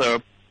quick,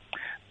 so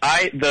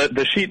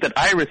the sheet that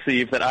I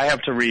received that I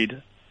have to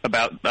read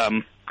about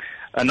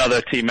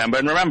another team member,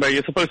 and remember,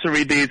 you're supposed to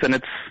read these, and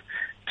it's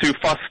to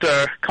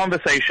foster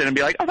conversation and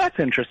be like, oh, that's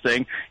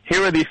interesting.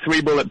 Here are the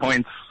 3 bullet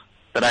points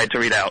that I had to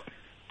read out.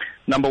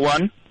 Number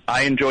 1,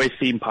 I enjoy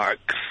theme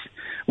parks,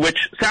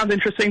 which sounds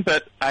interesting,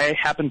 but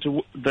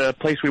the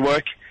place we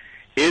work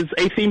is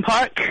a theme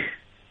park,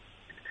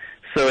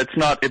 so it's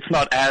not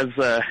as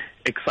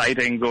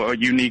exciting or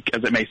unique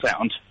as it may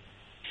sound.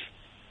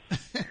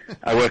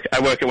 I work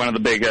at one of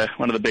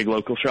the big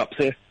local shops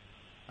here.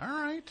 All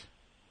right.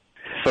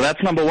 So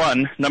that's number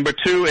 1. Number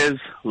 2 is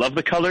love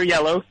the color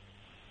yellow.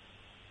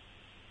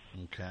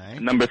 Okay.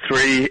 Number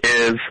 3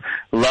 is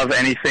love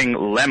anything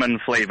lemon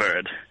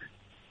flavored.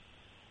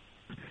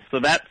 So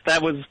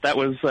that was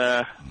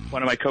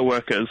one of my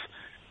coworkers,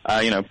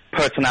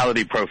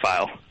 personality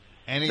profile.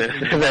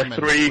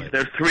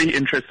 There's 3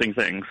 interesting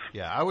things.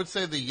 Yeah, I would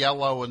say the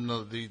yellow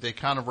and they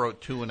kind of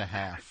wrote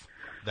 2.5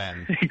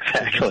 then.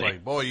 Exactly.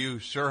 Like, boy, you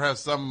sure have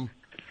some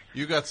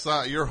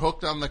You're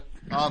hooked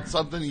on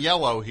something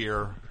yellow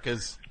here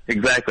because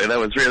Exactly, that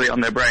was really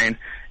on their brain.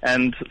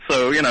 And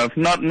so,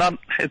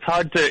 it's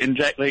hard to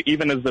inject,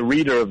 even as the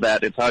reader of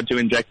that, it's hard to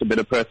inject a bit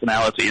of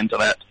personality into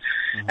that.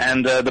 Mm-hmm.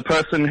 And the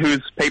person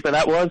whose paper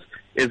that was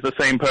is the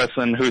same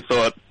person who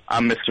thought,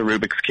 I'm Mr.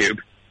 Rubik's Cube.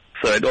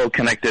 So it all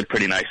connected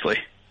pretty nicely.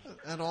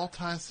 It all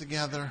ties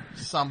together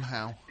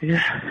somehow.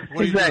 Yeah,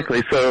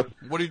 exactly. So,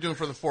 what are you doing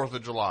for the 4th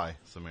of July,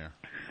 Samir?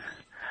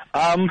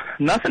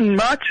 Nothing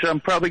much. I'm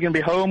probably going to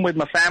be home with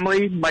my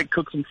family, might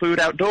cook some food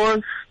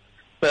outdoors.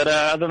 But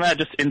other than that,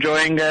 just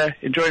enjoying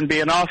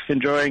being off,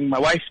 enjoying my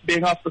wife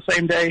being off the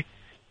same day.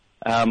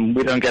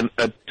 We don't get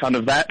a ton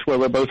of that where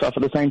we're both off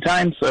at the same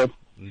time, so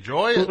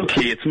enjoy it.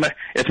 Okay, it's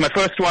my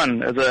first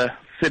one as a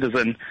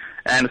citizen,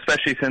 and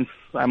especially since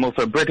I'm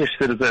also a British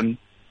citizen,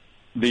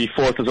 the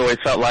 4th has always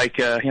felt like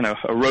a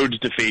road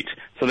defeat.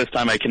 So this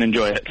time I can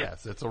enjoy it.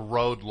 Yes, it's a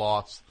road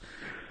loss,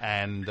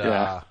 and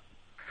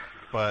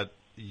but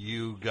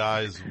you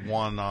guys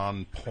won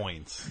on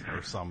points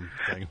or something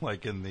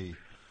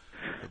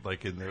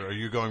are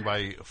you going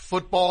by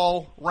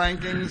football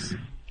rankings,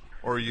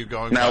 or are you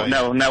going by...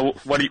 No,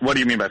 what do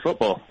you mean by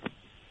football?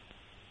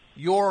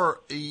 Your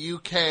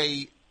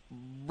UK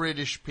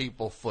British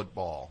people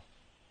football.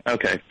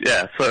 Okay,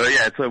 yeah, so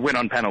it's a win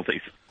on penalties.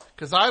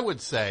 Because I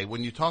would say,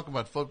 when you talk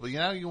about football,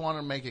 you want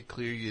to make it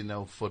clear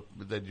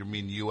that you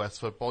mean U.S.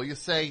 football. You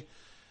say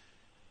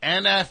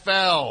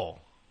NFL.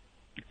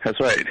 That's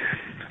right.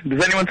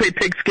 Does anyone say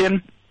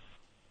pigskin?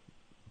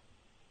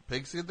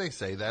 Pigskin, they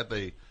say that.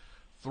 They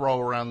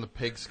throw around the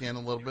pigskin a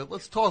little bit.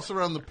 Let's toss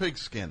around the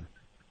pigskin.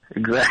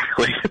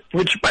 Exactly.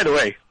 Which, by the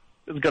way,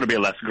 is going to be a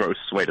less gross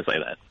way to say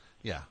that.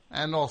 Yeah.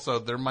 And also,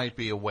 there might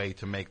be a way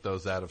to make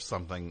those out of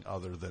something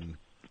other than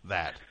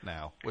that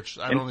now, which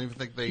I don't even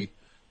think they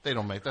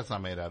don't make. That's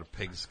not made out of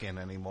pigskin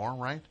anymore,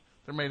 right?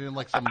 They're made in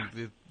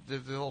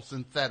they're all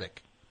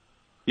synthetic.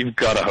 You've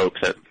got to hope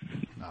that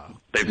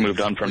they've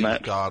moved on from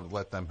that. God,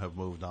 let them have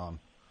moved on.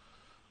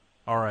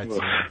 All right, so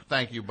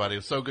thank you, buddy. It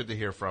was so good to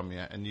hear from you,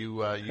 and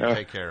you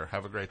take care.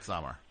 Have a great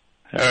summer.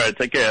 All right,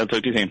 take care. I'll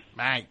talk to you soon.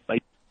 Bye.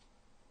 Bye.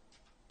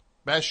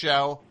 Best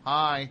show.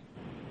 Hi.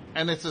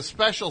 And it's a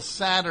special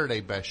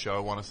Saturday Best Show. I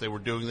want to say we're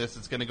doing this.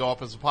 It's going to go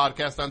up as a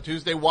podcast on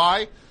Tuesday.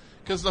 Why?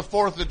 Because the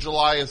 4th of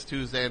July is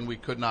Tuesday, and we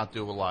could not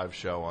do a live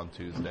show on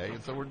Tuesday,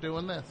 and so we're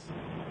doing this.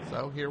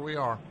 So here we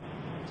are.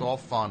 It's all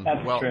fun.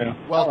 That's true.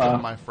 Welcome, Hello.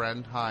 my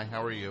friend. Hi,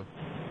 how are you?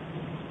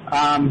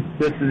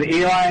 This is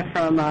Eli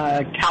from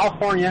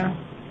California.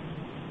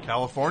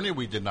 California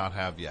we did not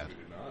have yet.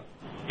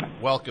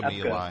 Welcome, That's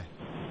Eli. Good.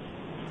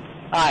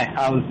 Hi,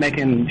 I was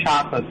making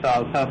chocolate, so I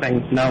was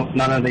hoping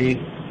none of the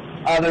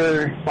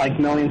other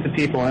millions of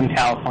people in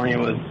California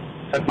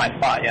took my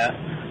spot yet.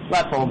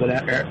 That's a little bit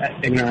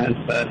ignorance,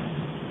 but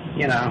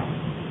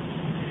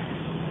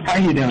How are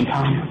you doing,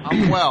 Tom?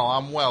 I'm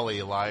well,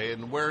 Eli.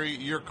 And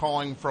you're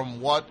calling from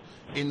what?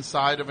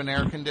 Inside of an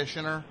air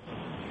conditioner?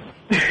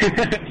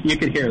 You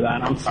could hear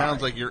that. I'm sorry.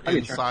 Sounds like you're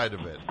inside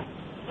of it.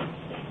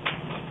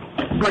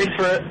 Wait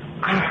for it.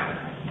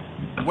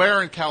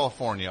 Where in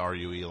California are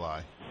you,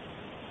 Eli?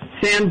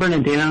 San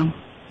Bernardino.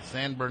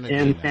 San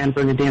Bernardino. In San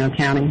Bernardino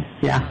County,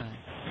 yeah. Right.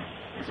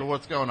 So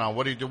what's going on?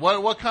 What do you do?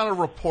 What kind of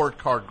report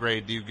card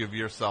grade do you give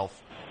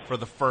yourself for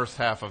the first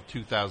half of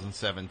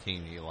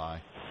 2017, Eli?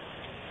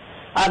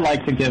 I'd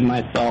like to give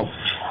myself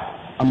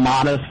a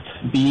modest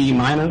B-,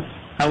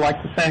 I'd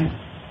like to say.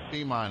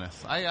 B-.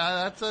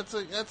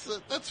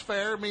 That's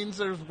fair. It means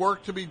there's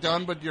work to be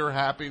done, but you're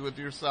happy with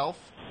yourself.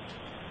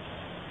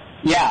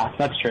 Yeah,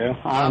 that's true.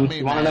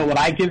 You want to know what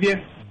I give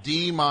you?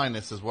 D-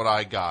 is what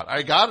I got.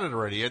 I got it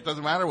already. It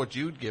doesn't matter what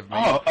you'd give me.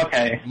 Oh,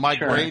 okay. My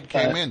grade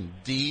came in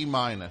D-.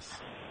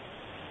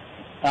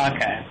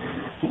 Okay.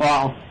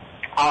 Well,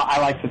 I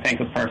like to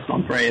think of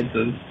personal grades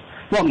as,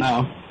 well,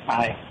 no,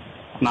 I'm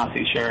not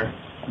too sure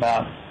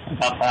about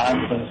that.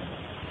 But.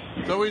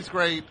 It's always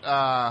great.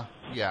 Yeah.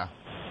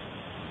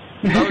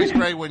 It's always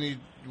great when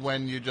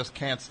you just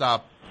can't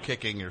stop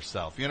kicking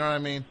yourself. You know what I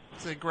mean?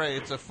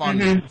 It's a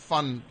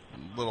fun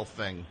little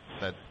thing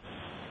that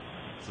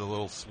it's a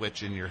little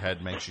switch in your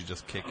head makes you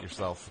just kick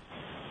yourself.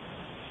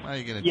 What are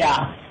you gonna do?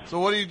 So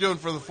what are you doing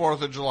for the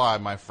 4th of July,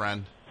 my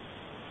friend?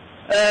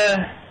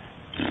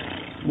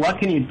 What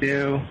can you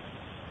do?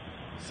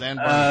 San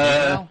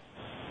Bernardino?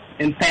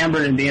 In San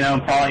Bernardino,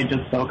 probably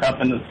just soak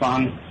up in the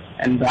sun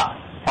and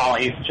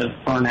probably just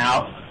burn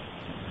out.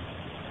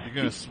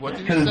 What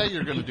did you say?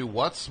 You're gonna do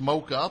what?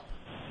 Smoke up?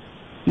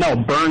 No,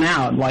 burn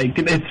out.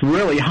 It's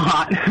really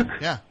hot.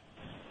 Yeah.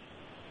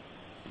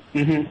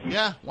 Mm-hmm.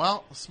 Yeah,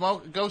 well,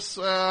 smoke. Go.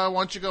 Why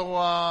don't you go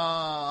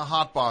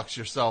hotbox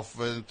yourself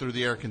through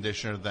the air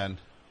conditioner then,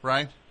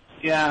 right?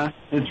 Yeah,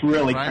 it's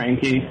really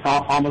cranky.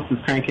 Almost as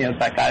cranky as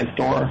that guy's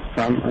door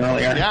from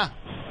earlier. Yeah.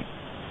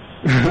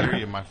 I hear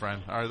you, my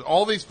friend. All right,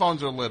 all these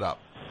phones are lit up.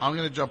 I'm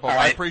going to jump over.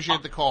 Right. I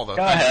appreciate the call, though.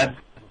 Go ahead.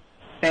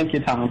 Thank you,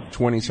 Tom.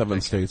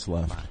 27 states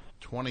left.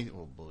 20.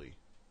 Oh, boy.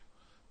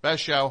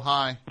 Best Show.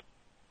 Hi.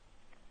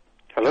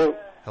 Hello.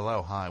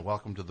 Hello. Hi.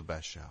 Welcome to the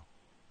Best Show.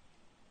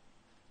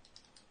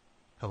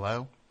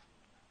 Hello?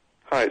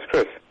 Hi, it's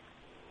Chris.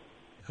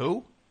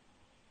 Who?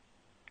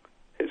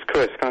 It's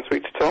Chris. Can I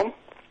speak to Tom?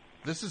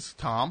 This is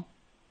Tom.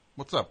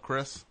 What's up,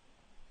 Chris?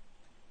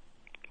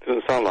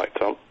 Doesn't sound like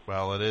Tom.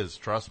 Well, it is.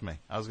 Trust me.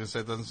 I was going to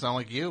say it doesn't sound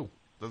like you.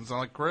 Doesn't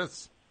sound like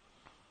Chris.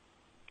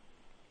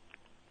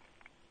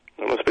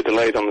 It must be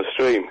delayed on the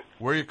stream.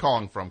 Where are you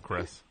calling from,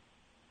 Chris?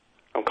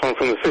 I'm calling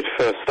from the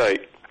 51st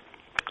state,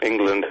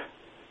 England.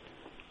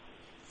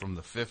 From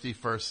the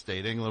 51st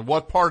state, England.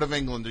 What part of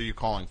England are you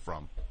calling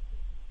from?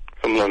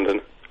 From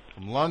London.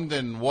 From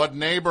London. What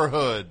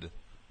neighborhood?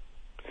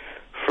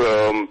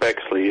 From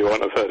Bexley. You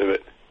won't have heard of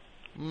it.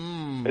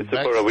 It's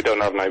a borough. We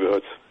don't have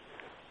neighborhoods.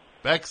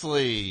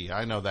 Bexley.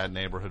 I know that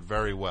neighborhood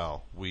very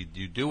well.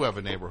 You do have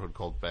a neighborhood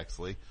called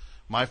Bexley.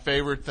 My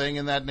favorite thing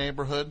in that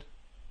neighborhood?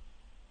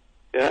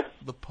 Yeah?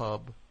 The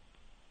pub.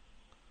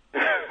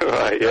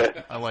 Right,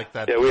 yeah. I like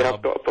that Yeah, pub. we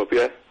have got a pub,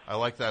 yeah. I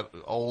like that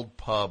old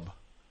pub.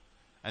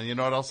 And you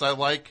know what else I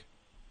like?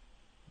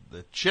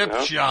 The chip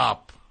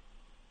shop.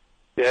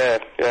 Yeah,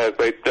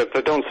 they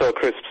don't sell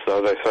crisps,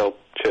 though. They sell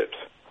chips.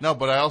 No,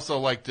 but I also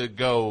like to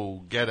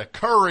go get a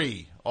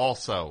curry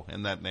also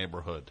in that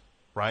neighborhood,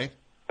 right?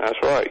 That's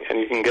right, and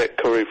you can get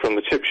curry from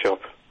the chip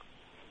shop.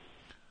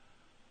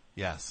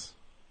 Yes.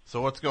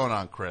 So what's going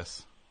on,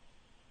 Chris?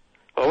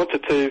 I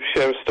wanted to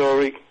share a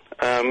story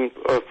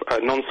of a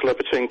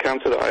non-celebrity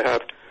encounter that I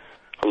had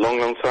a long,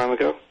 long time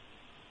ago.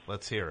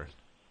 Let's hear it.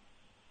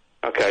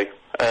 Okay.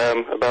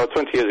 About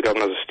 20 years ago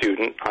when I was a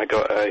student, I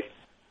got a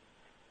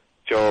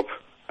job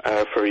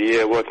for a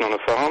year working on a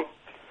farm,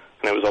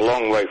 and it was a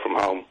long way from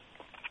home.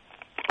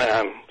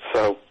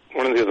 So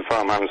one of the other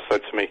farm hands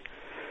said to me,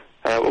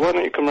 well, why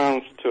don't you come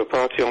round to a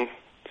party on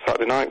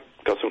Saturday night?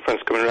 Got some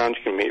friends coming around,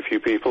 you can meet a few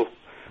people.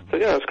 I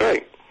said, yeah, that's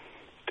great.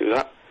 Do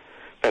that.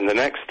 Then the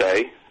next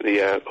day,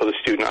 the other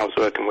student I was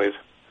working with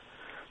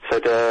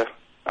said,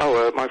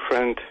 my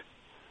friend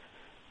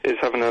is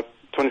having a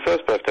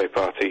 21st birthday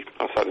party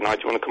on Saturday night.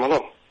 Do you want to come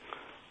along?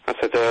 I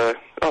said, that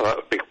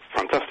would be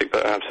fantastic,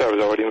 but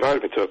Sarah's already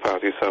invited me to a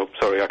party, so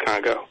sorry, I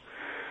can't go.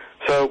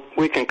 So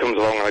weekend comes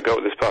along and I go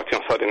to this party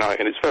on Saturday night,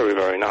 and it's very,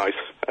 very nice.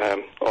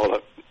 All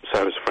of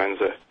Sarah's friends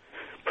are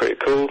pretty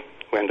cool.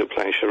 We end up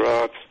playing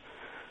charades.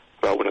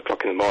 About 1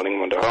 o'clock in the morning,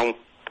 wander home.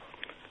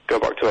 Go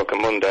back to work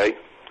on Monday,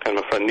 and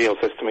my friend Neil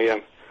says to me,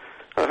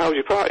 how was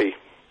your party?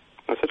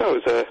 I said,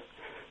 it's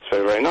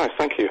very, very nice,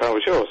 thank you. How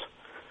was yours?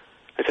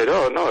 He said,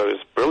 oh, no, it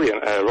was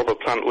brilliant. Robert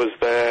Plant was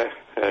there,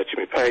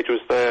 Jimmy Page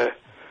was there,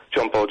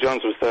 John Paul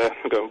Jones was there.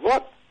 I go,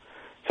 what?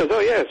 He says, oh,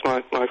 yeah, it's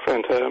my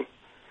friend.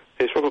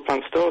 It's Robert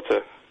Plant's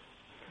daughter.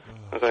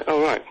 I was like,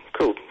 oh, right,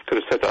 cool. Could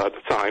have said that at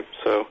the time,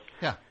 so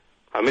yeah.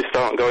 I missed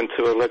out on going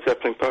to a Led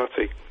Zeppelin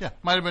party. Yeah,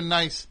 might have been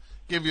nice.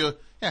 Give you,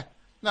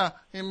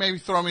 maybe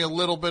throw me a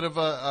little bit of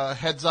a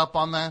heads up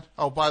on that.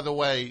 Oh, by the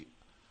way,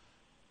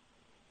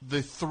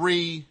 the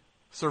 3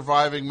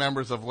 surviving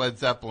members of Led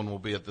Zeppelin will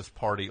be at this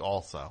party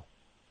also.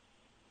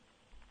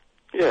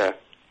 Yeah,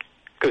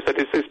 because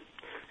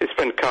his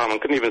friend Carmen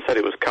couldn't even say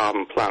it was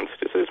Carmen Plant.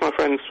 It's my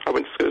friend.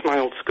 It was my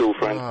old school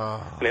friend,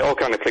 and it all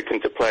kind of clicked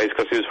into place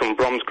because he was from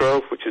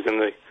Bromsgrove, which is in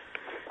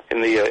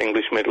the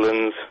English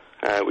Midlands,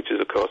 which is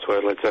of course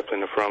where Led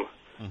Zeppelin are from.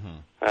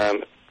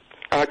 And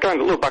I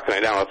kind of look back on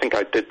it now. I think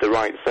I did the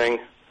right thing.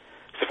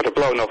 So if I'd have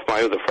blown off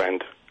my other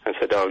friend and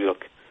said, "Oh,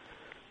 look,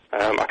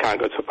 I can't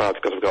go to a party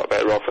because I've got a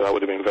better offer," that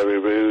would have been very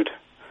rude.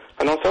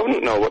 And also, I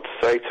wouldn't know what to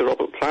say to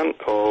Robert Plant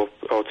or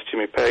to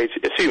Jimmy Page,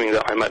 assuming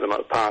that I met them at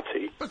a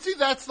party. But see,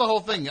 that's the whole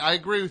thing. I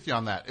agree with you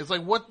on that. It's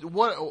like, what,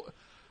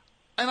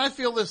 and I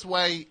feel this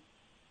way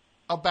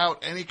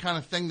about any kind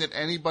of thing that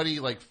anybody,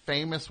 like,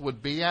 famous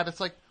would be at. It's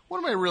like, what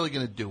am I really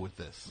going to do with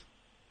this?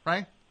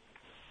 Right?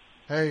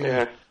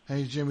 Hey,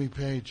 Jimmy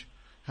Page,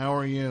 how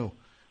are you?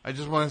 I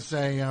just want to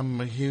say I'm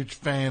a huge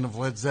fan of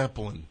Led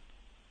Zeppelin.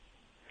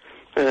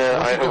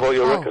 I have all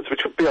your records,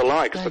 which would be a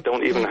lie, because I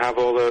don't even have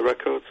all the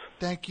records.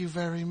 Thank you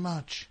very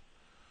much.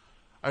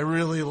 I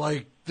really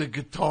like the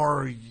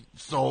guitar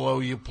solo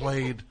you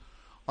played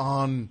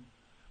on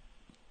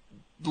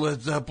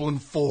Led Zeppelin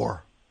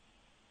 4.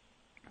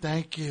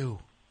 Thank you.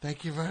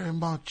 Thank you very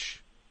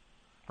much.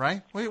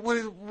 Right?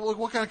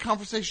 What kind of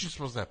conversation are you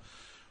supposed to have?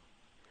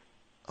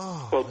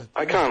 Oh, well,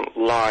 I can't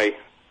lie.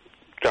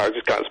 I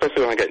just can't,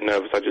 especially when I get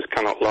nervous, I just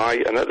cannot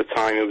lie. And at the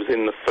time, it was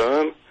in The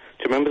Firm. Do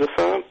you remember The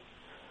Firm?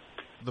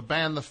 The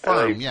band The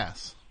Firm,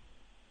 yes.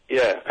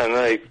 Yeah, and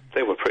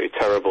they were pretty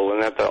terrible,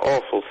 and they had that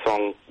awful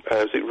song,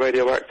 is it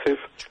Radioactive?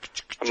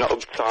 I'm not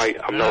uptight,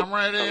 I'm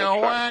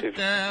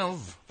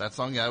radioactive. That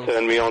song, yeah.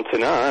 Turn me on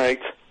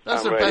tonight.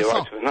 That's their best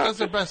song. That's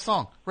their best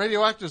song.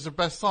 Radioactive is their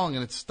best song,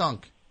 and it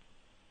stunk.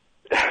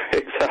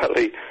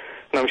 Exactly.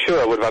 And I'm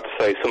sure I would have had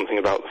to say something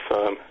about The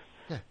Firm.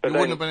 Yeah, you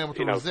wouldn't have been able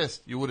to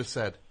resist. You would have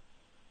said,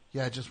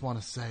 yeah, I just want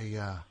to say,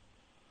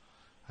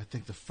 I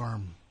think The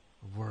Firm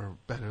were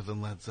better than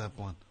Led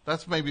Zeppelin.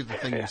 That's maybe the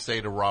thing you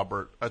say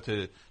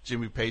to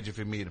Jimmy Page if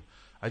you meet him.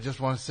 I just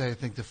want to say I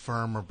think The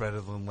Firm are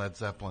better than Led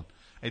Zeppelin.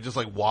 And just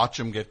like watch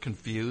him get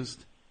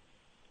confused.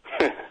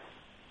 All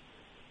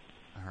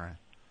right.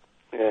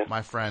 Yeah.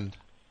 My friend,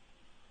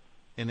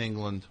 in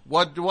England?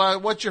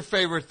 What's your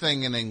favorite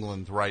thing in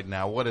England right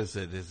now? What is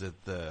it? Is it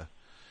the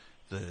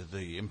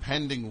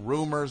impending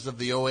rumors of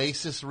the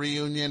Oasis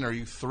reunion? Are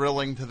you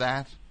thrilling to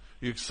that?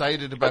 Are you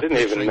excited about I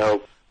didn't even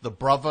know. The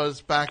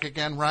Brothers back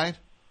again, right?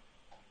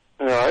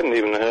 No, I hadn't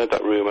even heard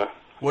that rumor.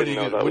 Would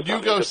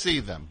you go see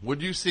them?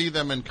 Would you see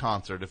them in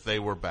concert if they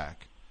were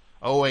back?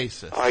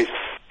 Oasis. I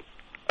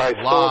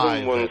saw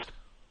them once.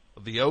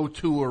 At the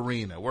O2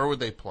 Arena. Where would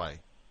they play?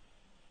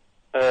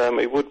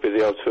 It would be the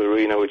O2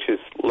 Arena, which is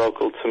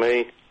local to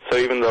me. So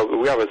even though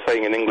we have a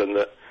saying in England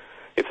that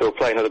if they were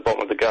playing at the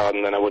bottom of the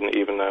garden, then I wouldn't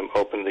even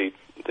open the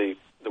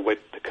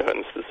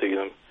curtains to see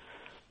them.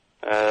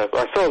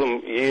 But I saw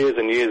them years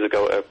and years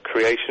ago at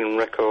Creation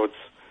Records.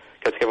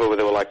 Get together where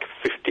they were like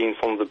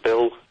 15th on the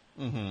bill,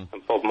 and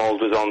Bob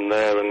Mould was on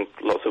there, and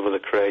lots of other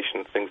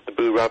Creation things. The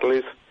Boo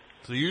Radleys.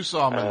 So you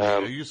saw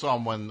them. You saw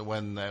them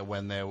when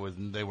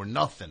they were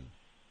nothing.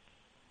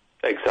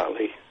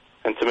 Exactly,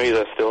 and to me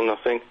they're still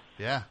nothing.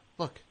 Yeah.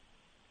 Look,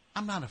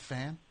 I'm not a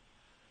fan.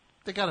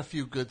 They got a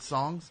few good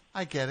songs.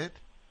 I get it,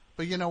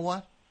 but you know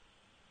what?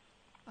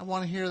 I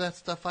want to hear that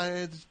stuff.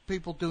 There's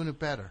people doing it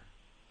better.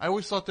 I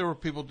always thought there were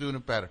people doing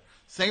it better.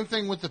 Same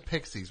thing with the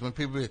Pixies. When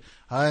people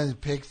the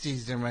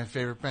Pixies are my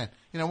favorite band.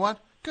 You know what?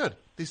 Good.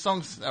 These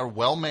songs are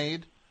well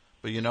made,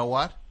 but you know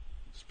what?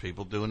 There's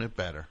people doing it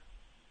better.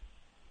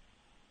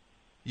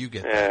 You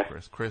get that,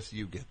 Chris. Chris,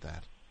 you get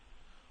that.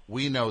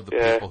 We know the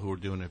people who are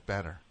doing it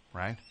better,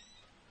 right?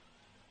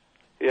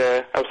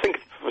 Yeah, I was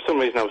thinking, for some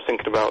reason I was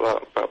thinking about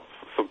that,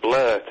 for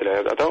Blair today.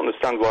 I don't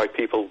understand why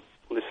people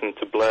listen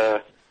to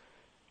Blair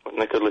when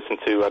they could listen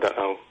to, I don't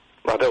know,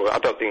 I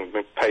don't think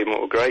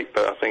Pavement were great,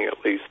 but I think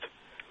at least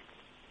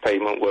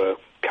Pavement were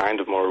kind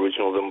of more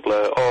original than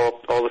Blair, or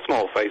the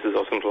Small Faces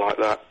or something like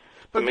that.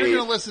 But if you're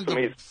going to listen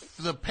to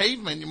the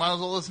Pavement, you might as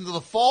well listen to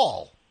the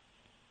Fall.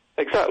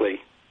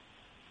 Exactly.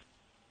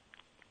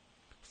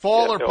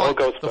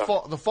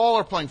 The Fall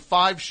are playing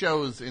 5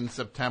 shows in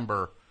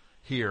September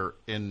here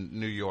in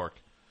New York.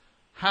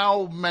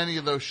 How many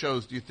of those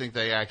shows do you think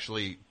they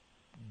actually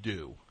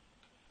do?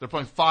 They're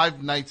playing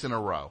 5 nights in a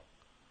row.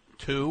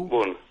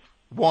 2?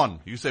 1.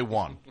 You say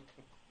 1.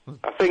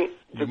 I think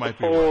the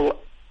Fall, right.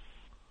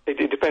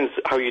 It depends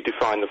how you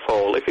define the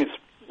Fall. If it's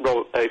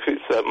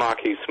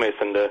Marquis Smith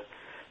and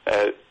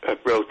a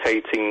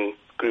rotating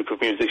group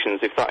of musicians,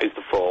 if that is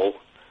the Fall,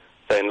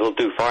 then they'll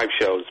do 5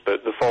 shows.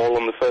 But the Fall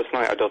on the first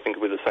night, I don't think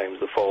it'll be the same as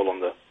the Fall on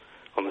the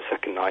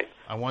second night.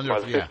 I wonder by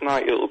the fifth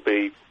night, it'll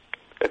be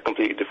a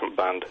completely different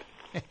band.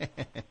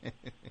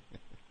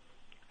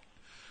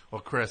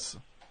 Well, Chris,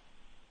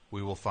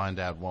 we will find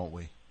out, won't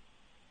we?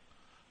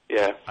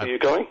 Yeah. Are you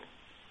going?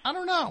 I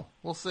don't know.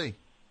 We'll see.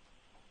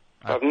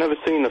 I've never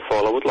seen the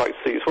Fall. I would like to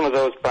see. It's one of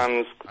those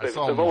bands. They've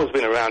always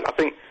been around. I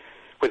think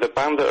with a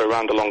band that are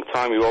around a long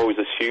time, you always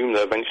assume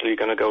they're eventually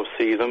going to go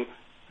see them.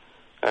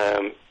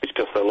 It's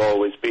just they'll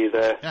always be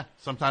there. Yeah.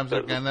 Sometimes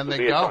and then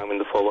they go. Time in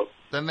the follow-up.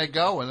 Then they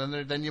go, and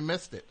then you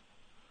missed it.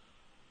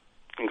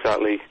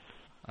 Exactly.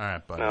 All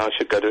right, buddy. No, I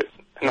should go to it.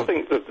 And I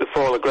think the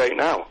Fall are great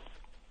now.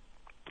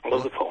 I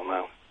love the Fall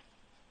now.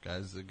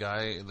 Guys, the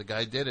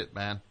guy did it,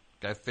 man.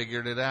 Guy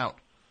figured it out.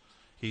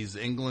 He's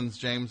England's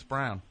James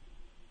Brown.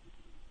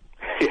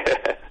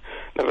 Yeah,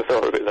 never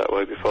thought of it that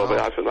way before, but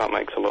I think that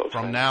makes a lot of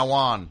sense. From now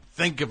on,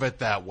 think of it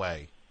that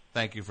way.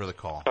 Thank you for the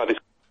call.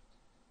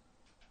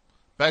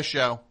 Best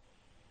show.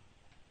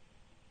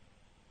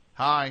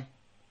 Hi.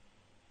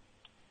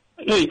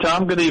 Hey,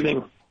 Tom. Good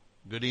evening.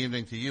 Good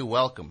evening to you.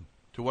 Welcome.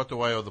 To what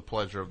do I owe the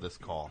pleasure of this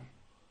call?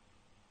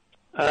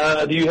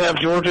 Do you have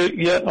Georgia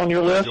yet on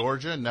your list?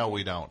 Georgia? No,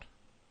 we don't.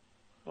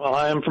 Well,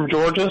 I am from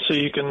Georgia, so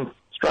you can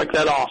strike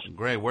that off.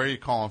 Great. Where are you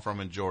calling from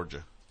in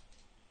Georgia?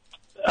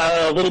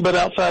 A little bit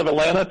outside of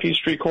Atlanta,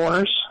 Peachtree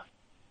Corners.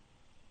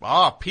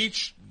 Ah,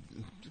 Peach.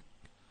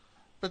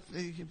 But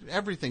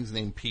everything's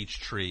named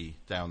Peachtree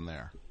down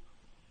there.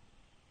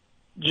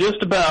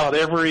 Just about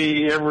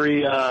every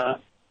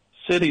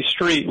city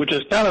street, which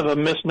is kind of a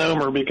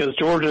misnomer because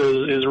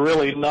Georgia is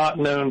really not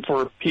known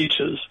for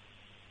peaches.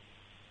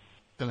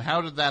 Then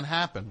how did that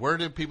happen? Where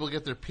did people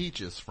get their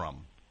peaches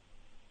from?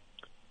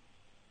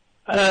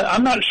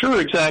 I'm not sure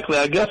exactly.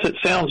 I guess it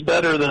sounds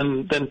better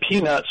than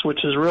peanuts,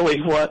 which is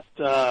really what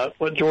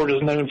Georgia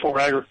is known for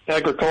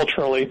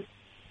agriculturally.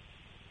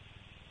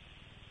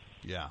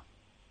 Yeah.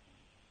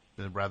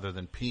 Rather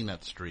than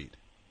Peanut Street.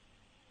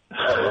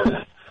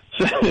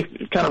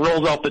 It kind of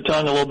rolls off the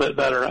tongue a little bit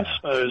better, I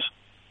suppose.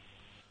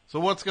 So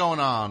what's going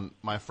on,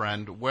 my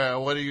friend?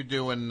 What are you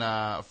doing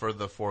for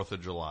the 4th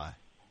of July?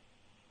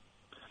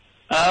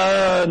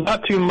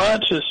 Not too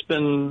much. It's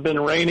been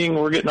raining.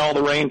 We're getting all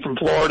the rain from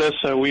Florida,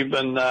 so we've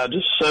been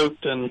just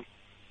soaked, and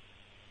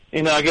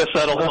I guess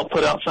that'll help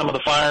put out some of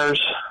the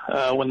fires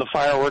when the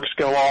fireworks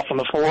go off on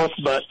the 4th.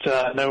 But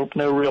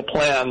no real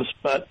plans.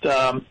 But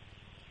I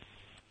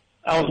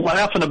was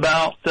laughing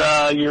about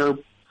your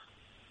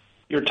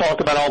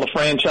talk about all the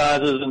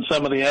franchises and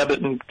some of the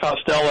Abbott and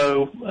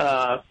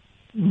Costello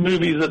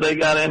movies that they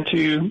got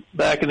into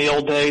back in the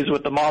old days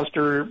with the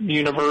Monster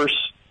Universe,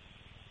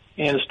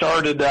 and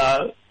started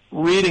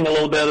reading a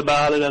little bit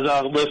about it as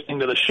I was listening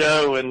to the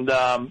show, and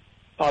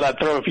thought I'd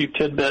throw a few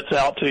tidbits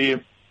out to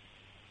you.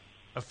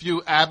 A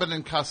few Abbott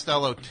and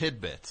Costello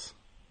tidbits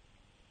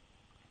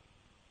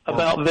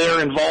About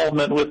their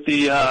involvement with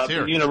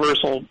the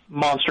Universal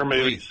monster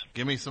movies. Please,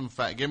 give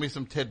me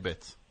some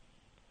tidbits.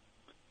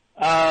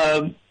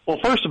 Well,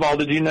 first of all,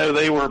 did you know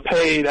they were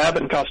paid,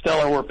 Abbott and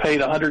Costello were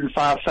paid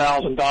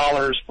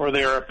 $105,000 for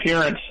their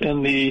appearance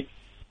in the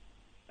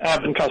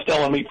Abbott and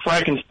Costello Meet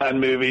Frankenstein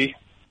movie,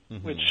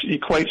 which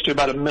equates to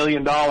about $1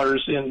 million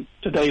in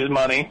today's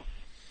money.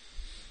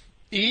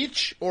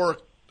 Each or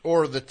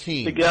the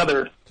team?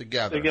 Together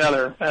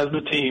as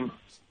the team.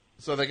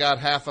 So they got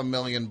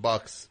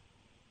 $500,000.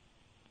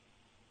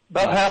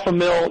 About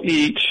 $500,000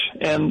 each,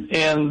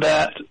 and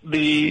that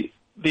the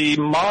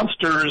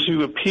monsters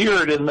who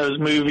appeared in those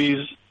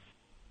movies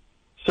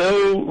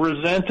so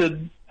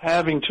resented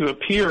having to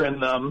appear in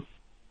them,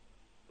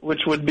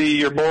 which would be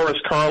your Boris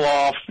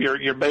Karloff,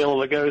 your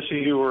Bela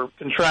Lugosi, who were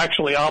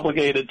contractually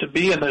obligated to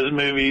be in those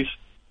movies,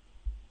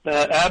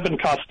 that Abbott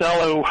and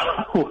Costello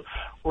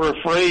were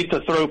afraid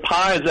to throw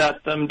pies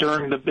at them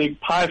during the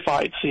big pie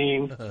fight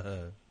scene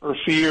for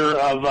fear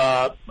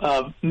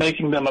of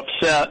making them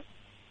upset,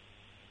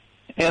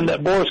 and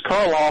that Boris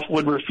Karloff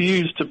would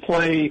refuse to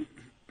play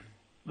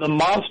the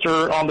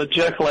monster on the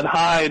Jekyll and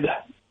Hyde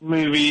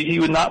movie. He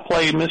would not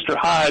play Mr.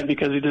 Hyde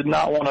because he did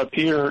not want to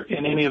appear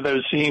in any of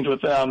those scenes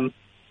with them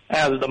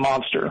as the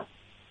monster.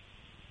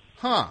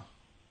 Huh.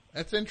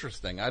 That's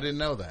interesting. I didn't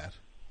know that.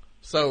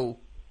 So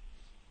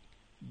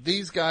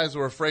these guys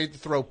were afraid to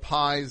throw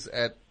pies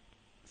at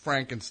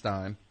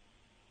Frankenstein.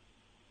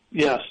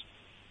 Yes.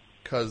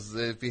 Because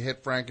if he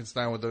hit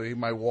Frankenstein with it, he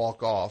might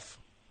walk off.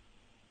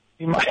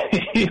 He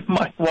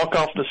might walk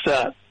off the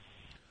set.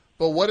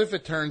 But what if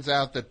it turns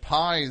out that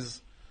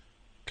pies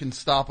can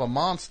stop a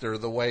monster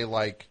the way,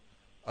 like,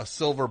 a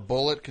silver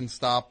bullet can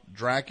stop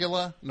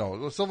Dracula?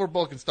 No, a silver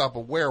bullet can stop a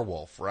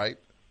werewolf, right?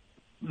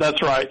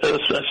 That's right. A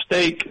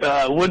steak,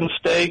 wooden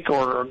steak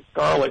or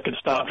garlic can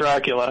stop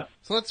Dracula.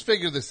 So let's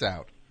figure this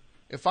out.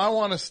 If I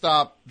want to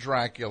stop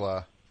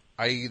Dracula,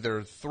 I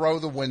either throw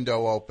the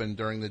window open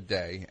during the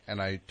day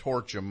and I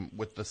torch him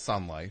with the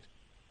sunlight,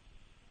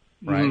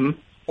 right? Mm-hmm.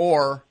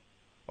 Or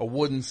a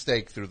wooden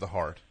stake through the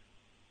heart.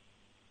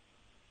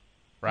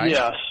 Right?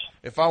 Yes.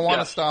 If I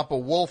want to stop a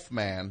wolf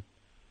man,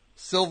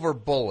 silver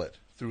bullet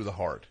through the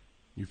heart.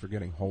 You're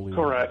forgetting holy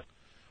Correct. water.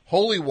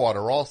 Holy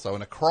water also,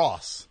 and a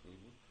cross.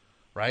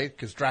 Right?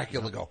 Because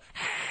Dracula go...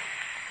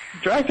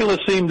 Dracula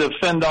seemed to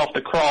fend off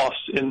the cross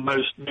in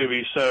most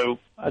movies, so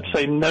I'd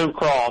say no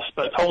cross,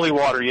 but holy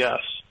water, yes.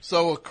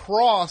 So a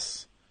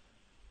cross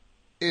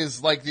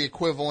is like the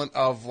equivalent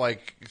of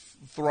like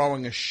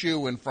throwing a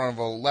shoe in front of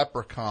a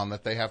leprechaun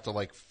that they have to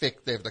like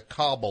fix, they have to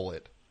cobble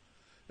it.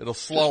 It'll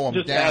slow them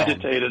just down.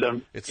 Agitated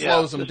them. It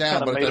slows them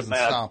down, but it doesn't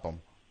stop them.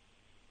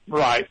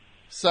 Right.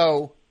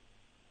 So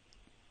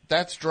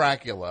that's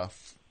Dracula.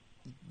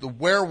 The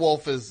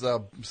werewolf is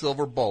a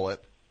silver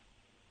bullet.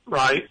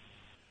 Right.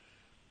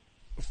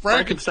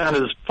 Frankenstein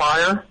is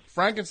fire.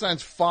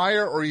 Frankenstein's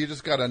fire, or you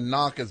just got to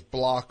knock his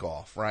block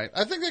off, right?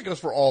 I think that goes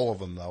for all of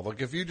them, though.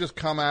 Like, if you just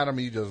come at him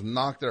and you just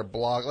knock their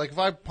block... Like, if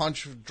I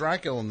punch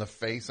Dracula in the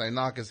face, I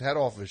knock his head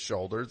off his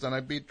shoulders, and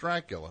I beat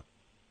Dracula.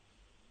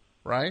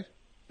 Right?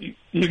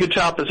 You could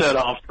chop his head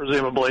off,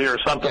 presumably, or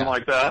something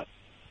like that.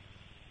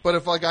 But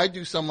if, like, I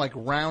do some, like,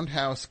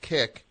 roundhouse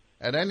kick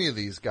at any of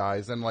these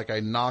guys, and, like, I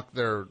knock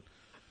their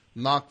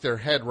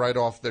head right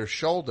off their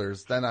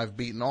shoulders, then I've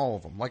beaten all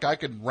of them. Like, I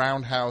could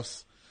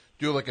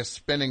do like a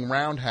spinning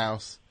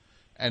roundhouse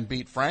and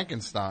beat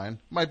Frankenstein.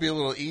 Might be a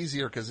little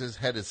easier because his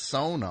head is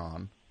sewn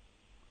on.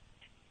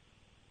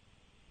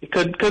 It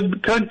could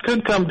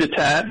come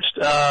detached.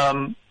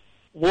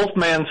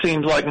 Wolfman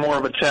seems like more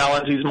of a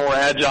challenge. He's more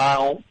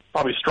agile,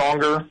 probably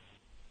stronger.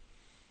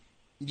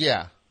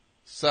 Yeah.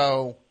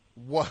 So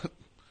what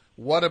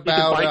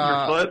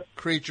about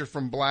Creature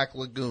from Black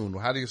Lagoon?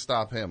 How do you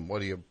stop him?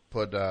 What do you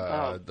put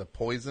the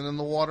poison in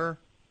the water?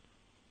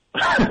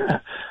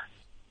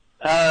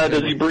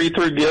 Does he breathe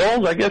through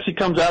gills? I guess he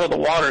comes out of the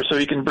water so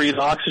he can breathe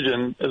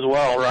oxygen as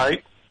well,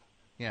 right?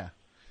 Yeah.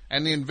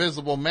 And the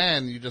Invisible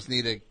Man, you just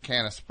need a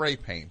can of spray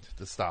paint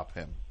to stop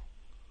him.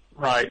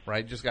 Right.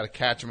 Right? You just got to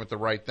catch him at the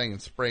right thing and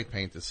spray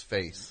paint his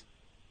face.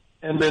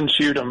 And then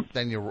shoot him.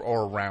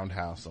 Or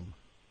roundhouse him.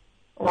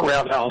 Or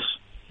roundhouse.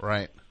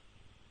 Right.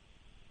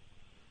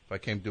 If I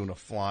came doing a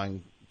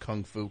flying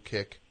kung fu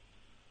kick,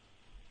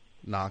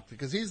 knocked,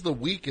 because he's the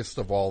weakest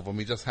of all of them.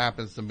 He just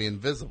happens to be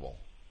invisible.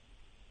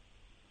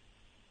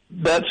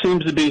 That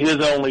seems to be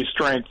his only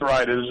strength,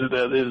 right, is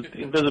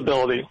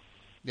invisibility.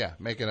 Yeah,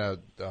 making a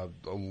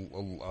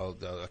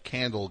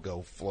candle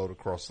go float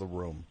across the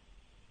room.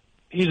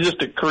 He's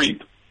just a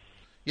creep.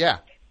 Yeah,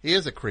 he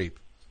is a creep.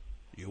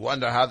 You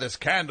wonder how this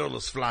candle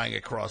is flying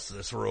across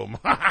this room.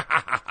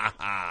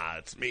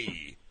 It's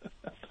me.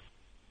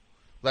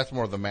 That's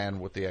more the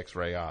man with the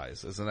X-ray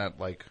eyes. Isn't that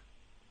like...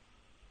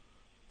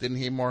 Didn't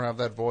he more have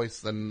that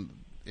voice than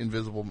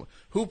Invisible...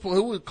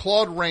 Who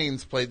Claude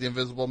Rains played the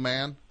Invisible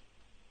Man?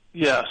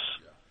 Yes.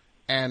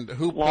 And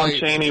who Lon played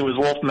Chaney was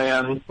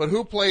Wolfman. But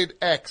who played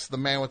X, the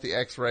man with the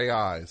X-ray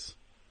eyes?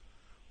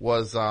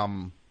 Was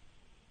that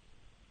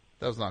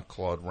was not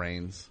Claude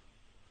Rains.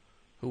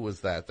 Who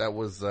was that? That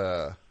was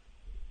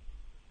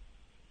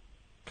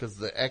because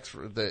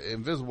the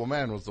Invisible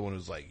Man was the one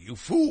who's like, "You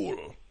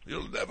fool,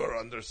 you'll never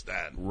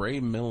understand." Ray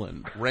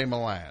Milland. Ray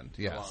Milland,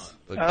 yes,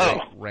 the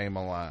great Ray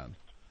Milland.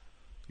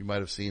 You might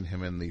have seen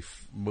him in the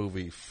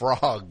movie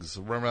Frogs.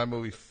 Remember that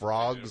movie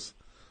Frogs?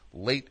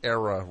 Late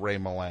era Ray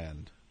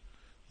Milland.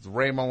 It's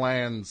Ray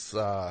Milland's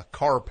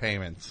car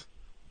payment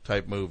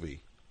type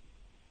movie.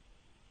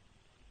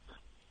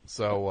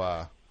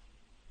 So,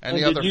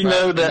 any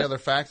other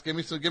facts? Give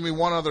me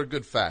one other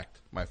good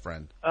fact, my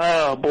friend.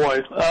 Oh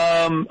boy.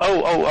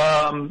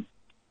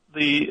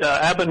 The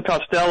Abbott and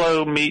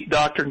Costello meet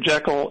Dr.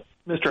 Jekyll,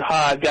 Mr.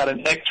 Hyde got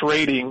an X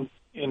rating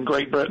in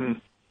Great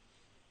Britain.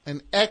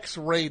 An X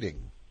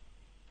rating?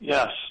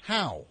 Yes.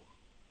 How?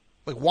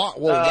 Like what?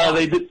 Well,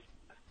 why?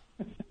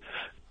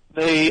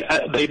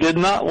 They did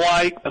not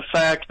like the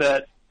fact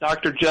that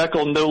Dr.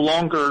 Jekyll no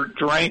longer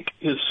drank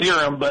his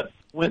serum, but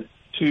went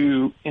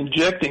to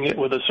injecting it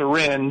with a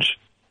syringe.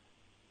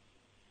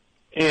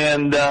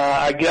 And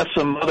I guess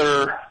some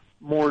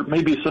more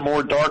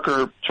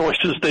darker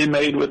choices they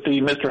made with the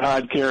Mr.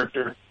 Hyde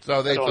character.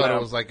 So they thought it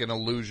was like an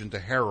allusion to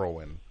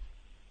heroin.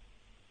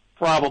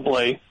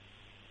 Probably.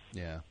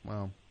 Yeah,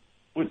 well.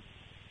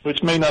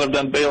 Which may not have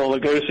done Bela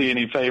Lugosi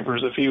any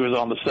favors if he was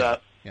on the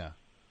set. Yeah.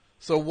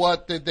 So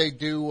what did they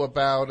do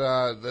about,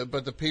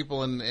 but the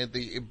people in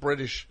the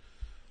British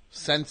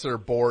censor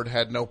board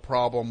had no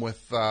problem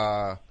with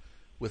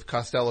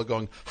Costello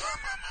going,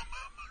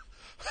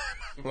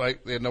 right?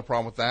 They had no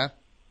problem with that?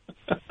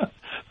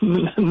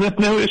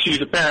 No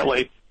issues,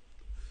 apparently.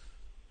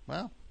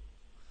 Well,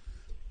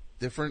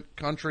 different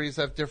countries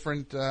have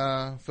different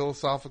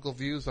philosophical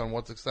views on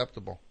what's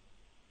acceptable.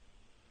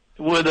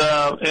 Would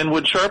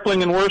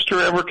Sharpling and Worcester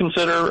ever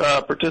consider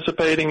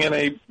participating in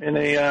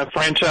a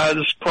franchise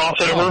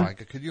crossover? Oh my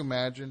God, could you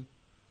imagine?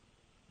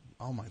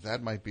 Oh my,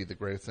 that might be the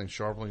greatest thing.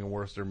 Sharpling and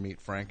Worcester meet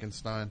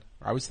Frankenstein.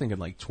 I was thinking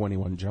like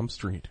 21 Jump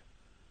Street.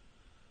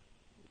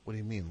 What do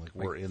you mean? Like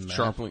we're in that?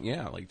 Sharpling,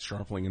 yeah, like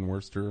Sharpling and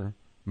Worcester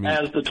meet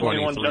as the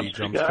 21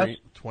 Jump Street.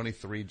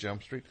 23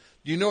 Jump Street.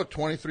 Do you know what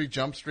 23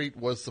 Jump Street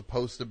was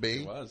supposed to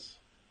be? It was.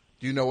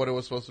 Do you know what it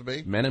was supposed to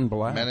be? Men in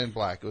Black. Men in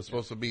Black. It was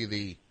supposed to be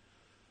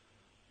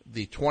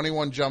the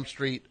 21 Jump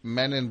Street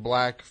Men in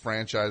Black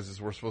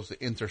franchises were supposed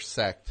to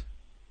intersect.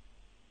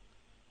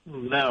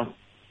 No.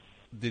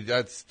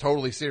 That's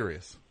totally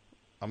serious.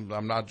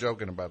 I'm not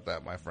joking about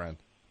that, my friend.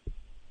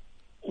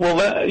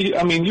 Well, you're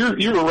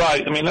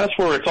right. I mean, that's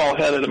where it's all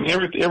headed. I mean,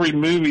 every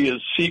movie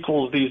is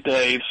sequels these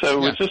days,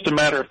 so it's just a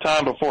matter of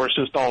time before it's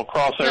just all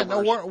crossovers. Yeah,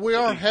 no, we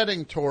are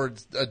heading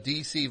towards a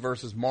DC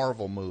versus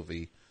Marvel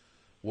movie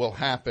will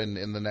happen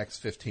in the next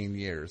 15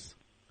 years.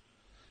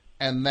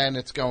 And then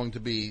it's going to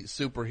be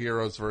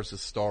superheroes versus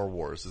Star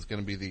Wars. It's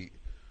going to be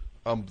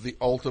the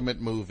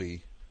ultimate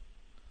movie.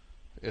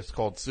 It's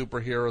called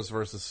Superheroes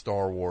versus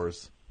Star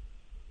Wars.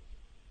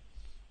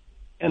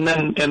 And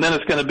then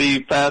it's going to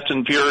be Fast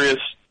and Furious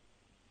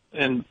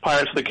and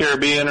Pirates of the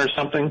Caribbean or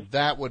something.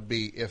 That would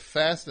be if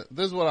this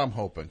is what I'm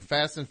hoping.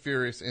 Fast and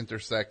Furious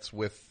intersects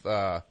with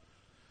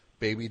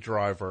Baby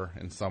Driver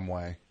in some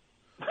way.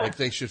 Like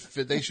they should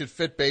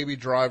fit Baby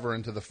Driver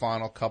into the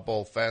final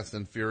couple Fast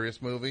and Furious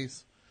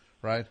movies.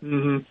 Right?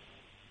 Mm-hmm.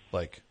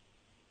 Like,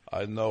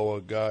 I know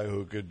a guy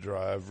who could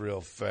drive real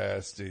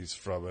fast. He's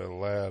from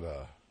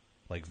Atlanta.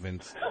 Like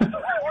Vin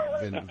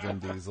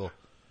Diesel.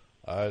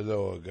 I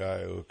know a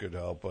guy who could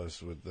help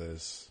us with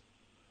this.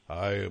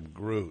 I am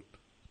Groot.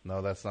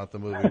 No, that's not the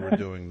movie we're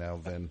doing now,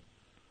 Vin.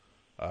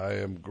 I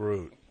am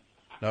Groot.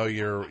 No,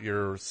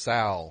 you're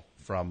Sal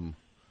from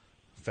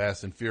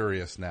Fast and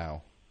Furious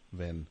now,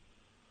 Vin.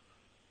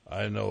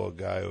 I know a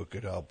guy who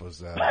could help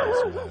us out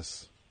of this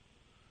mess.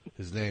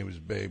 His name is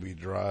Baby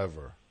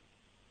Driver.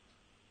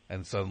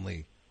 And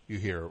suddenly you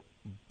hear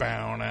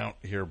bound out,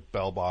 you hear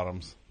Bell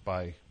Bottoms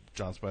by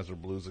John Spencer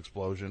Blues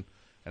Explosion,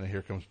 and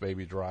here comes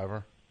Baby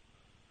Driver.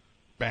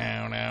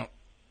 Bound out.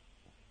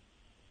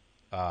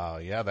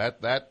 Yeah,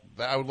 that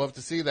I would love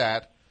to see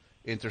that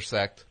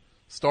intersect.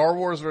 Star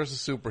Wars versus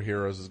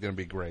superheroes is going to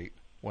be great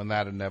when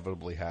that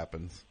inevitably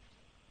happens.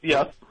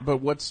 Yeah. But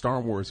what Star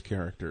Wars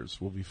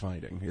characters will be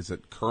fighting? Is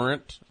it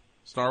current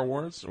Star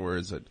Wars, or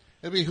is it...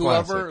 It'll be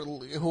whoever.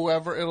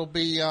 It'll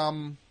be.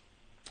 Well,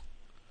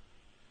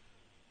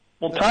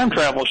 time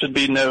travel should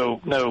be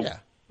nothing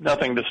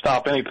to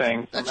stop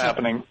anything from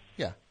happening.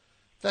 Yeah,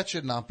 that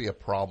should not be a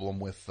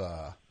problem with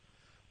the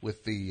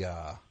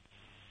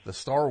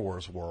Star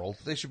Wars world.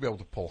 They should be able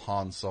to pull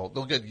Han Solo.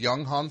 They'll get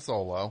young Han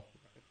Solo,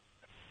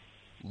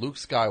 Luke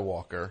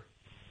Skywalker,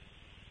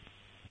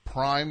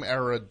 prime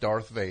era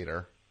Darth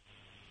Vader.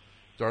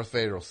 Darth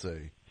Vader will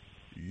say,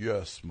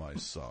 "Yes, my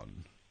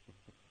son,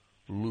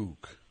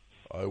 Luke.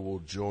 I will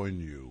join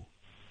you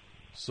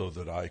so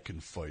that I can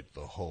fight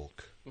the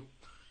Hulk.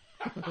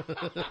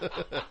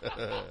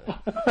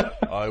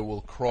 I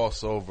will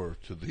cross over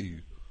to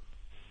the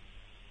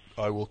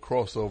I will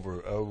cross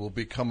over. I will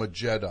become a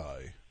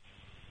Jedi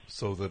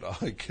so that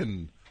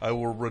I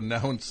will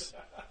renounce.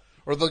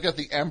 Or they'll get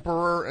the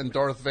Emperor and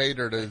Darth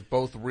Vader to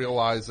both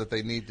realize that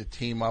they need to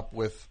team up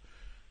with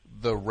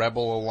the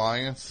Rebel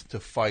Alliance to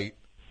fight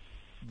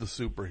the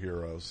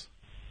superheroes.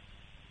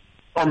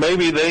 Or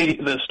maybe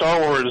the Star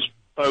Wars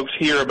folks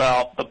hear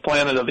about the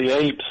planet of the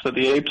apes, that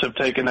the apes have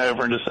taken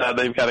over and decide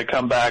they've got to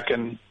come back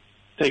and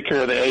take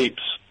care of the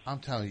apes. I'm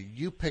telling you,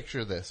 you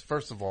picture this.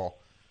 First of all,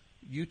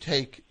 you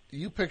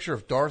picture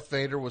if Darth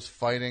Vader was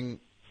fighting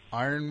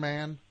Iron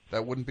Man,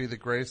 that wouldn't be the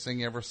greatest thing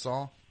you ever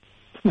saw?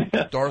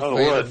 Darth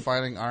Vader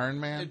fighting Iron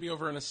Man? It'd be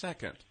over in a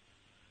second.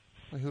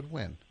 Well, who'd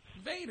win?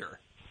 Vader.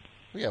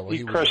 Yeah, well,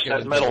 he crushed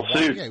that metal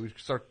suit. Yeah, he would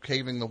start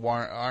caving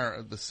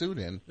the suit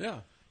in. Yeah.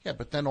 Yeah,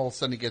 but then all of a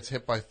sudden he gets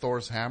hit by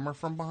Thor's hammer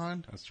from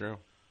behind. That's true.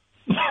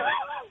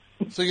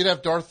 So you'd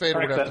have Darth Vader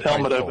would have to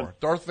fight Thor. Open.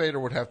 Darth Vader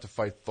would have to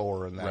fight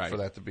Thor in that Right. for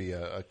that to be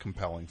a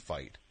compelling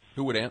fight.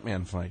 Who would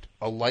Ant-Man fight?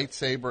 A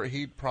lightsaber.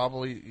 He'd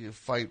probably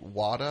fight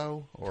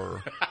Watto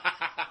or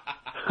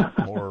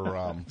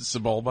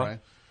Sebulba. Right?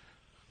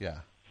 Yeah.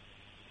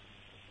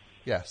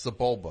 Yeah,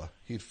 Sebulba.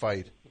 He'd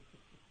fight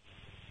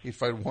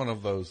one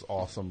of those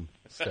awesome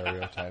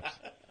stereotypes.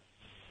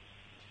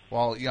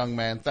 Well, young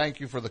man, thank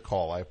you for the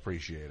call. I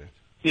appreciate it.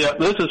 Yeah,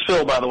 this is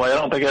Phil, by the way. I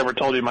don't think I ever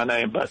told you my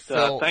name, but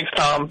Phil, thanks,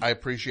 Tom. I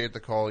appreciate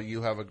the call.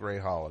 You have a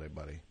great holiday,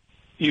 buddy.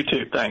 You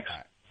too. Thanks.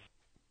 Right.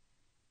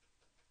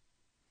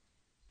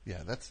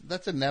 Yeah,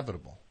 that's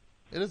inevitable.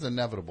 It is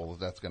inevitable that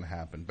that's going to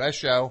happen. Best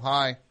show.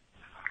 Hi.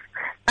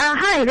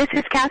 Hi, this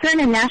is Catherine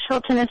in Nashville,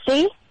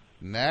 Tennessee.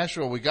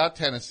 Nashville, we got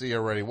Tennessee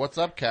already. What's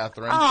up,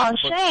 Catherine? Oh,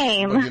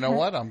 shame. But you know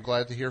what? I'm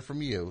glad to hear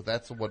from you.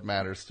 That's what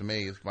matters to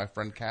me. Is my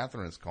friend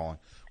Catherine is calling.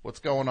 What's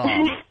going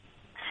on?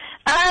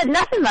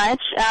 Nothing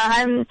much.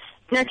 I'm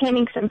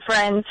entertaining some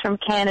friends from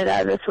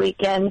Canada this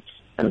weekend.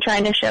 I'm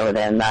trying to show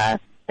them a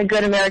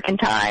good American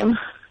time.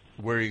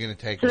 Where are you going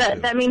to take them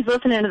to? That means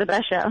listening to the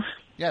best show.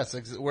 Yes,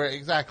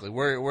 exactly.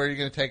 Where are you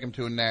going to take them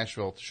to in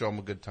Nashville to show them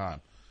a good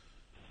time?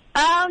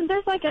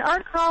 There's like an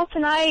art crawl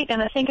tonight,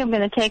 and I think I'm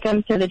going to take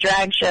them to the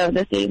drag show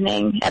this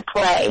evening at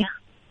Play.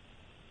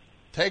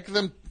 Take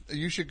them.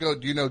 You should go.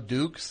 Do you know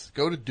Duke's?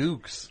 Go to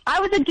Duke's. I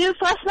was at Duke's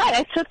last night.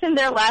 I took them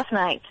there last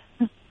night.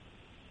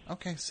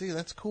 Okay, see,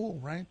 that's cool,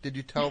 right? Did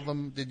you tell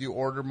them, did you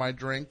order my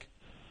drink?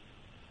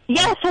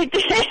 Yes, I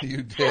did.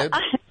 You did?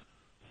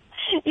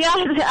 Yeah,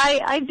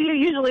 I do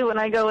usually when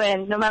I go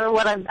in, no matter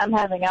what I'm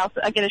having.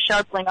 I get a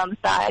Sharpling on the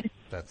side.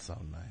 That's so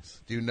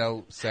nice. Do you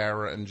know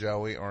Sarah and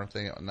Joey? Aren't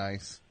they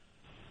nice?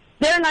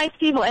 They're nice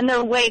people, and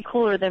they're way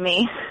cooler than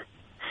me.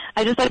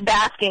 I just like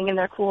basking in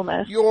their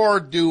coolness. You're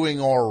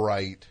doing all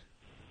right.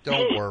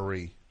 Don't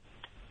worry.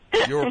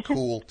 You're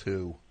cool,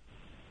 too.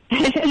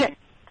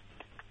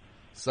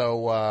 So,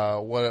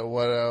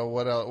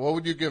 what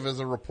would you give as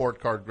a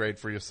report card grade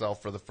for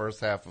yourself for the first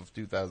half of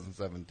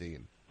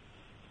 2017?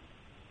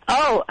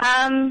 Oh,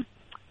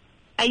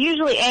 I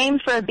usually aim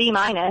for a B-.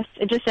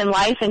 Just in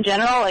life in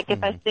general. Like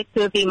if I stick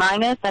to a B-,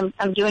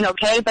 I'm doing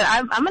okay. But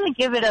I'm going to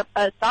give it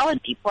a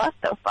solid B+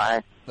 so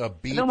far. A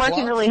B+? I've been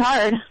working really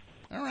hard.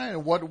 All right.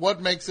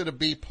 What makes it a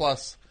B+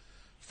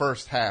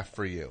 first half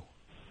for you?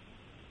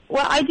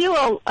 Well, I do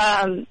a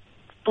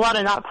lot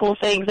of not cool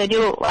things. I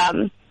do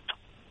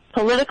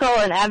political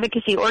and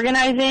advocacy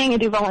organizing. I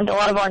do a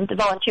lot of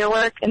volunteer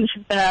work, and this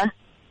has been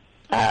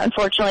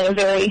unfortunately a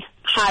very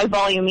high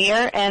volume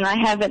year, and I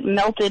haven't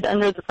melted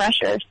under the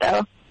pressure.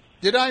 So,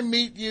 did I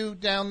meet you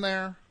down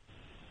there?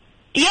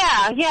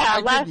 Yeah.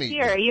 Last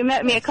year, you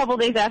met me a couple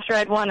days after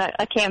I'd won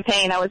a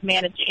campaign I was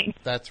managing.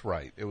 That's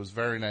right. It was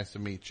very nice to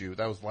meet you.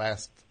 That was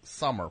last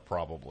summer,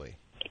 probably.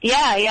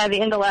 Yeah,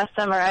 the end of last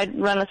summer. I'd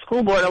run a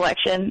school board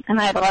election, and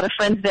I had a lot of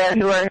friends there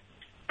who were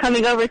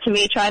coming over to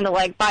me trying to,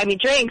 like, buy me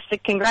drinks to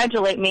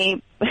congratulate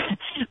me,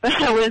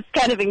 but I was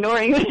kind of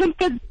ignoring them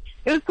because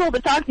it was cool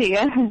to talk to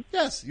you.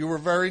 Yes, you were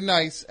very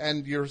nice,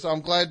 and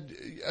I'm glad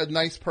a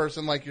nice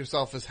person like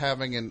yourself is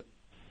having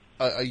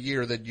a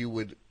year that you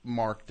would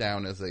mark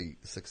down as a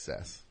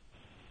success.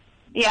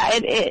 Yeah,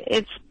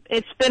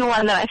 it's been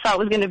one that I thought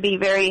was going to be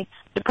very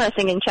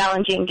depressing and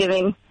challenging,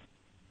 given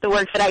the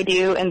work that I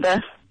do and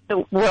the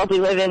world we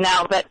live in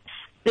now. But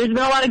there's been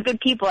a lot of good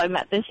people I've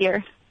met this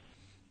year.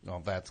 Oh,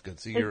 that's good.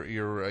 So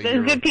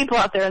there's good people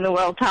out there in the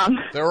world, Tom.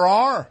 There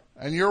are,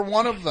 and you're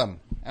one of them,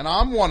 and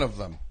I'm one of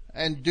them,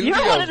 and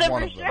Dudio's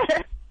one of them.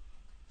 Sure.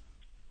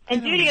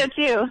 And Dudio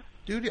too.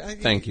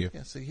 Thank you.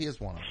 Yeah, see, he is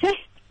one of them.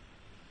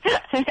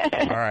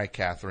 All right,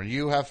 Catherine,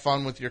 you have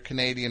fun with your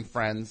Canadian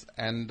friends,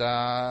 and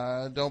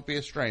don't be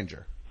a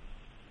stranger.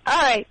 All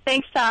right,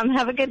 thanks, Tom.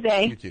 Have a good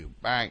day. You too.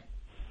 Bye.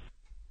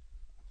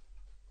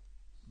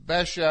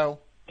 Best show.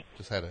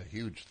 Just had a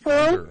huge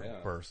thunder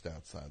burst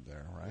outside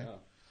there, right? Yeah.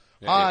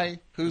 Hi,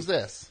 who's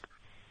this?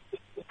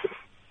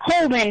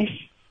 Holden.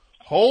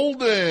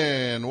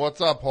 Holden!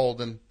 What's up,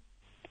 Holden?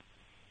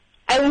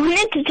 I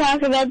wanted to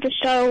talk about the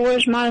Star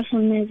Wars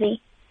Marvel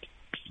movie.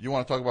 You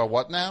want to talk about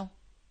what now?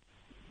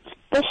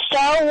 The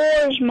Star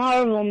Wars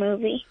Marvel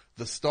movie.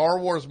 The Star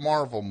Wars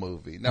Marvel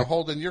movie. Now,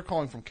 Holden, you're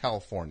calling from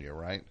California,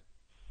 right?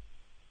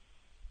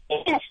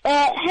 Yes,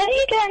 have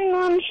you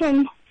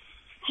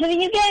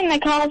gotten a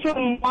call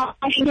from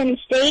Washington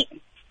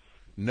State?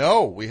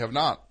 No, we have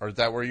not. Or is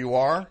that where you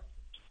are?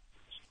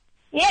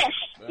 Yes,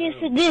 yes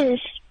it is.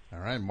 All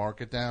right, mark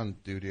it down,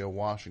 Dudio,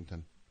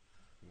 Washington.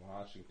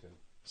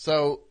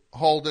 So,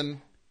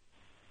 Holden,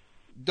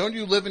 don't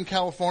you live in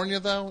California,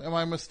 though? Am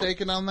I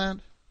mistaken on that?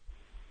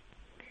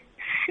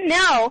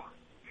 No,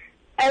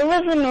 I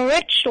live in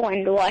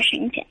Richland,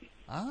 Washington.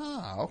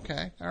 Ah,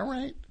 okay. All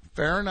right.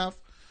 Fair enough.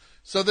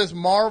 So this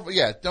Marvel,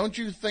 don't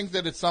you think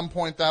that at some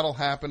point that'll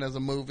happen as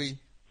a movie?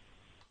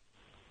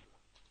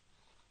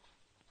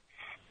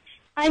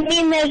 I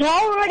mean, there's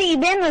already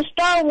been a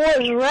Star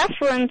Wars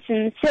reference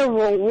in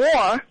Civil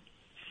War.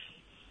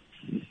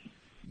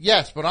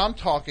 Yes, but I'm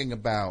talking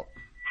about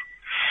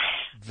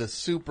the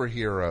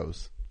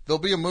superheroes. There'll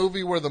be a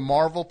movie where the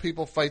Marvel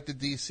people fight the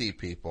DC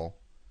people,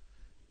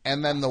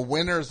 and then the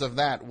winners of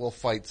that will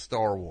fight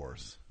Star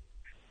Wars.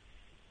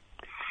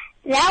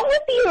 That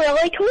would be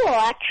really cool,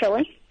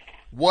 actually.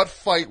 What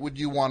fight would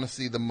you want to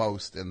see the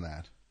most in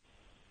that?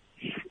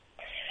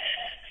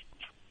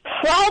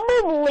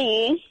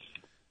 Probably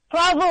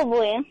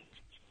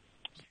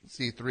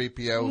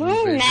C-3PO.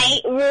 Moon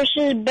Knight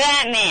versus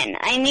Batman.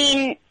 I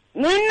mean,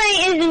 Moon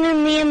Knight isn't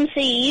in the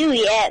MCU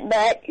yet,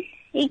 but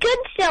he could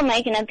still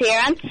make an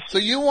appearance. So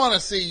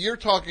you're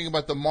talking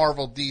about the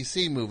Marvel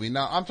DC movie.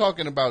 Now, I'm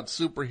talking about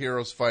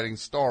superheroes fighting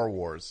Star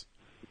Wars.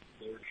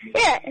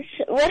 Yes,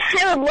 what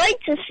I would like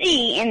to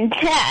see in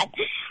that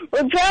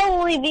would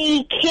probably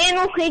be, can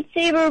a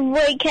lightsaber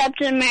break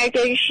Captain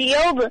America's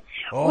shield?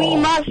 Oh. We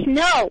must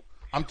know.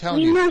 I'm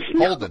telling you,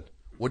 Holden,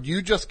 what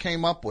you just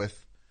came up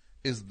with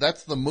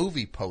that's the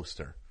movie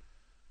poster.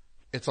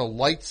 It's a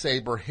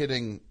lightsaber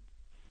hitting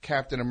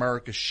Captain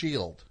America's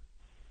shield.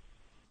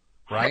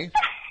 Right?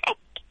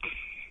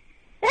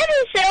 That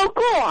is so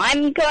cool.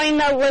 I'm going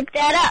to look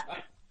that up.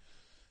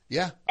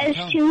 Yeah. As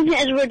soon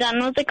as we're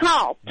done with the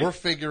call. We're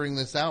figuring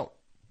this out,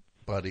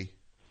 buddy.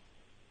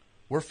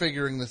 We're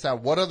figuring this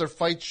out. What other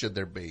fights should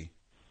there be?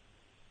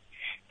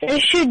 There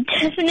should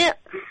definitely...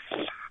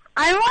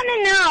 I want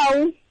to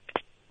know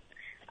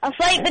a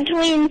fight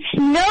between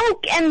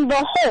Snoke and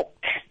the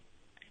Hulk.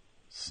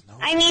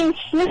 I mean,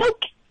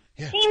 Snoke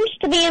seems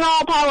to be an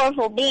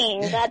all-powerful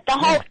being, but the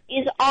Hulk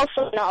is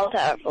also an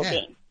all-powerful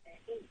being.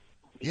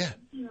 Yeah.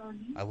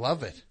 I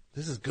love it.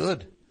 This is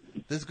good.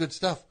 This is good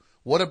stuff.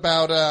 What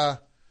about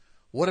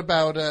what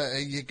about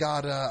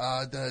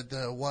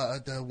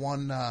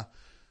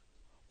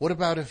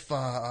if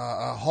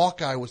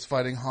Hawkeye was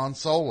fighting Han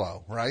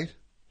Solo, right?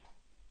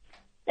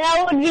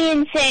 That would be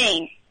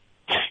insane.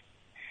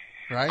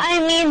 Right? I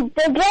mean,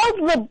 they're both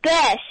the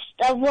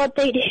best of what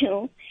they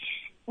do,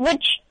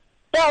 which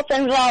both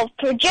involve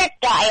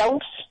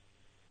projectiles.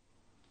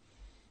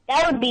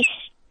 That would be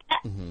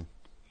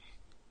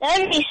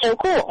so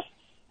cool.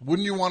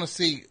 Wouldn't you want to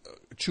see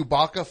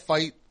Chewbacca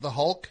fight the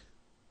Hulk?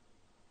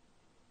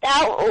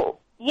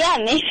 Yeah,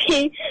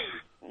 maybe.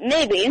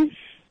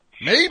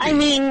 Maybe. I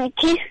mean,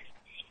 can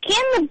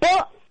the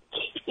boat?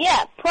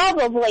 Yeah,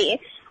 probably.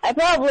 I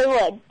probably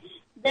would.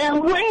 The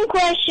one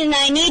question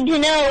I need to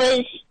know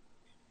is,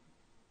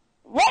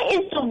 what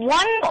is the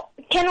one?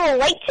 Can a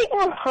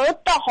lightsaber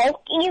hurt the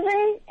Hulk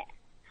even?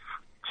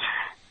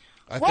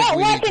 What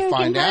weapon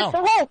can hurt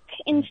the Hulk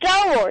in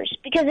Star Wars?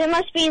 Because it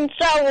must be in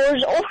Star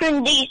Wars or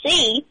in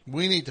DC.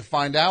 We need to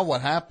find out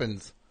what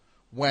happens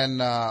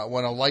when a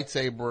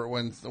lightsaber,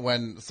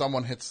 when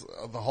someone hits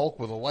the Hulk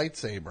with a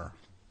lightsaber.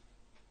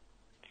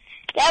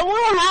 That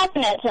will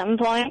happen at some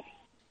point.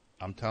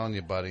 I'm telling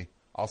you, buddy.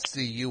 I'll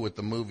see you at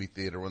the movie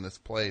theater when this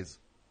plays.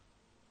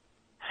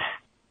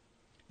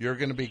 You're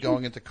going to be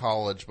going into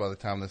college by the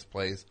time this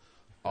plays.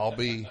 I'll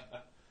be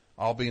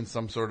in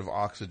some sort of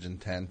oxygen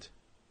tent.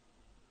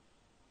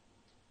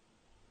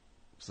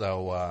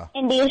 So,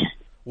 Indeed.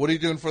 What are you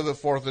doing for the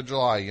 4th of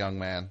July, young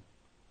man?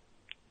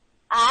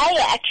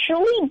 I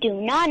actually do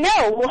not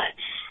know.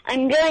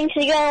 I'm going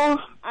to go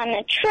on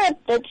a trip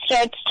that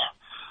starts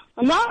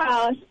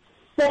tomorrow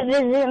to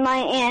visit my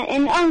aunt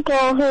and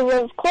uncle who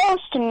live close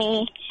to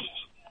me.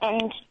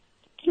 And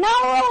it's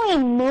not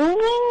really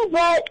moving,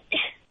 but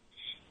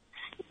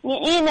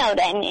you know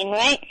what I mean,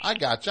 right? I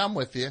got you. I'm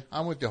with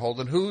you,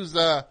 Holden. Who's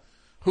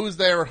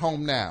there at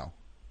home now?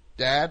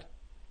 Dad?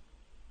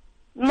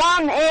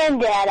 Mom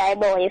and Dad, I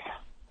believe.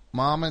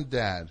 Mom and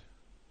Dad.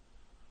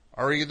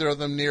 Are either of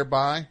them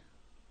nearby?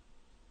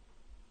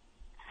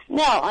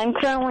 No, I'm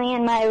currently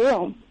in my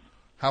room.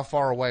 How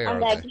far away are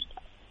they?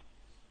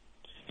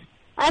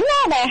 I'm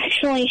not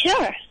actually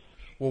sure.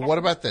 Well, what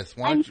about this?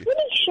 I'm pretty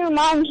sure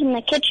Mom's in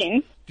the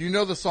kitchen. Do you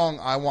know the song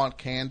 "I Want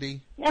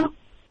Candy"? No.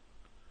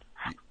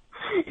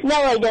 No,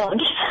 I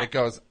don't. It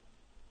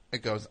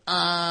goes,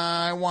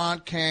 I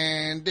want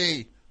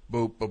candy.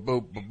 Boop, boop,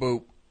 boop, boop,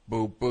 boop,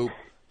 boop, boop.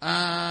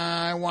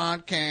 I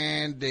want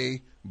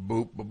candy.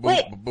 Boop, boop,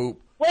 boop, boop, boop.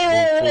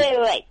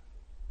 Wait.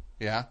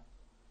 Yeah?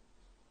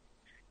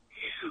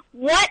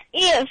 What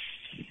if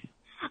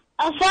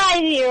a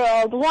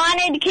 5-year-old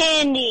wanted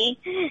candy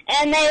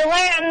and they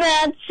learned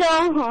that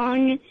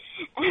song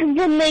and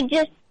then they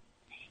just,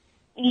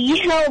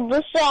 yelled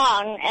the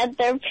song at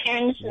their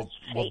parents' Well,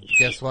 face.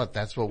 guess what?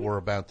 That's what we're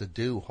about to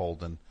do,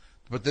 Holden.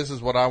 But this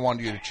is what I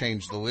want you to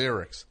change the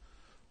lyrics.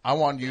 I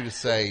want you to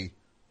say,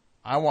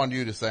 I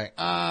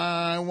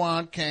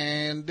want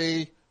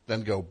candy.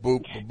 Then go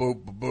boop,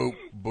 boop, boop, boop,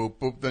 boop,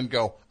 boop. Then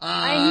go,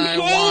 I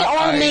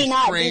want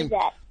ice cream.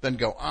 Then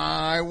go,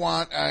 I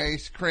want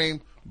ice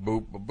cream.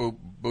 Boop, boop, boop,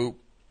 boop,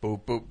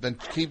 boop, boop. Then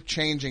keep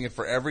changing it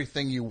for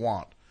everything you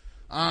want.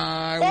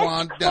 I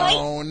want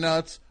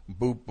donuts.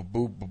 Boop, boop,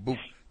 boop, boop, boop.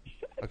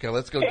 Okay,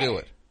 let's go do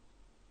it.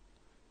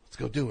 Let's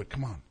go do it.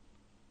 Come on.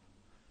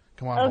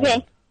 Come on. Okay.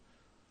 Holden.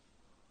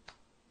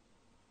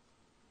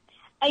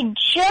 I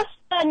just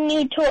got a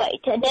new toy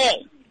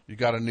today. You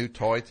got a new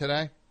toy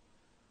today?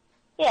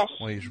 Yes.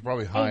 Well, you should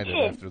probably hide it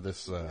did. after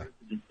this.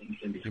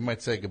 You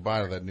might say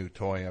goodbye to that new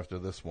toy after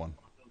this one.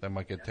 That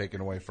might get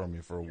taken away from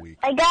you for a week.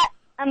 I got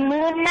a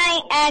Moon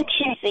Knight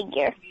action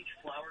figure.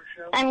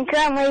 I'm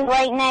currently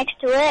right next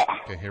to it.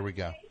 Okay, here we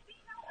go.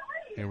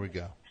 Here we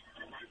go.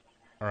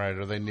 All right,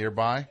 are they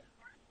nearby?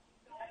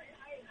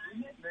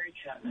 Mary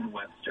Chapman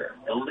Webster,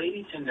 a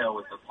lady to know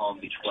at the Palm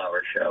Beach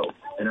Flower Show,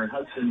 and her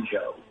husband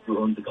Joe, who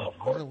owns the golf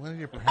course. What are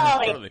your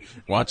parents?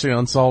 Watching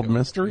Unsolved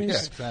Mysteries?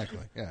 Yeah,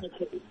 exactly. Yeah.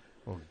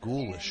 Well,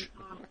 ghoulish.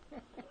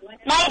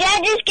 My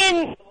dad just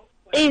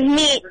gave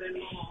me.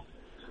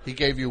 He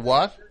gave you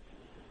what?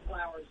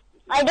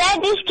 My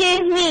dad just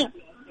gave me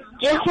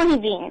jelly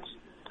beans.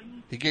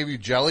 He gave you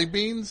jelly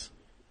beans?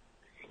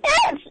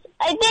 Yes,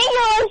 I think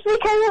it was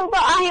because of the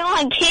I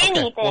want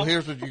candy thing. Well,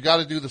 here's what you got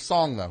to do the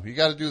song though. You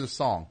got to do the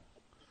song.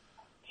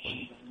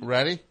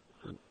 Ready?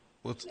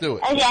 Let's do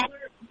it. Okay.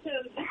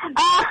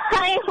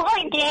 I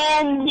want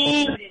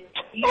candy.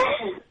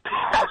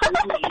 I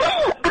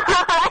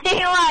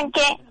want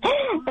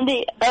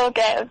candy.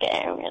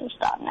 Okay, I'm gonna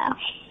stop now.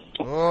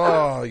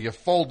 Oh, you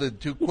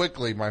folded too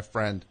quickly, my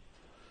friend.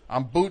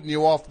 I'm booting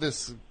you off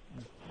this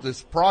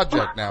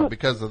project now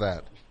because of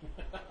that.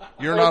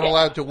 You're not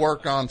allowed to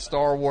work on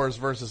Star Wars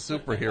versus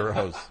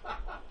superheroes.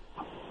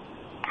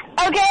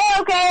 Okay,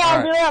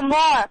 I'll do it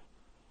more.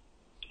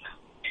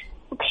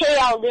 Okay,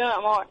 I'll do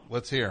it more.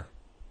 Let's hear.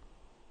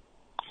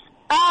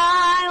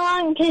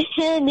 I want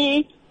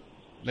candy.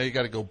 Now you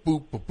got to go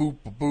boop, boop, boop,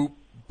 boop, boop,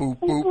 boop, Boop,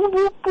 boop.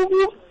 boop, boop,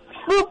 boop.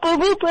 Boop, boop,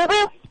 boop, boop,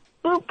 boop.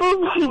 Boop, boop,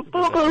 boop,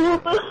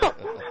 boop, boop, boop.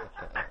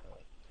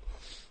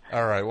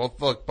 All right. Well,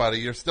 look, buddy,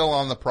 you're still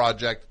on the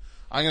project.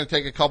 I'm going to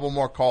take a couple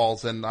more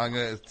calls, and I'm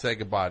going to say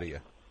goodbye to you.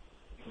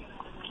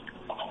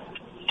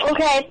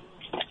 Okay.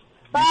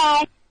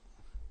 Bye.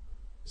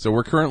 So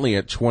we're currently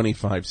at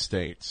 25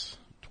 states.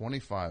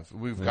 25.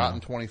 We've gotten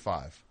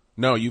 25.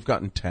 No, you've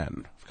gotten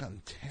 10. I've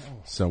gotten 10.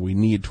 So we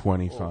need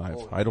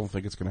 25. I don't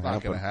think it's going to happen.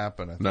 Not going to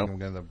happen. I think I'm going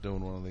to end up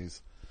doing one of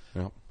these.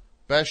 Yep.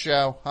 Best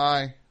show.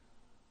 Hi.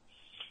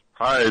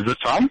 Hi, is this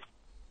Tom?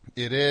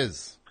 It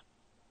is.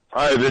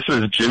 Hi, this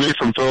is Jimmy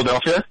from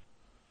Philadelphia.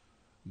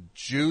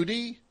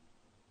 Judy?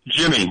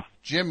 Jimmy.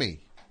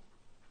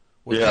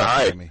 What's yeah, up,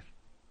 hi. Jimmy?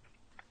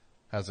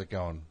 How's it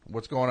going?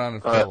 What's going on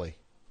in Philly?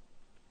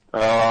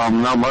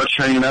 Not much,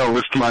 hanging out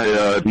with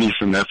my niece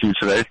and nephew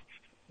today.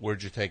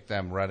 Where'd you take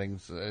them?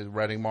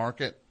 Reading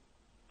Market?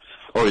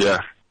 Oh, yeah.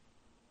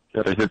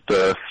 Gotta hit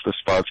the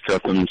Spots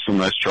Cup and some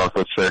nice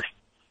chocolates there.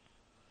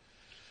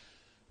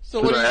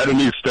 So Did I add a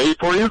new state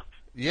for you?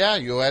 Yeah,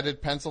 you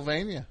added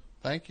Pennsylvania.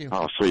 Thank you.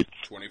 Oh, sweet.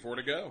 24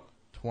 to go.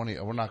 20.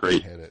 We're not going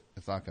to hit it.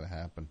 It's not going to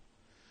happen.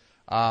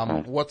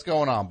 What's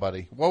going on,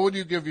 buddy? What would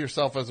you give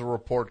yourself as a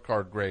report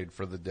card grade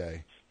for the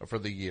day, or for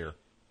the year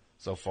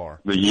so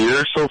far? The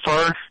year so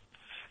far?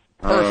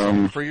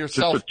 For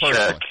yourself just a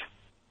personally. check.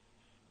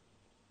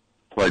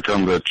 Like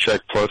on the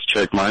check plus,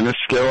 check minus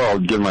scale, I'll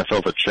give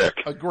myself a check.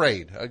 A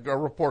grade, a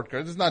report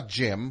card. This is not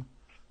gym.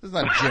 This is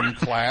not gym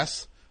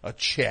class. A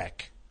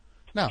check.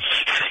 No.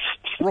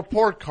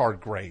 Report card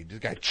grade. This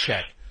guy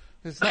check.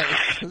 It's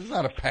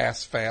not a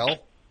pass fail.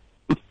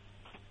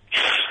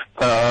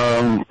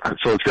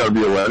 So it's got to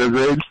be a letter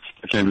grade.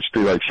 It can't just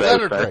be like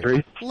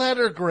satisfactory.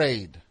 Letter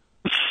grade.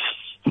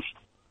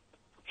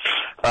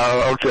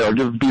 Okay, I'll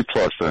give a B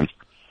plus then.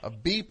 A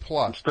B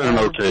plus. It's been an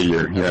okay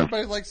year. Yeah.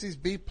 Everybody likes these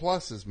B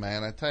pluses,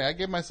 man. I tell you, I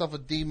gave myself a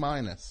D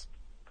minus.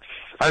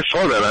 I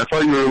saw that. I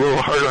thought you were a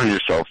little hard on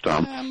yourself,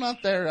 Tom. I'm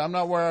not there. I'm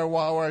not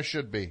where I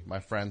should be, my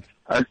friend.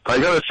 I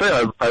gotta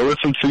say, I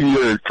listened to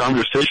your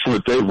conversation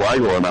with Dave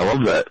Weigel, and I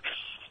love that.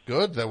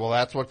 Good. Well,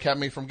 that's what kept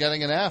me from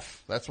getting an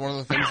F. That's one of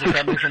the things that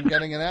kept me from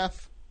getting an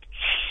F.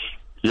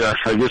 Yeah,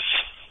 I guess,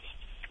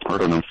 I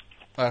don't know.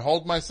 I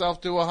hold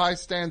myself to a high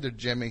standard,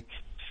 Jimmy.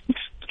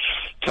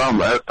 Tom,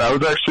 that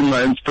was actually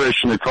my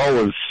inspiration to call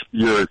was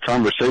your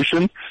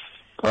conversation.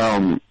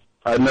 I'd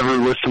never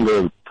listened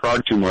to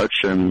prog too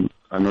much, and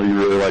I know you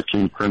really like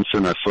King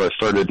Crimson, so I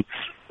started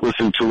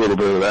listening to a little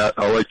bit of that.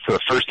 I liked the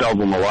first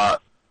album a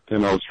lot,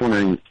 and I was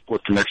wondering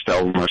what the next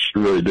album I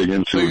should really dig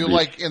into. So you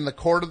like In the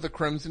Court of the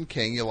Crimson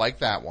King, you like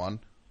that one?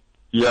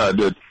 Yeah, I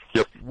did.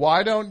 Yep.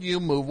 Why don't you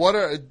move?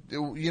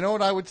 You know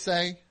what I would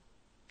say?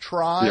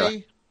 Try. Yeah.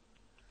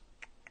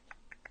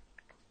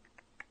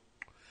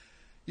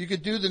 You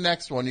could do the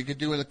next one. You could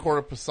do In the Court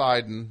of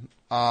Poseidon.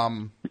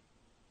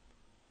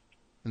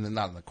 And then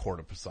not in the Court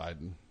of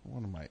Poseidon.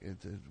 What am I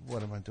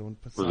doing?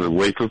 Poseidon? Was it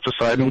Wake of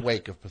Poseidon? The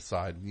Wake of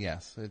Poseidon,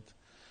 yes.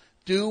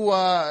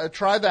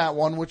 Try that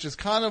one, which is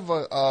kind of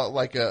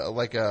like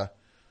a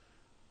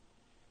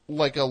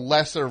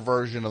lesser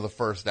version of the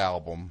first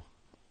album.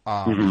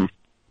 But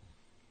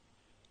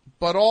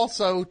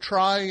also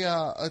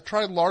try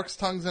Lark's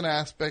Tongues and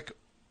Aspic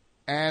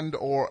and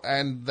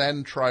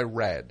then try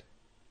Red.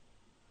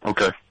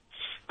 Okay.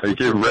 Thank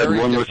you. Red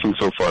one listen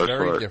so far,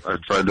 so I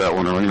tried that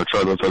one. I'm going to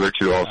try those other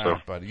two also. All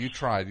right, buddy. You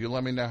tried. You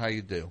let me know how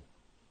you do.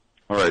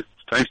 All right.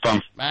 Thanks,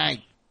 Tom.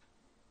 Bye.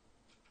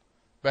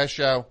 Best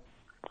Show.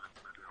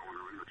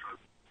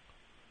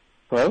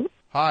 Hello?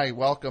 Hi,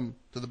 welcome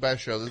to the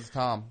Best Show. This is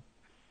Tom.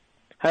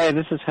 Hi,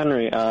 this is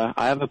Henry.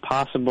 I have a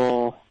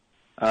possible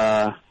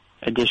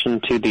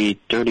addition to the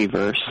Dirty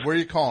Verse. Where are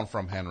you calling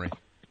from, Henry?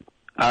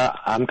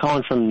 I'm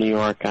calling from New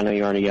York. I know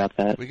you already got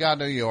that. We got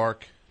New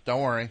York.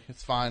 Don't worry.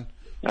 It's fine.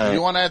 Right.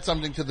 You want to add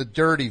something to the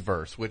Dirty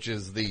Verse, which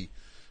is the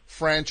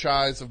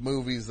franchise of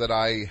movies that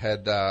I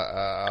had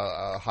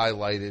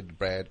highlighted: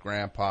 Bad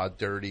Grandpa,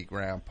 Dirty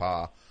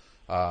Grandpa,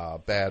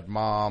 Bad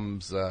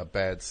Moms,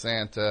 Bad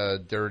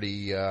Santa,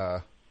 Dirty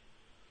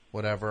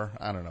whatever.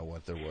 I don't know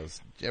what there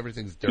was.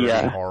 Everything's dirty,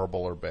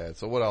 horrible, or bad.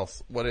 So what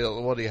else? What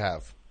do you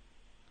have?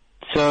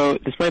 So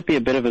this might be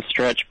a bit of a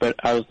stretch, but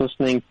I was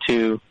listening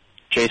to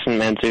Jason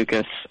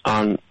Mantzoukas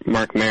on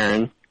Marc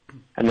Maron,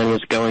 and then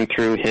was going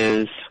through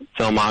his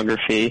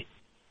filmography,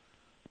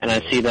 and I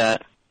see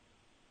that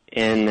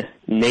in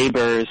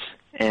Neighbors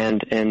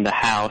and in The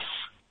House,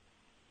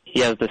 he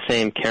has the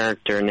same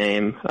character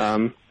name,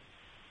 Mr.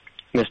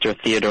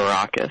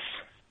 Theodorakis.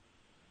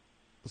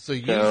 So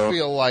you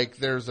feel like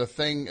there's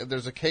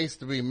a case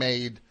to be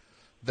made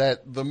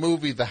that the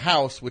movie The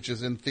House, which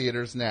is in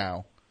theaters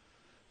now,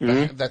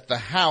 that The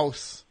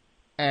House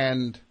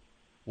and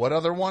what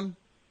other one?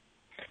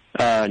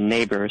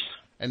 Neighbors.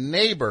 And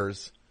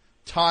Neighbors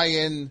tie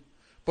in,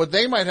 but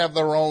they might have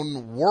their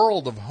own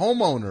world of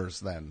homeowners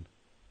then.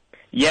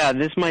 Yeah,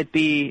 this might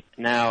be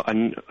now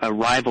a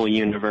rival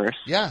universe.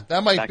 Yeah,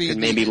 that might be could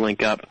maybe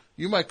link up.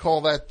 You might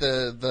call that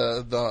the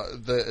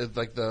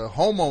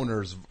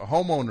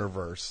homeowner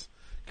verse,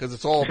 because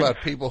it's all about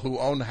people who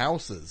own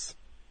houses.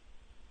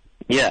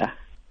 Yeah.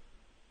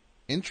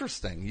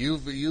 Interesting. You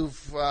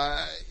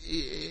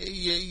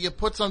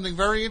put something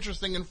very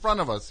interesting in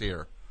front of us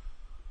here.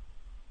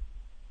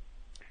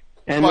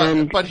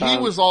 And but he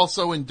was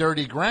also in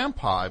Dirty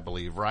Grandpa, I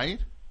believe,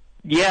 right?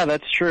 Yeah,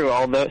 that's true.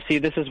 Although, see,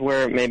 this is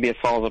where maybe it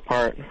falls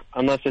apart,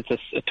 unless it's a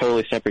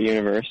totally separate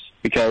universe.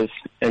 Because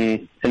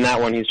in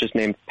that one, he's just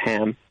named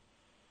Pam.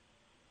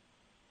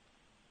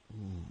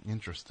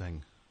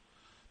 Interesting.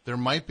 There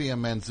might be a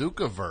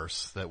Manzuka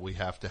verse that we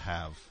have to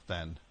have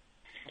then,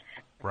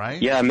 right?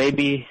 Yeah,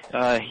 maybe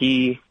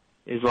he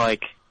is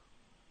like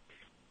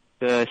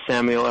the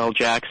Samuel L.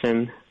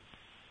 Jackson,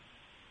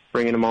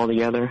 bringing them all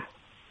together.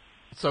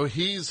 So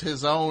he's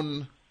his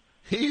own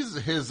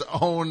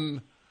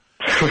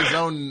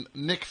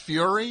Nick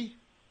Fury?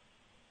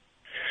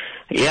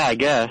 Yeah, I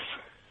guess.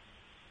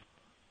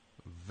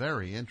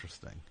 Very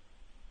interesting,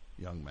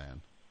 young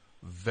man.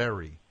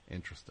 Very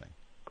interesting.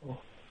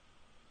 Cool.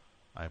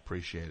 I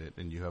appreciate it,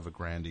 and you have a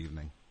grand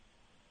evening.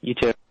 You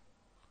too.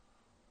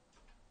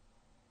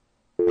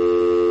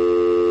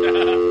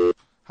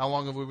 How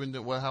long have we been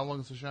doing? How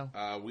long is the show?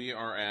 We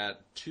are at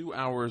 2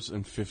 hours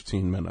and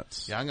 15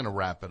 minutes. Yeah, I'm going to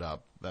wrap it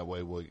up. That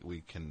way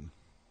we can.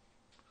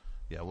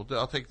 Yeah,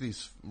 I'll take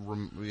these.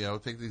 I'll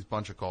take these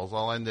bunch of calls.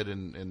 I'll end it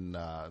in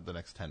the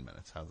next 10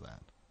 minutes. How's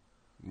that?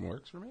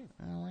 Works for me.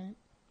 All right.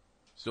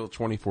 Still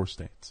 24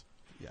 states.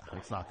 Yeah,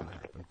 it's not going to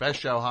happen. Best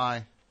Show,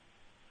 hi.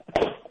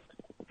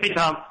 Hey,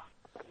 Tom.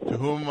 To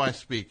whom am I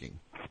speaking?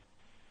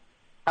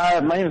 My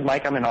name is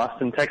Mike. I'm in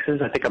Austin,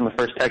 Texas. I think I'm the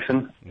first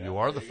Texan. You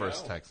are the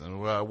first Texan.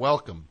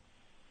 Welcome.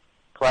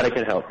 Glad I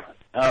could help.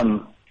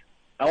 I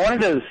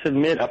wanted to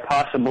submit a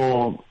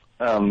possible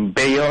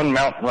Bayonne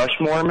Mount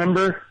Rushmore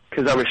member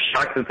because I was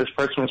shocked that this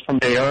person was from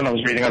Bayonne. I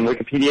was reading on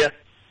Wikipedia.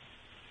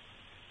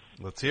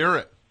 Let's hear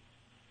it.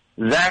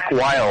 Zakk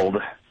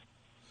Wylde.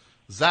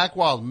 Zakk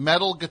Wylde,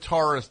 metal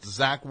guitarist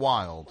Zakk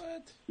Wylde.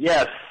 What?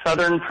 Yes,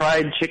 Southern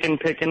Pride chicken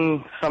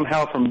picking,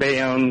 somehow from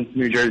Bayonne,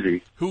 New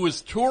Jersey. Who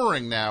is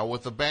touring now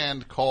with a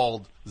band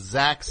called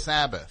Zach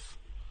Sabbath.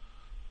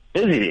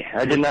 Is he?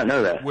 I did not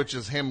know that. Which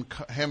is him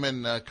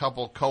and a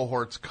couple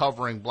cohorts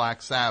covering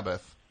Black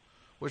Sabbath,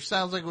 which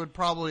sounds like it would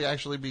probably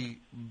actually be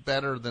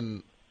better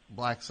than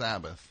Black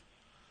Sabbath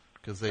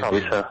because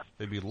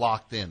they'd be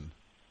locked in,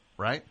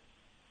 right?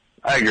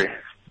 I agree.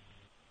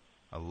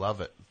 I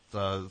love it.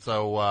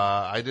 So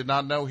I did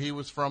not know he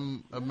was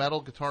from a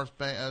metal guitarist.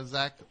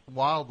 Zakk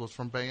Wylde was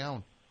from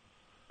Bayonne.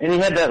 And he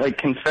had that like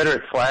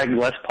Confederate flag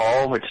Les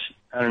Paul, which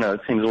I don't know.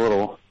 It seems a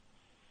little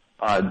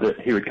odd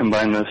that he would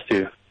combine those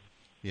two.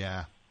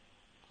 Yeah.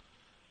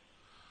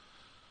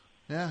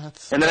 Yeah,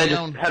 that's. And then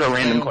Bayonne, I just had a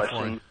random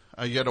question.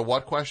 You had a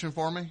what question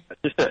for me?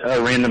 Just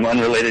a random,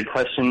 unrelated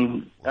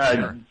question.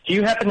 Sure. Do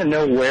you happen to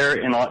know where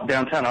in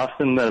downtown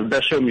Austin the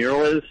Best Show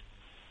mural is?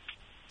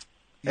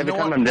 Every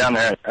time I'm down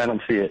there, I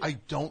don't see it. I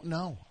don't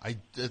know.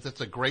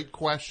 That's a great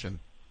question.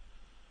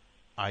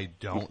 I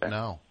don't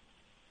know.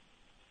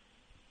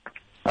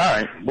 All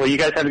right. Well, you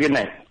guys have a good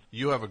night.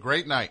 You have a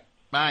great night.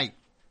 Bye.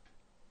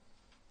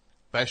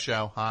 Best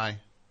show. Hi.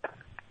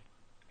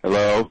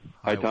 Hello.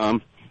 Hi,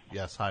 Tom.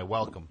 Yes, hi.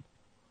 Welcome.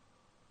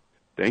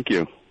 Thank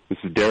you. This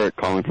is Derek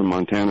calling from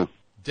Montana.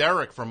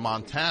 Derek from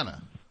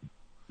Montana.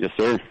 Yes,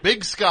 sir.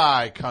 Big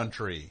Sky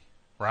country,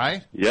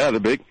 right? Yeah, the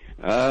big.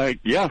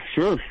 Yeah,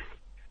 sure.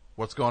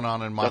 What's going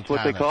on in Montana? That's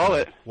what they call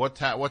it. What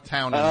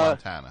town in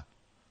Montana?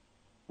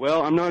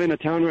 Well, I'm not in a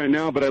town right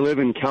now, but I live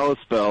in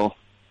Kalispell,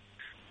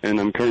 and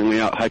I'm currently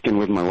out hiking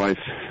with my wife.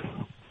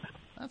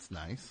 That's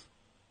nice.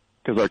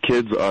 Because our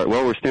kids are,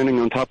 well, we're standing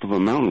on top of a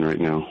mountain right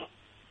now.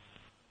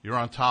 You're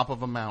on top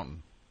of a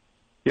mountain?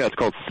 Yeah, it's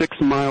called 6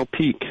 Mile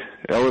Peak,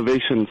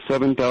 elevation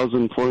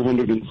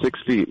 7,406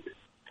 feet.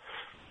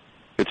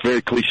 It's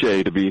very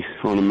cliche to be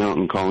on a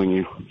mountain calling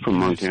you from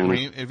Montana.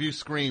 If you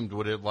screamed,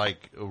 would it,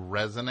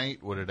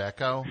 resonate? Would it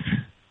echo?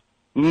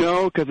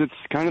 No, because it's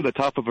kind of the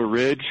top of a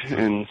ridge,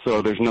 and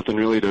so there's nothing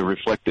really to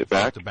reflect it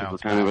back. We're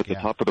kind of at the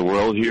top of the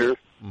world here.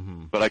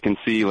 Mm-hmm. But I can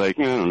see, 8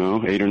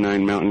 or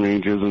 9 mountain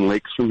ranges and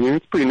lakes from here.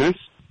 It's pretty nice.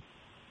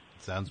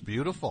 Sounds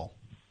beautiful.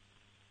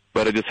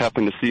 But I just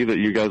happened to see that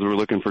you guys were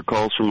looking for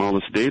calls from all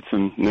the states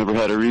and never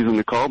had a reason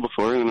to call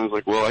before, and I was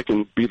like, well, I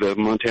can be the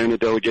Montana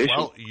delegation.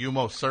 Well, you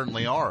most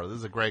certainly are. This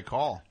is a great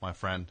call, my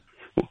friend.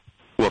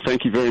 Well,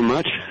 thank you very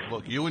much.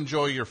 Look, you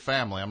enjoy your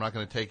family. I'm not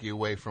going to take you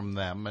away from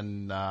them.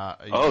 And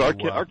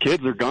our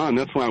kids are gone.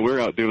 That's why we're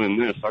out doing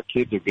this. Our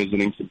kids are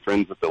visiting some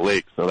friends at the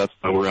lake, so that's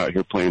why we're out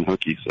here playing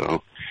hooky.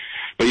 So,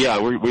 but yeah,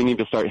 we need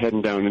to start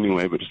heading down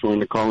anyway. But just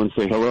wanted to call and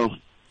say hello.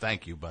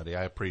 Thank you, buddy.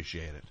 I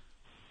appreciate it.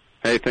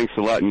 Hey, thanks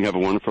a lot, and you have a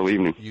wonderful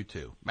evening. You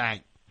too.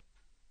 Bye.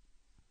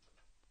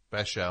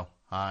 Best show.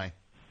 Hi.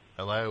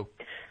 Hello.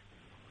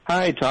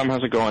 Hi, Tom.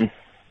 How's it going?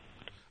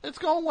 It's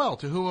going well.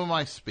 To whom am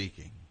I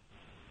speaking?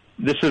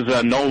 This is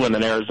Nolan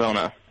in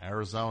Arizona.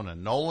 Arizona.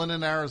 Nolan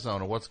in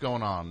Arizona. What's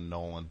going on,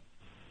 Nolan?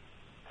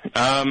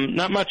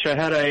 Not much. I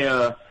had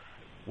a...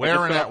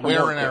 Where in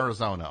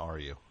Arizona are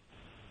you?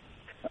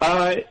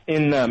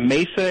 In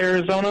Mesa,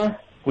 Arizona,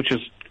 which is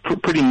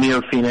pretty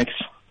near Phoenix.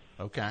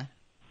 Okay.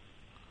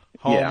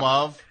 Home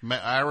of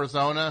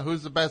Arizona.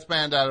 Who's the best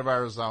band out of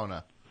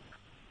Arizona?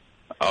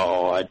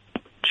 Oh,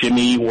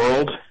 Jimmy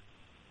World.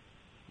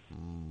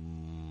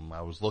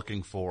 I was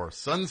looking for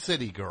Sun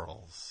City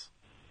Girls.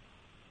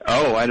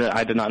 Oh,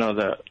 I did not know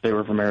that they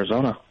were from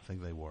Arizona. I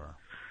think they were.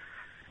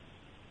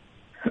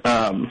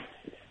 Well,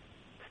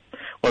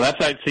 that's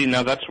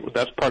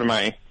part of what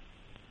I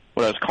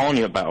was calling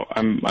you about.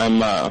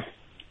 I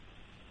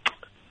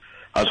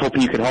was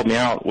hoping you could help me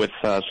out with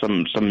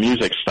some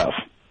music stuff.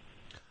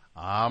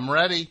 I'm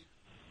ready.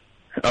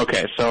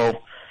 Okay,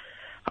 so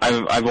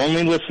I've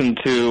only listened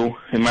to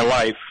in my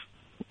life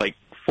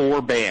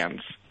 4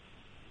 bands.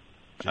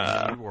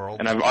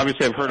 World. And I've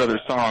heard other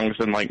songs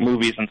and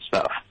movies and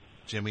stuff.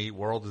 Jimmy Eat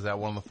World, is that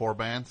one of the 4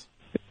 bands?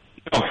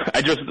 Oh,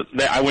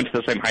 I went to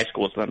the same high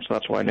school as them, so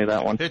that's why I knew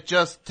that one. It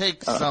just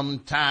takes some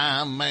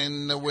time,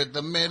 and with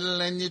the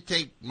middle, and you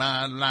take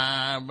my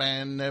life,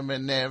 and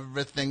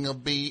everything will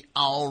be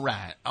all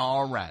right.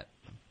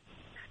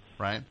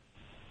 Right?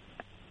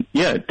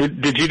 Yeah.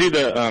 Did you do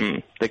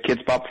the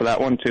Kids Bop for that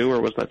one too,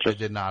 or was that just? I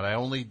did not. I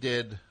only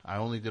did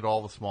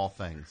All the Small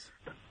Things.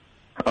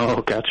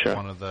 Oh, gotcha.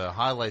 One of the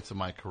highlights of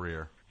my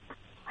career.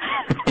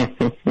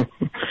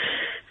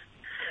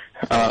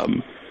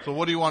 So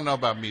what do you want to know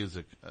about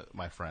music,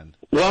 my friend?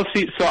 Well,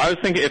 see, so I was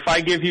thinking, if I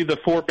give you the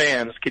 4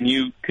 bands, can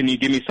you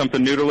give me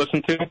something new to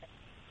listen to?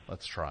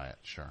 Let's try it.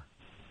 Sure.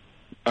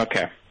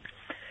 Okay.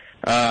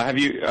 Have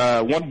you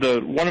one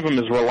of them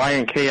is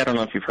Reliant K. I don't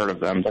know if you've heard of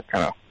them.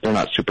 They're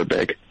not super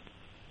big.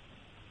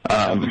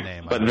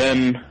 But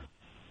then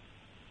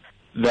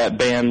that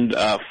band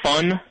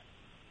Fun.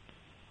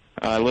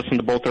 I listened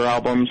to both their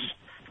albums.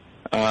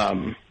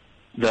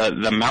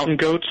 The Mountain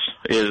Goats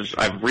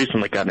I've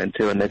recently gotten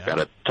into, and they've got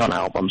a ton of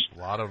albums. A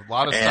lot of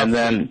stuff. And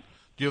then,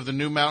 do you have the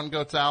new Mountain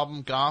Goats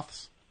album,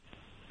 Goths?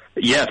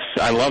 Yes,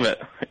 I love it.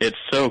 It's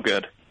so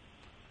good.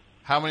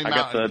 How many?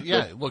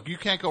 Look, you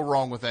can't go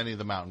wrong with any of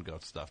the Mountain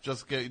Goat stuff.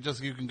 Just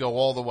you can go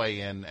all the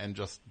way in and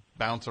just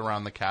bounce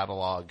around the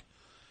catalog.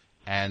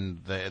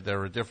 And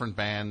they're a different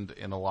band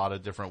in a lot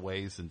of different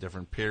ways and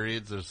different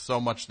periods. There's so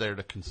much there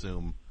to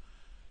consume.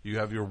 You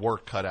have your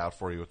work cut out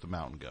for you with the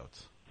Mountain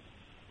Goats.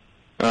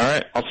 All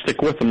right, I'll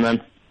stick with them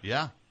then.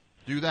 Yeah,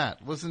 do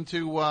that. Listen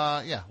to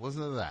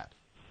that.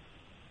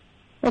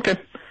 Okay.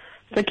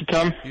 Thank you,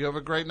 Tom. You have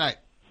a great night.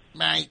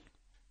 Night.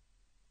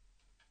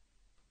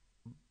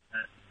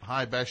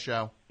 Hi, Best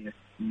Show.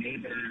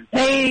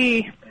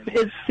 Hey,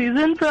 it's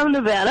Susan from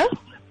Nevada.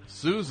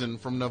 Susan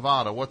from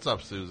Nevada. What's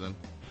up, Susan?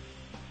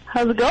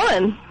 How's it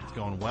going? It's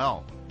going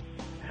well.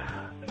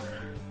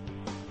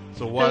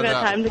 So what? I've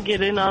got time to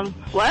get in on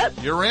what?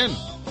 You're in.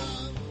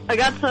 I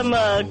got some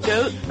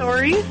goat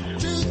stories.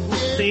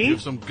 See? You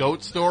have some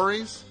goat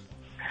stories?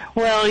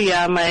 Well,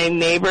 yeah, my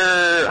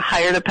neighbor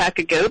hired a pack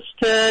of goats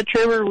to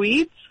trim her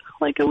weeds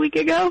a week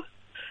ago.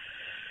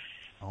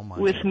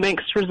 with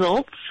mixed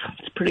results.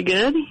 It's pretty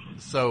good.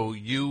 So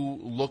you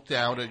looked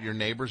out at your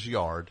neighbor's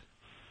yard.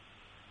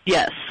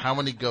 Yes. How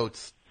many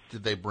goats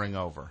did they bring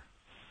over?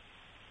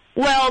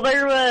 Well,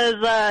 there was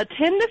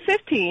 10 to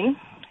 15.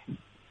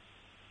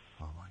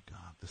 Oh, my God.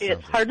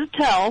 It's hard to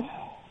tell.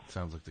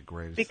 Sounds like the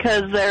greatest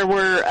Because thing. there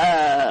were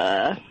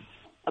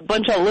a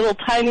bunch of little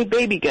tiny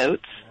baby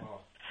goats,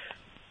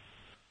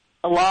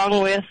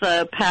 along with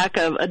a pack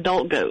of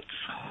adult goats.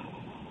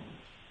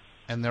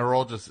 And they're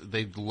all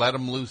they let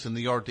them loose in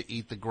the yard to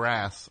eat the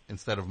grass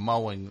instead of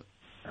mowing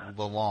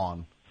the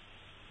lawn.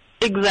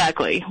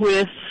 Exactly,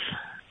 with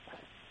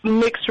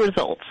mixed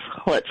results,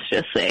 let's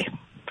just say.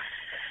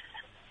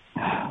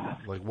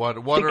 Like what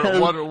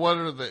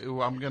are the,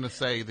 I'm going to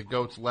say, the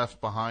goats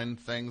left behind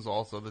things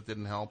also that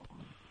didn't help?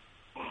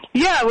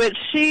 Yeah, which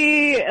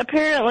she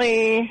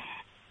apparently,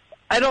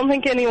 I don't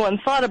think anyone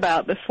thought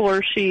about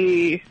before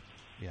she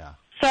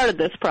started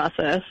this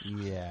process.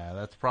 Yeah,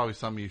 that's probably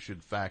something you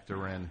should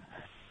factor in.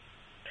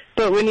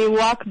 But when you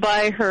walk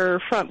by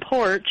her front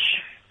porch,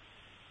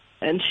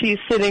 and she's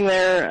sitting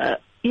there,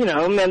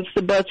 amidst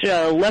a bunch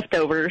of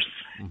leftovers,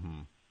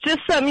 just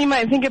something you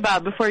might think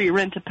about before you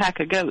rent a pack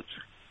of goats.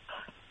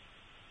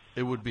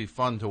 It would be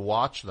fun to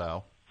watch,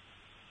 though.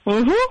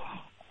 Yeah,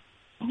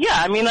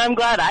 I mean, I'm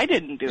glad I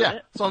didn't do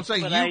it. So I'm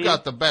saying but you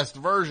got the best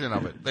version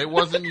of it. It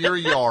wasn't your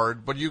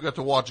yard, but you got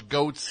to watch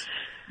goats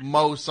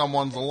mow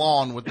someone's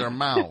lawn with their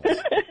mouths.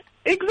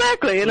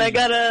 Exactly, and I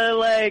got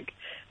to,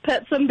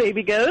 pet some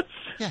baby goats,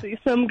 see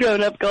some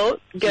grown-up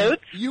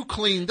goats. You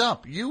cleaned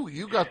up.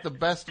 You got the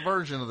best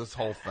version of this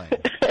whole thing.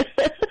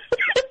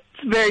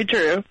 It's very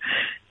true.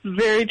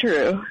 Very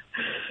true.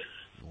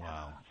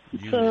 Wow.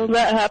 So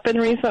that happened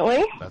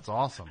recently. That's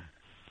awesome.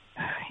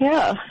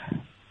 Yeah.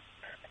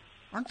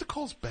 Aren't the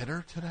calls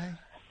better today?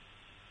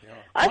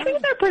 I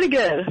think they're pretty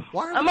good.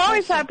 I'm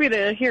always happy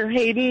to hear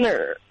Hayden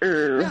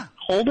or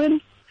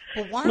Holden,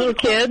 little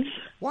kids.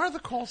 Why are the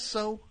calls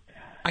so...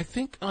 I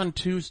think on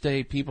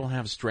Tuesday people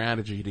have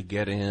strategy to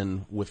get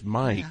in with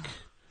Mike.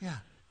 Yeah.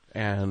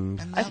 And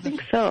I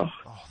think so.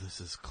 Oh, this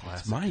is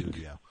classic Mike.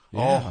 studio.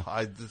 Yeah. Oh,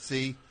 I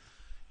see.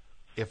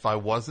 If I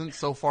wasn't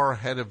so far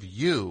ahead of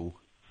you,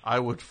 I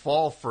would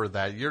fall for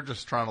that. You're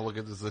just trying to look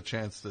at this as a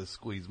chance to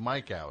squeeze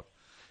Mike out.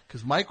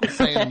 Because Mike was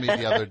saying to me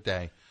the other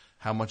day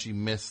how much he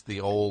missed the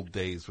old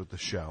days with the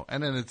show.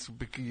 And then it's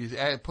you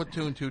put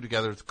two and two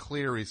together, it's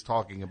clear he's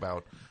talking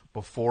about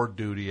before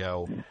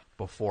Dudio,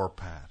 before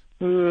Pat.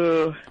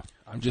 Ooh.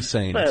 I'm just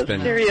saying It's it's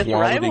been serious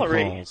quality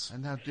rivalry. calls.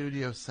 And now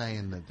Dudio's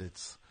saying that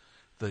it's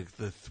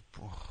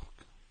all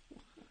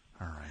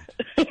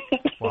right.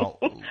 Well,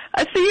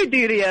 I see you,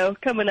 Dudio,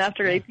 coming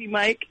after AP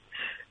Mike.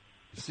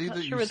 you see Not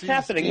the sure what's the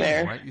happening scheme,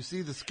 there. right? You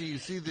see the ski. You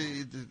see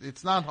the.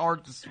 It's not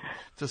hard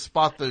to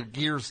spot the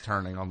gears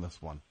turning on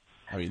this one.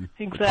 I mean,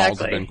 Exactly. the calls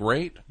have been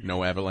great.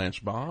 No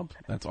Avalanche Bob.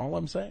 That's all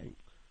I'm saying.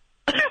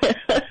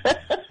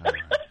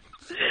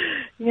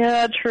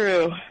 Yeah,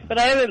 true. But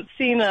I haven't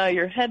seen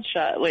your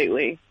headshot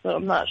lately, so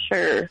I'm not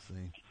sure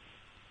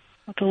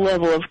what the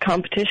level of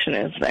competition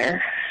is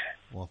there.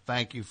 Well,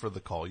 thank you for the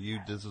call.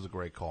 This is a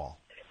great call.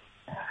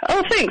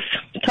 Oh, thanks,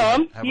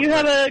 Tom. Have You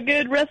have a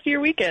good rest of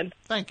your weekend.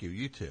 Thank you.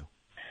 You too.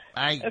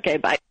 Okay,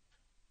 bye.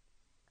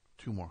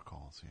 Two more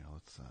calls here.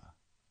 Let's.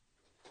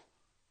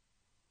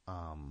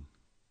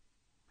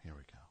 Here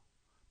we go.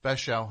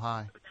 Best show.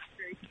 Hi.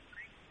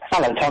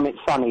 Hello, Tom. It's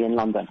Sunny in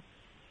London.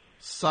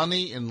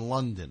 Sunny in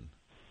London.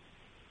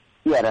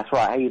 Yeah, that's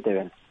right. How you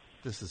doing?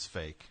 This is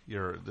fake.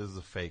 This is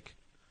a fake.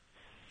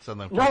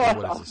 Something. No,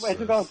 what is swear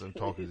this? to God, I'm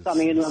talking. it's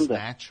Sunny in London.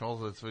 Snatch.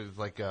 Also, it's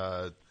like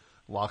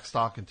Lock,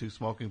 Stock, and Two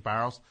Smoking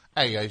Barrels.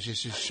 Hey, guys,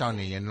 this is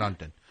Sunny in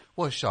London.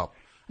 What's up?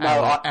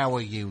 No, how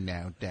are you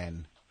now,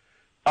 Dan?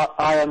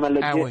 I am a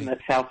legitimate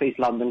South East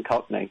London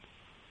Cockney.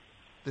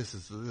 This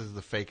is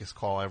the fakest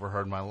call I ever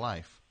heard in my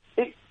life.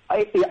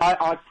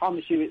 I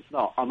promise you it's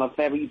not. I'm a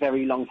very,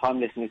 very long time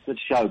listener to the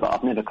show, but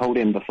I've never called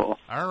in before.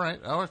 All right.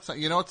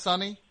 You know what,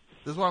 Sonny?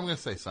 This is what I'm going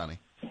to say, Sonny.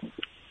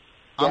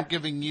 I'm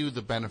giving you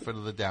the benefit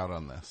of the doubt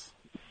on this.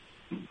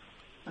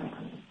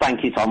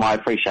 Thank you, Tom. I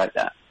appreciate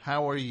that.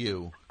 How are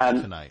you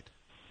tonight?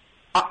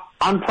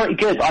 I'm pretty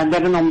good. I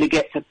never normally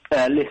get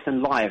to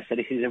listen live, so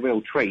this is a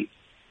real treat.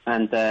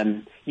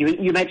 And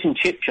you mentioned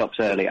chip shops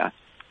earlier.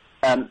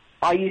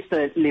 I used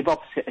to live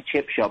opposite a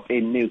chip shop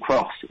in New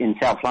Cross in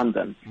South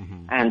London,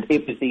 and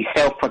it was the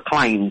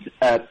self-proclaimed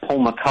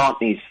Paul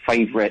McCartney's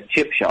favourite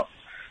chip shop,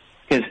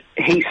 because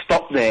he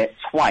stopped there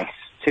twice,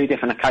 2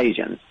 different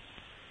occasions,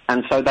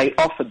 and so they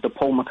offered the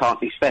Paul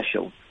McCartney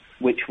special,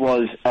 which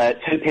was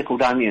 2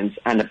 pickled onions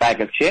and a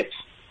bag of chips.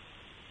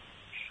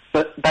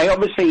 But they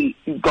obviously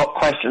got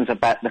questions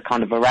about the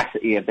kind of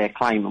veracity of their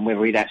claim and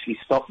whether he'd actually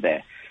stopped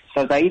there.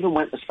 So they even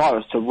went as far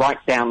as to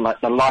write down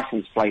the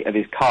license plate of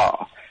his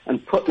car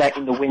and put that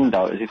in the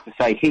window as if to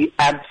say, he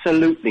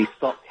absolutely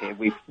stopped here.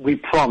 We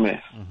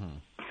promise.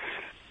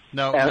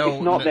 No,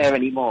 it's not there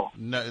anymore.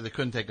 No, they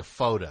couldn't take a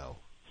photo,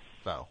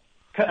 though.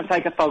 Couldn't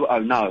take a photo,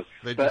 no.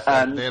 They but just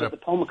had the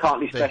Paul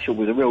McCartney special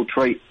was a real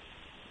treat.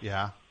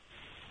 Yeah.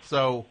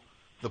 So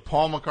the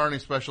Paul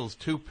McCartney special is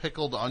 2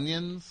 pickled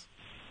onions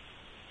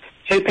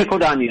 2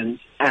 pickled onions,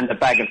 and a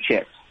bag of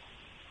chips.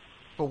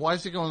 But why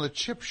is he going to the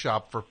chip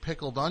shop for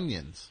pickled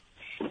onions?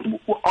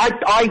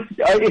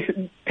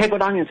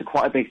 Pickled onions are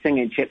quite a big thing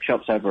in chip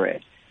shops over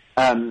here.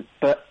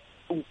 But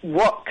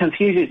what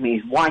confuses me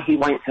is why he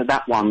went to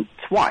that one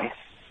twice.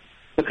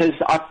 Because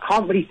I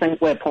can't really think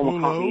where Paul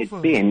McCartney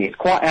has been. It's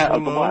quite out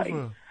of the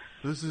way.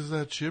 This is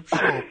that chip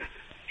shop.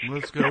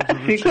 Let's go to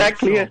the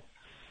exactly chip shop.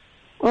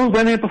 Oh,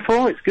 been here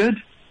before. It's good.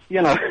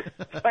 You know.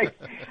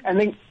 And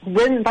then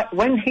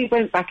when he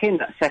went back in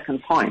that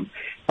second time,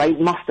 they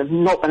must have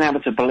not been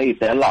able to believe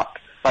their luck.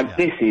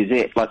 This is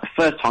it. Like the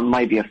first time,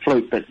 maybe a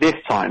fluke, but this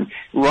time,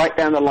 right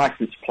down the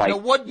license plate. Now,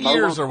 what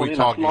years are we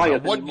talking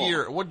about?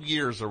 What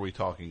years are we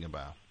talking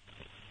about?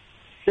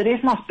 So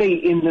this must be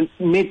in the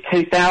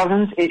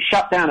mid-2000s. It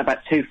shut down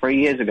about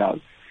 2-3 years ago.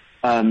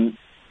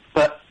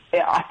 But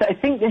I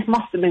think this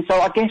must have been, so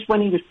I guess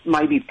when he was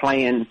maybe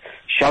playing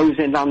shows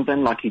in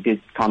London, like he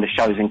did kind of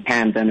shows in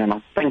Camden and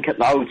I think at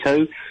the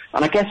O2,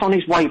 and I guess on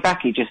his way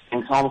back he just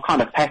thinks, I'm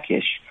kind of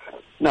peckish.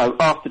 No,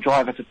 ask the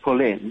driver to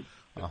pull in.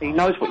 He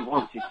knows what he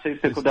wants. It's 2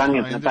 pickled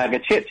onions and a bag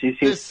of chips. It's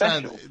his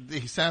special.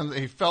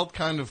 He felt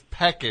kind of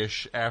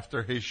peckish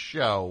after his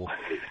show,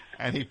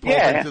 and he pulled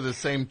into the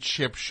same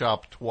chip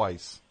shop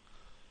twice.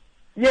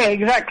 Yeah,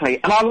 exactly.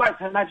 And I like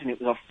to imagine it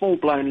was a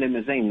full-blown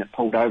limousine that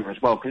pulled over as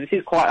well, because this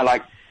is quite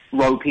a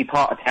ropey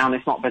part of town.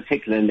 It's not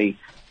particularly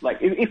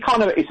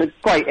it's a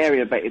great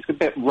area, but it's a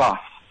bit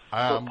rough.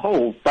 But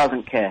Paul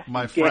doesn't care.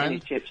 My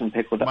friend, chips and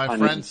pickled onions.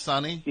 Friend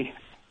Sonny.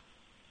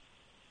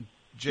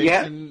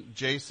 Yeah.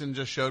 Jason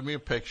just showed me a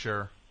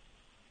picture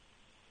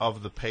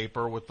of the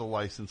paper with the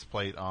license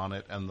plate on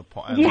it and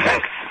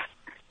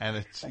and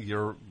it's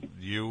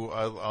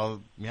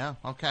yeah,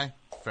 okay,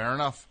 fair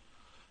enough.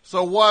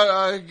 So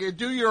what?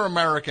 Do your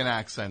American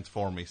accent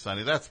for me,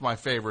 Sonny. That's my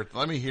favorite.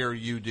 Let me hear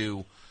you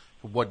do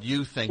what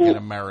you think an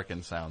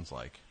American sounds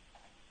like.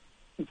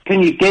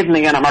 Can you give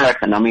me an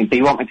American? I mean, do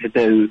you want me to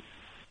do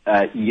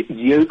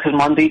you? Because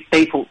my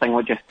default thing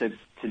was just to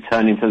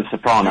turn into the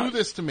Sopranos. Do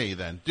this to me,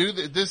 then.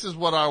 This is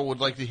what I would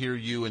like to hear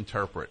you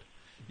interpret.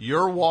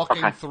 You're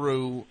walking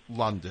through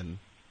London,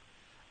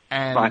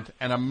 and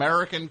an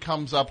American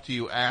comes up to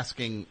you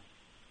asking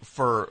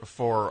for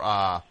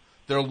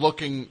they're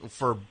looking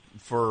for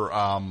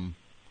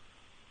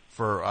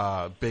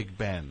Big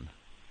Ben.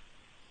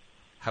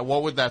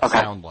 What would that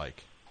sound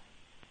like?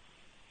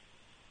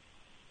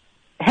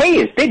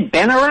 Hey, is Big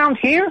Ben around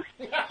here?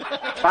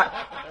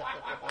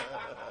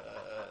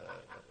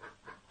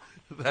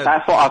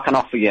 That's what I can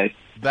offer you.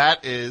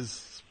 That is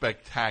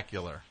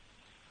spectacular.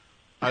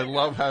 I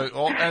love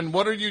how... and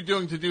what are you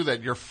doing to do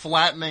that? You're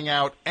flattening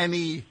out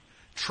any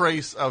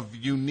trace of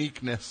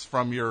uniqueness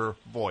from your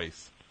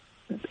voice.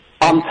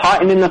 I'm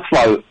tightening the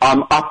float.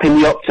 I'm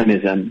upping the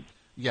optimism.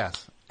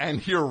 Yes,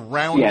 and you're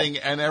rounding,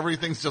 and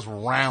everything's just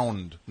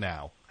round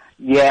now.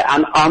 Yeah,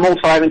 and I'm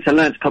also having to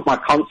learn to put my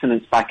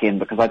consonants back in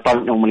because I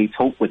don't normally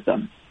talk with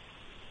them.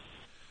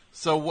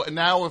 So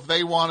now if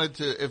they wanted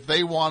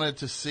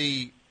to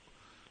see...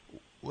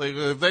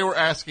 if they were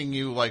asking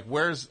you,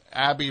 where's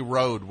Abbey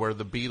Road where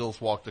the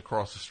Beatles walked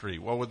across the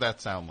street, what would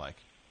that sound like?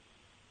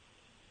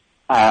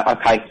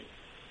 Okay.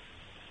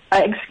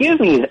 Excuse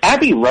me, is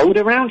Abbey Road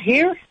around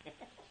here?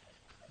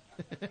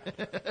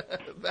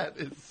 That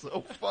is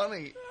so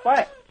funny.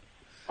 What?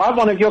 I'm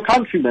one of your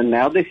countrymen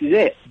now. This is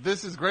it.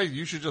 This is great.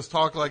 You should just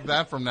talk like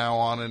that from now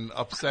on and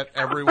upset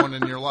everyone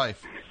in your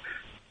life.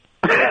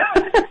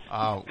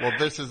 Well,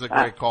 this is a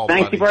great call,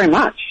 Thank buddy. you very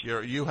much.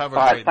 You have a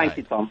All great right, thank night.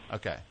 you, Tom.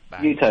 Okay,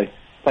 bye. You too.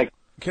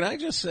 Can I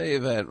just say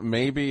that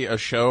maybe a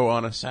show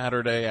on a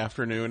Saturday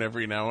afternoon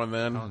every now and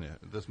then? I'm telling you,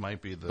 this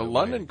might be the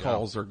London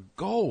calls are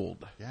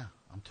gold. Yeah,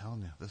 I'm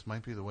telling you, this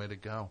might be the way to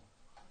go.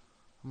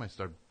 I might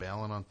start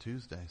bailing on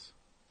Tuesdays.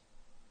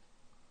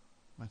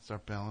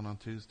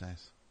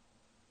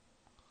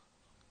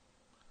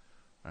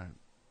 All right.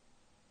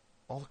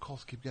 All the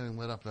calls keep getting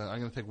lit up. I'm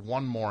going to take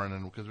one more, and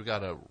then because we got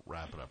to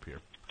wrap it up here.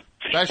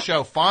 Best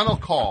show, final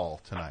call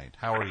tonight.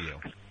 How are you?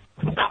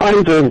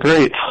 I'm doing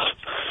great.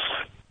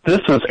 This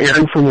is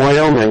Aaron from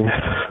Wyoming.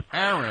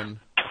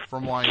 Aaron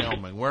from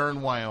Wyoming. Where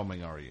in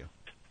Wyoming are you?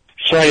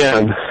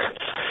 Cheyenne.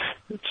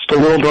 It's the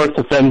little north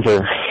of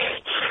Denver.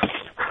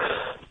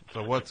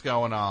 So what's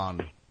going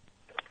on?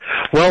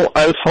 Well,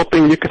 I was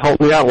hoping you could help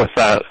me out with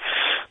that.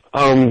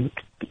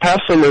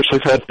 Past summers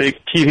we've had big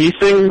TV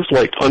things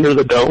like Under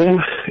the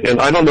Dome, and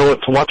I don't know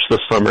what to watch this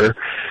summer,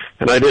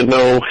 and I didn't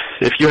know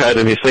if you had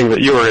anything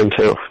that you were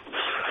into.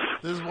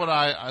 This is what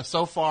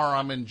so far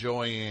I'm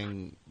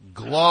enjoying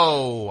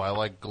Glow. I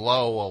like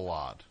Glow a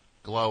lot.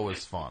 Glow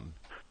is fun.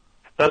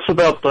 That's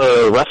about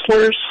the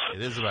wrestlers?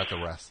 It is about the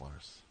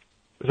wrestlers.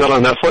 Is that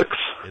on Netflix?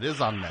 It is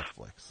on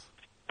Netflix.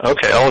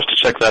 Okay, I'll have to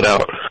check that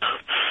out.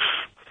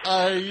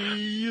 I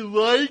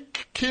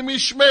like Kimmy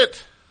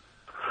Schmidt.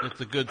 It's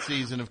a good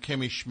season of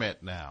Kimmy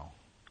Schmidt now.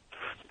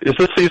 Is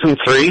this season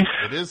 3?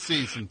 It is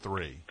season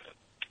 3.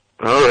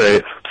 All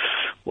right.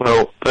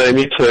 Well, I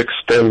need to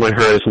extend my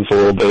horizons a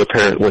little bit,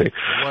 apparently.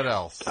 What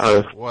else?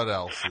 What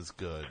else is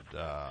good?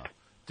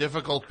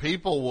 Difficult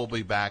People will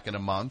be back in a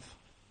month.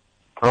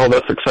 Oh,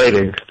 that's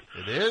exciting.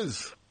 It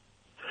is.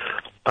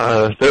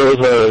 There was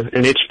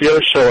an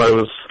HBO show I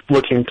was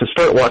looking to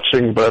start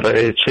watching, but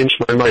I changed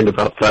my mind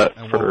about that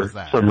for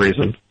some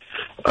reason.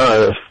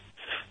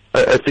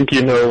 I think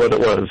you know what it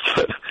was.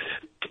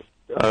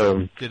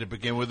 Did it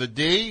begin with a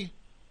D?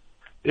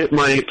 It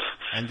might.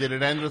 And did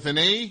it end with an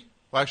E?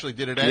 Well, actually,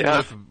 did it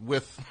end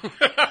with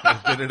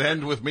did it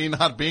end with me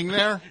not being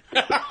there?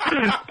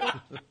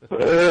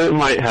 It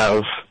might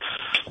have.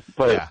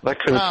 But that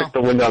could have took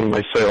the wind out of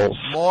my sails.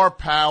 More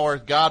power.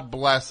 God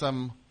bless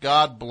them.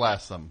 God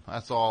bless them.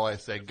 That's all I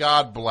say.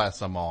 God bless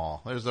them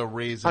all. There's a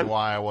reason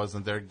why I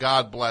wasn't there.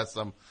 God bless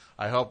them.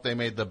 I hope they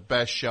made the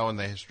best show in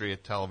the history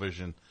of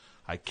television.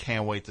 I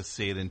can't wait to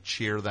see it and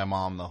cheer them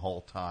on the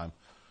whole time.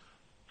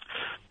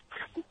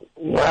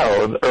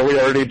 Wow, are we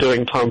already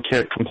doing Tom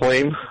Can't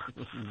Complain?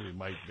 We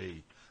might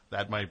be.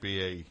 That might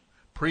be a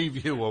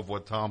preview of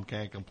what Tom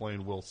Can't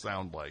Complain will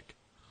sound like.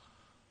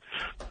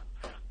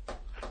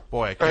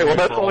 Boy, I can't wait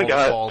for all the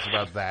calls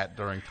about that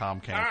during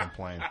Tom Can't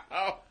Complain.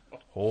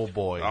 Oh,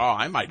 boy. Oh,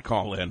 I might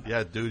call in.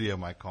 Yeah, Dudia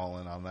might call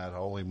in on that.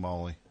 Holy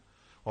moly.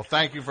 Well,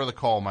 thank you for the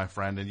call, my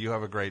friend, and you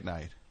have a great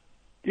night.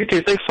 You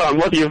too. Thanks, Tom.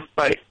 Love you.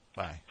 Bye.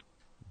 Bye.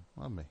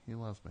 Love me. He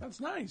loves me. That's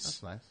nice.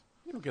 That's nice.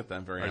 You don't get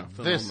that very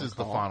often. This is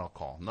the final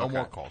call. No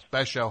more calls.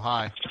 Best show.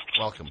 Hi.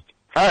 Welcome.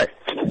 Hi.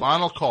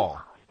 Final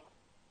call.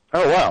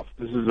 Oh, wow.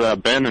 This is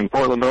Ben in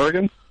Portland,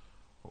 Oregon.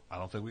 I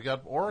don't think we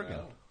got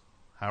Oregon.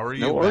 How are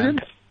you, No Oregon?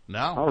 Ben? No.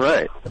 All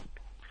right.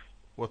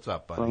 What's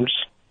up, buddy?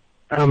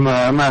 I'm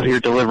out here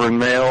delivering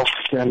mail,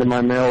 sending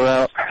my mail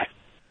out.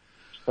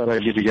 Thought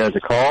I'd give you guys a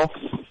call.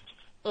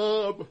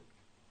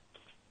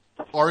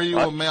 Are you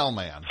a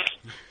mailman?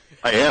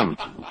 I am.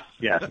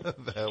 Yeah.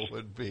 That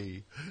would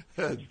be.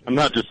 I'm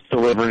not just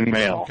delivering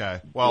mail. Okay.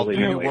 Well, do you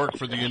willy-nilly. work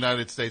for the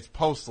United States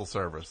Postal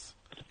Service?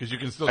 Because you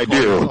can still I call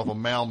do. yourself a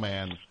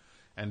mailman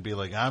and be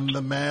like, I'm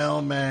the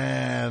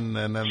mailman.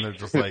 And then they're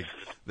just like,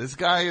 this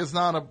guy is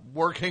not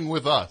working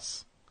with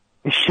us.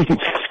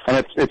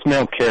 And it's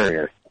mail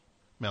carrier.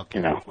 Mail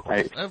carrier, You know, of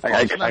course. Of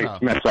I course. No.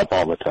 mess up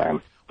all the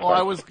time.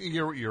 Well,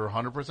 you're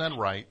 100%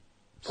 right.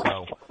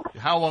 So,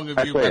 how long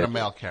have you been a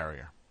mail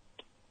carrier?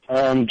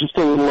 Just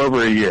a little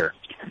over a year.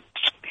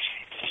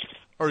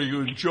 Are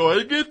you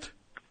enjoying it?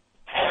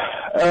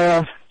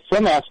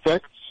 Some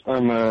aspects.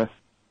 I'm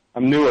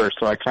newer,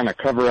 so I kind of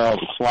cover all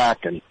the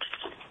slack, and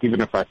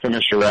even if I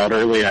finish a route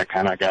early, I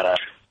kind of gotta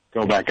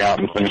go back out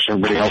and finish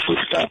everybody else's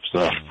stuff. So,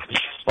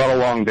 a lot of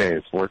long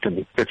days,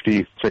 working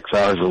 56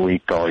 hours a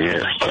week all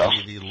year. So.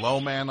 The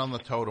low man on the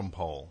totem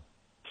pole.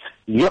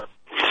 Yep,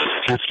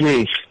 that's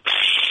me.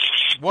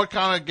 What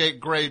kind of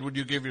grade would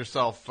you give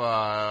yourself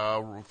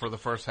for the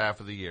first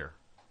half of the year?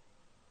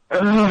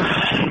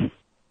 I'm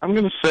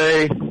gonna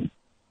say I'm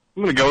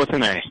gonna go with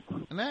an A.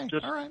 An A.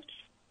 All right.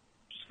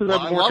 Just because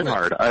I'm working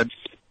hard.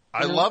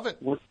 I love it.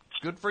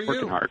 Good for you.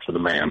 Working hard for the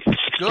man.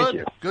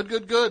 Good. Thank you.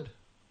 Good.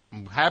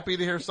 I'm happy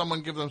to hear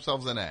someone give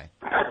themselves an A.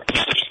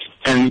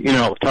 And, you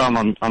know, Tom,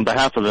 on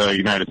behalf of the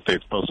United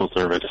States Postal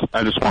Service,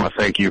 I just want to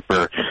thank you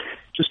for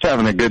just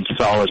having a good,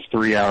 solid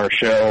 3-hour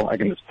show. I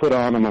can just put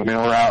on my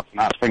mail route,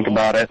 not think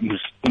about it, and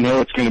just know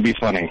it's going to be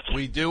funny.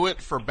 We do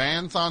it for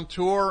bands on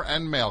tour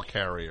and mail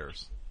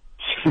carriers.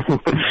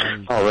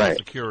 And all right.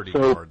 Security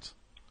So, guards.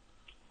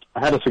 I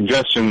had a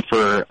suggestion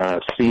for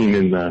a scene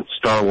in the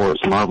Star Wars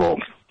Marvel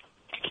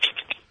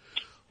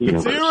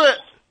universe. Do it!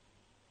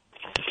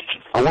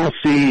 I want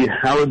to see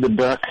Howard the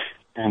Duck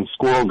and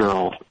Squirrel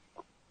Girl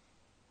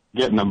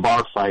get in a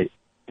bar fight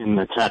in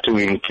the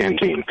Tatooine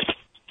canteen.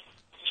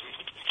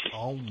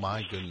 Oh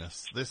my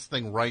goodness. This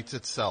thing writes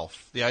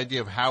itself. The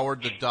idea of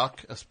Howard the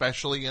Duck,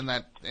 especially in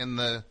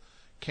the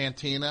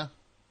cantina.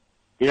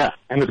 Yeah,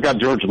 and it's got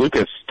George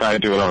Lucas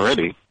tied to it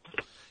already.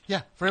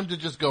 Yeah, for him to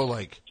just go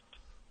like,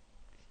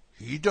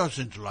 he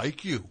doesn't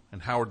like you.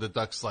 And Howard the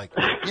Duck's like,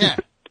 yeah,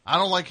 I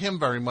don't like him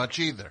very much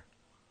either.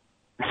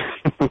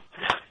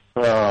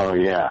 Oh,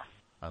 yeah.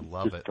 I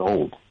love it.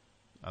 Gold.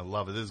 I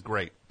love it. This is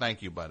great.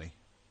 Thank you, buddy.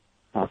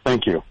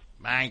 Thank you.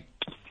 Bye.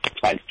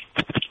 Bye.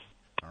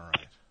 All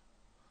right.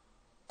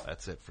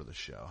 That's it for the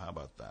show. How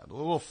about that? A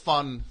little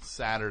fun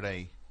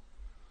Saturday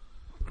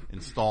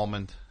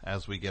installment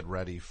as we get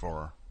ready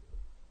for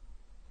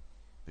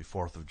the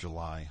 4th of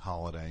July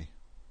holiday.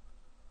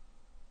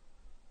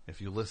 If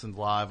you listened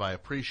live, I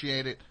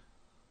appreciate it.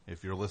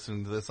 If you're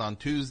listening to this on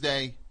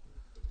Tuesday,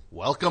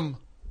 welcome.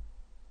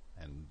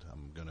 And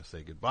I'm going to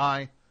say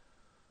goodbye.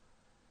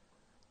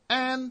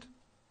 And,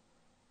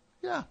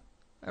 yeah,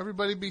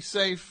 everybody be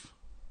safe.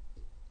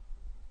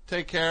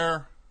 Take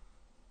care.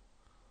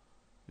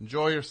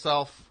 Enjoy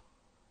yourself.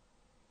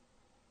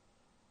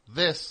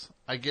 This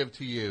I give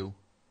to you.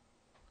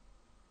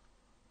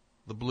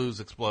 The Blues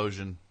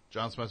Explosion.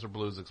 John Spencer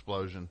Blues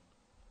Explosion.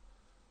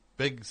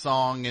 Big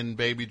song in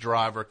Baby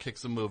Driver.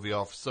 Kicks the movie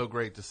off. So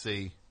great to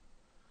see.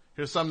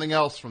 Here's something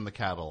else from the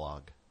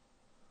catalog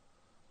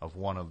of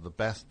one of the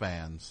best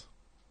bands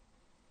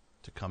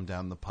to come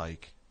down the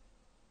pike.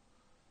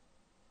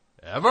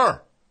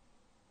 Ever.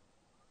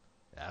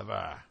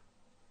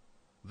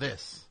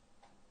 This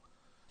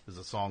is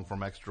a song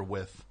from Extra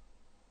Width.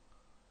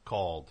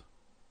 called?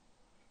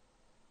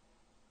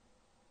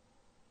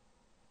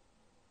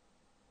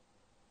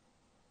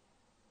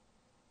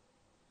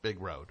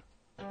 Big Road.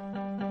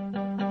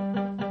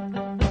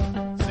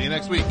 See you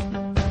next week.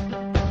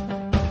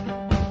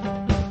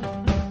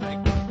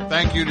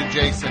 Thank you to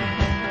Jason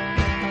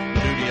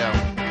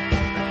Studio.